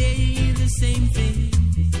 every day the same thing.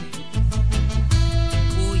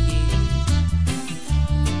 Oh yeah.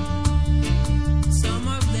 Some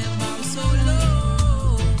of them bow so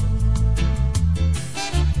low.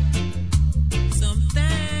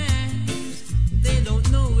 Sometimes they don't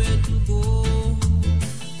know where to go.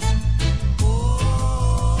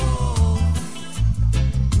 Oh,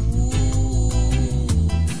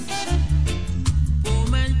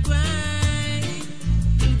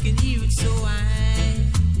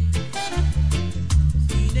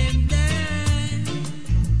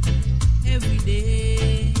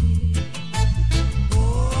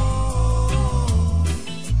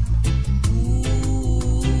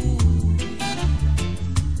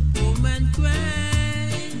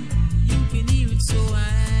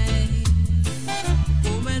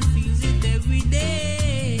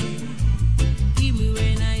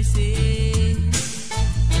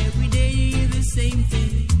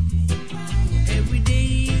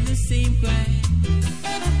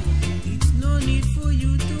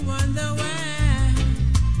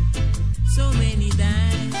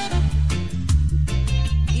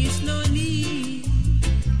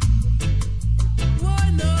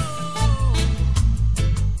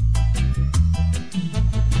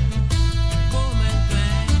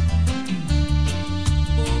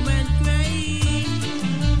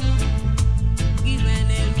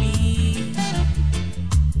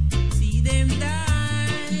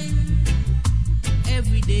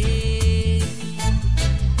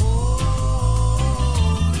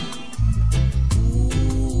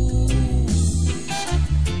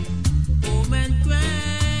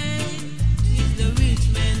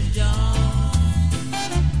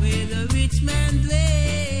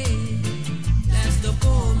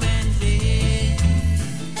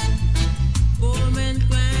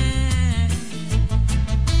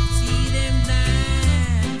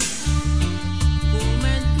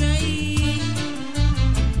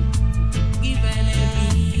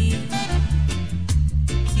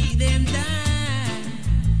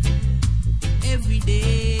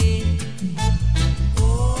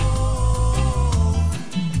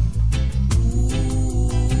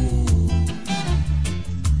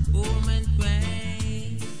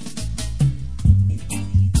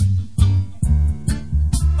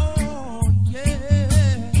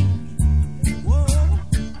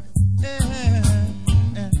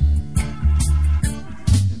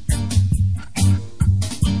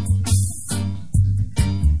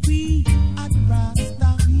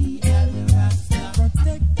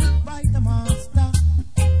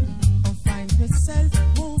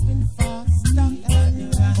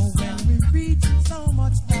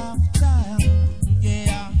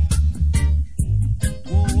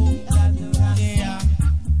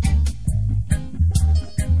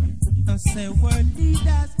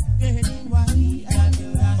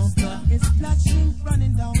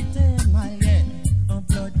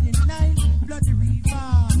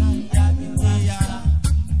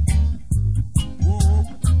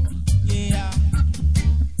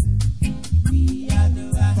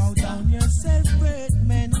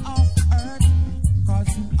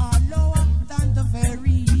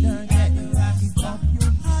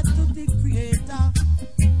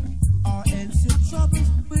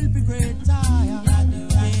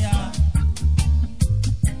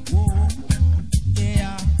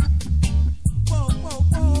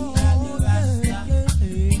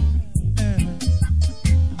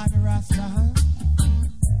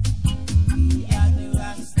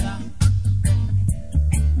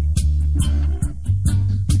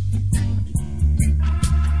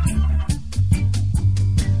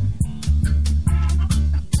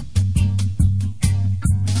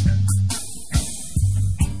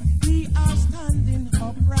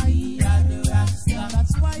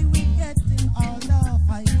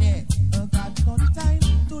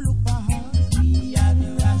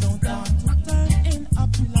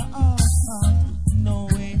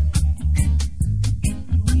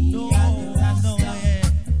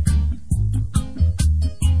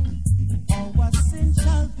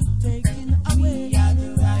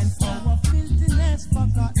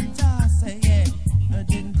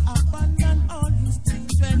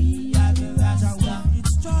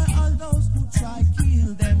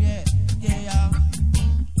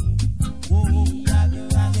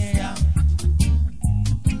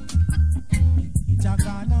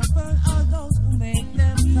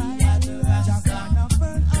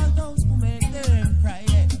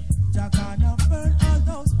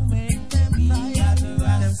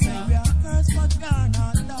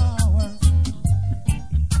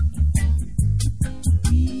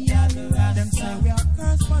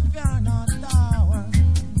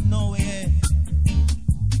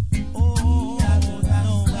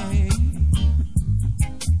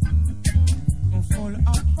 All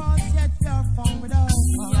of us yet we are found without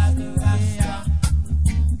yeah.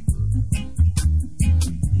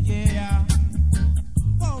 Yeah.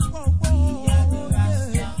 Whoa, whoa, whoa.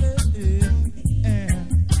 Yeah.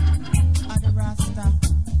 Ada Rasta.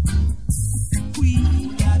 We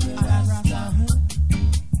Ada Rasta.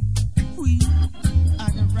 We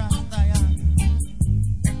Ada Rasta.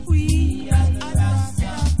 We Ada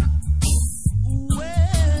Rasta. We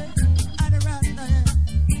Ada Rasta.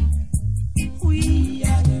 We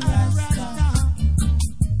Ada Rasta.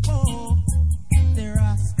 Oh, the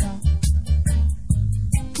Rasta.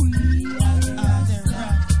 We are the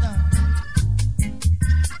Rasta.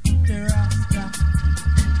 The Rasta.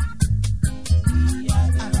 We are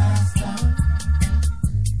the Rasta.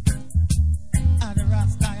 Are the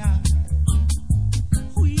Rasta.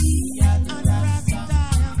 We are the Rasta.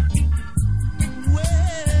 We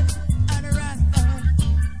are the Rasta.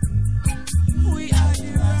 We are the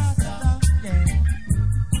Rasta. Yeah.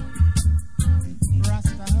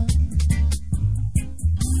 Rasta.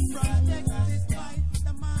 Protected by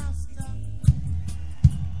the Master.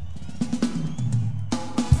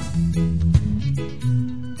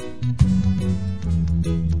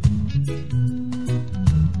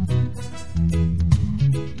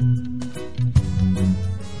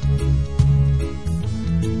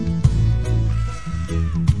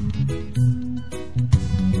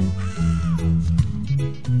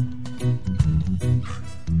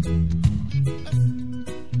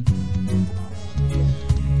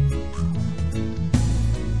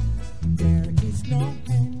 There is no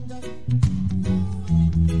end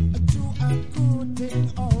to a good thing,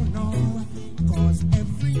 oh no, 'cause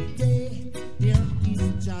every day there is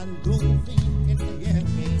Jah loving in the air.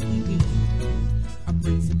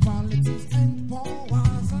 Principalities and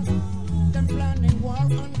powers, them planning war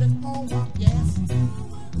on the power, yes.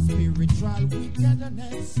 Spiritual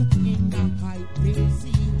wickedness in a high place,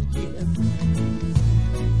 yes.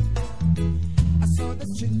 I saw the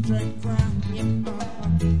children cry,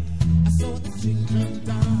 I saw the children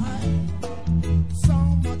die. So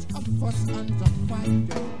much of fuss and a fight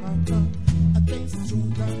against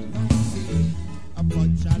children, I see.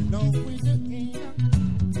 But Jah love with the king,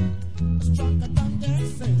 stronger than their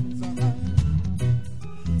sins.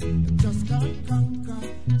 Just can't conquer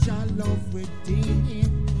Jah love within.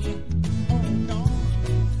 Oh no,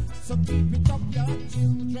 so keep it up, your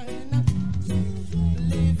children,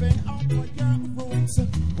 living up on your roots.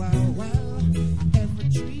 Well, every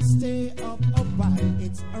tree stay up by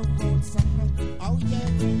its a road. Oh yeah.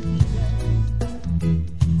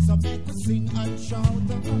 So make us sing and shout,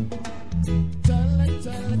 tell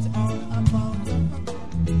it all about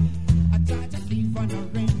I try to live on a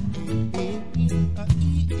ring.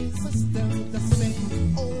 He is still the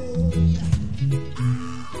same. Oh yeah.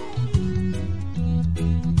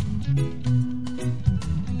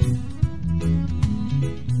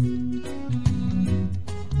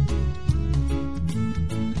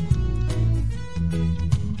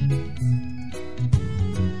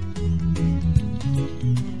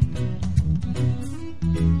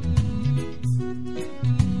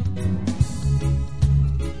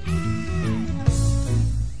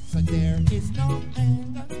 So there is no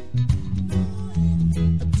end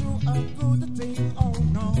to a good thing, oh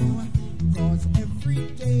no, 'cause every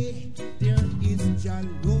day there is Jah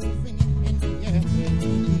loving in the air.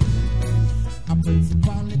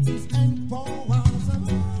 Principalities and powers,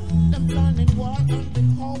 them planning war on the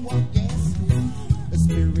power, yes. The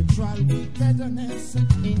spiritual wickedness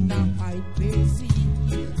in a high place.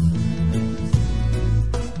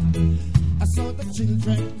 I saw the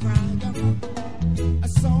children cry, I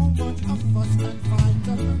saw much of fuss and fight.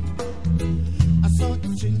 I saw the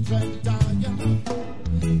children die,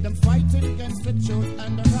 them fighting against the truth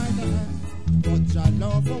and the right. But Jah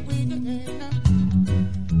love with the hand,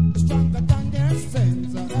 stronger than their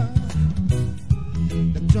sins.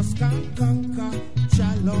 Them just can't conquer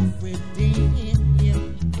Jah love within.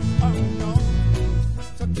 Oh no,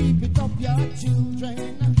 so keep it up, your children,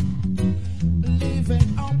 living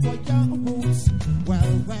up on your roots.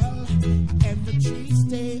 Well, every tree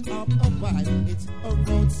stay up a while, it's a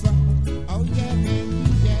road song. Oh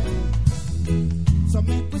yeah. So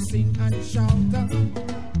make we sing and shout,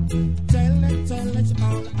 tell it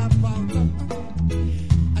all about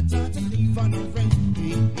I try to live on a rain.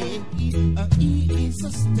 He is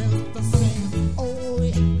still the same. Oh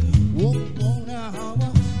yeah. Whoa, now.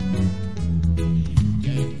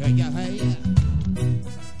 Yeah.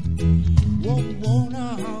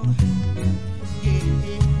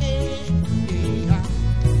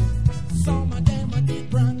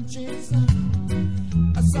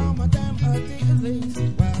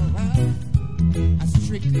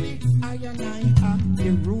 really I and I are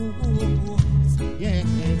the rules. Yeah.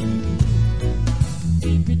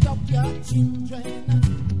 Keep it up, your children,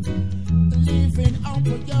 living on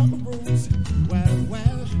with your roots.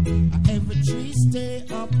 Well, every tree stay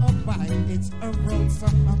up by its root.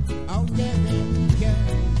 Oh yeah.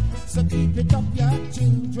 So keep it up, your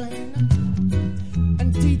children,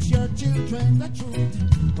 and teach your children the truth.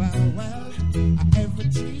 Well, every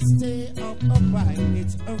tree stay up by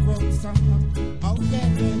its roots. Oh yeah.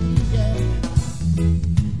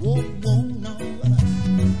 Whoa, no.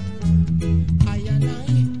 I and I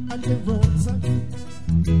on the roads.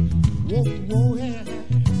 Whoa, yeah.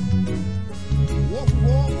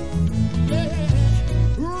 Whoa, yeah.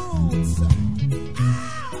 Roots.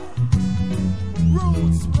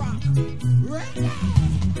 Roots rock. Reggae.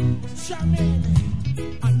 Shaka Man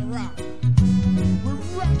on the rock. We're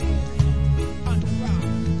reggae on the rock.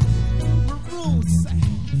 We're roots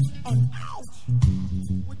on out.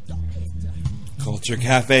 We're dubbing it. Culture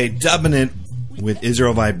Cafe dubbing it with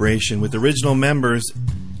Israel Vibration with original members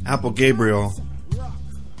Apple Gabriel,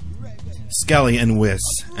 Skelly and Wiss,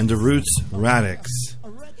 and the Roots Radix.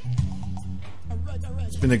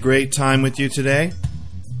 It's been a great time with you today.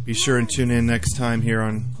 Be sure and tune in next time here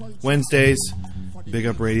on Wednesdays. Big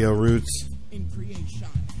Up Radio Roots.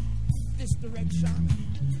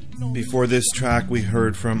 Before this track, we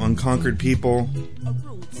heard from Unconquered People.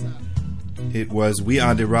 It was We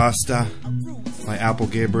Are the Rasta by Apple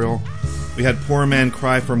Gabriel. We had Poor Man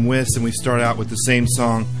Cry from Wiss, and we start out with the same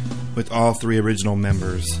song with all three original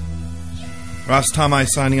members. Ras Tom-I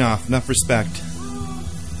signing off. Enough respect.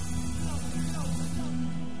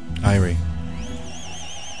 Irie.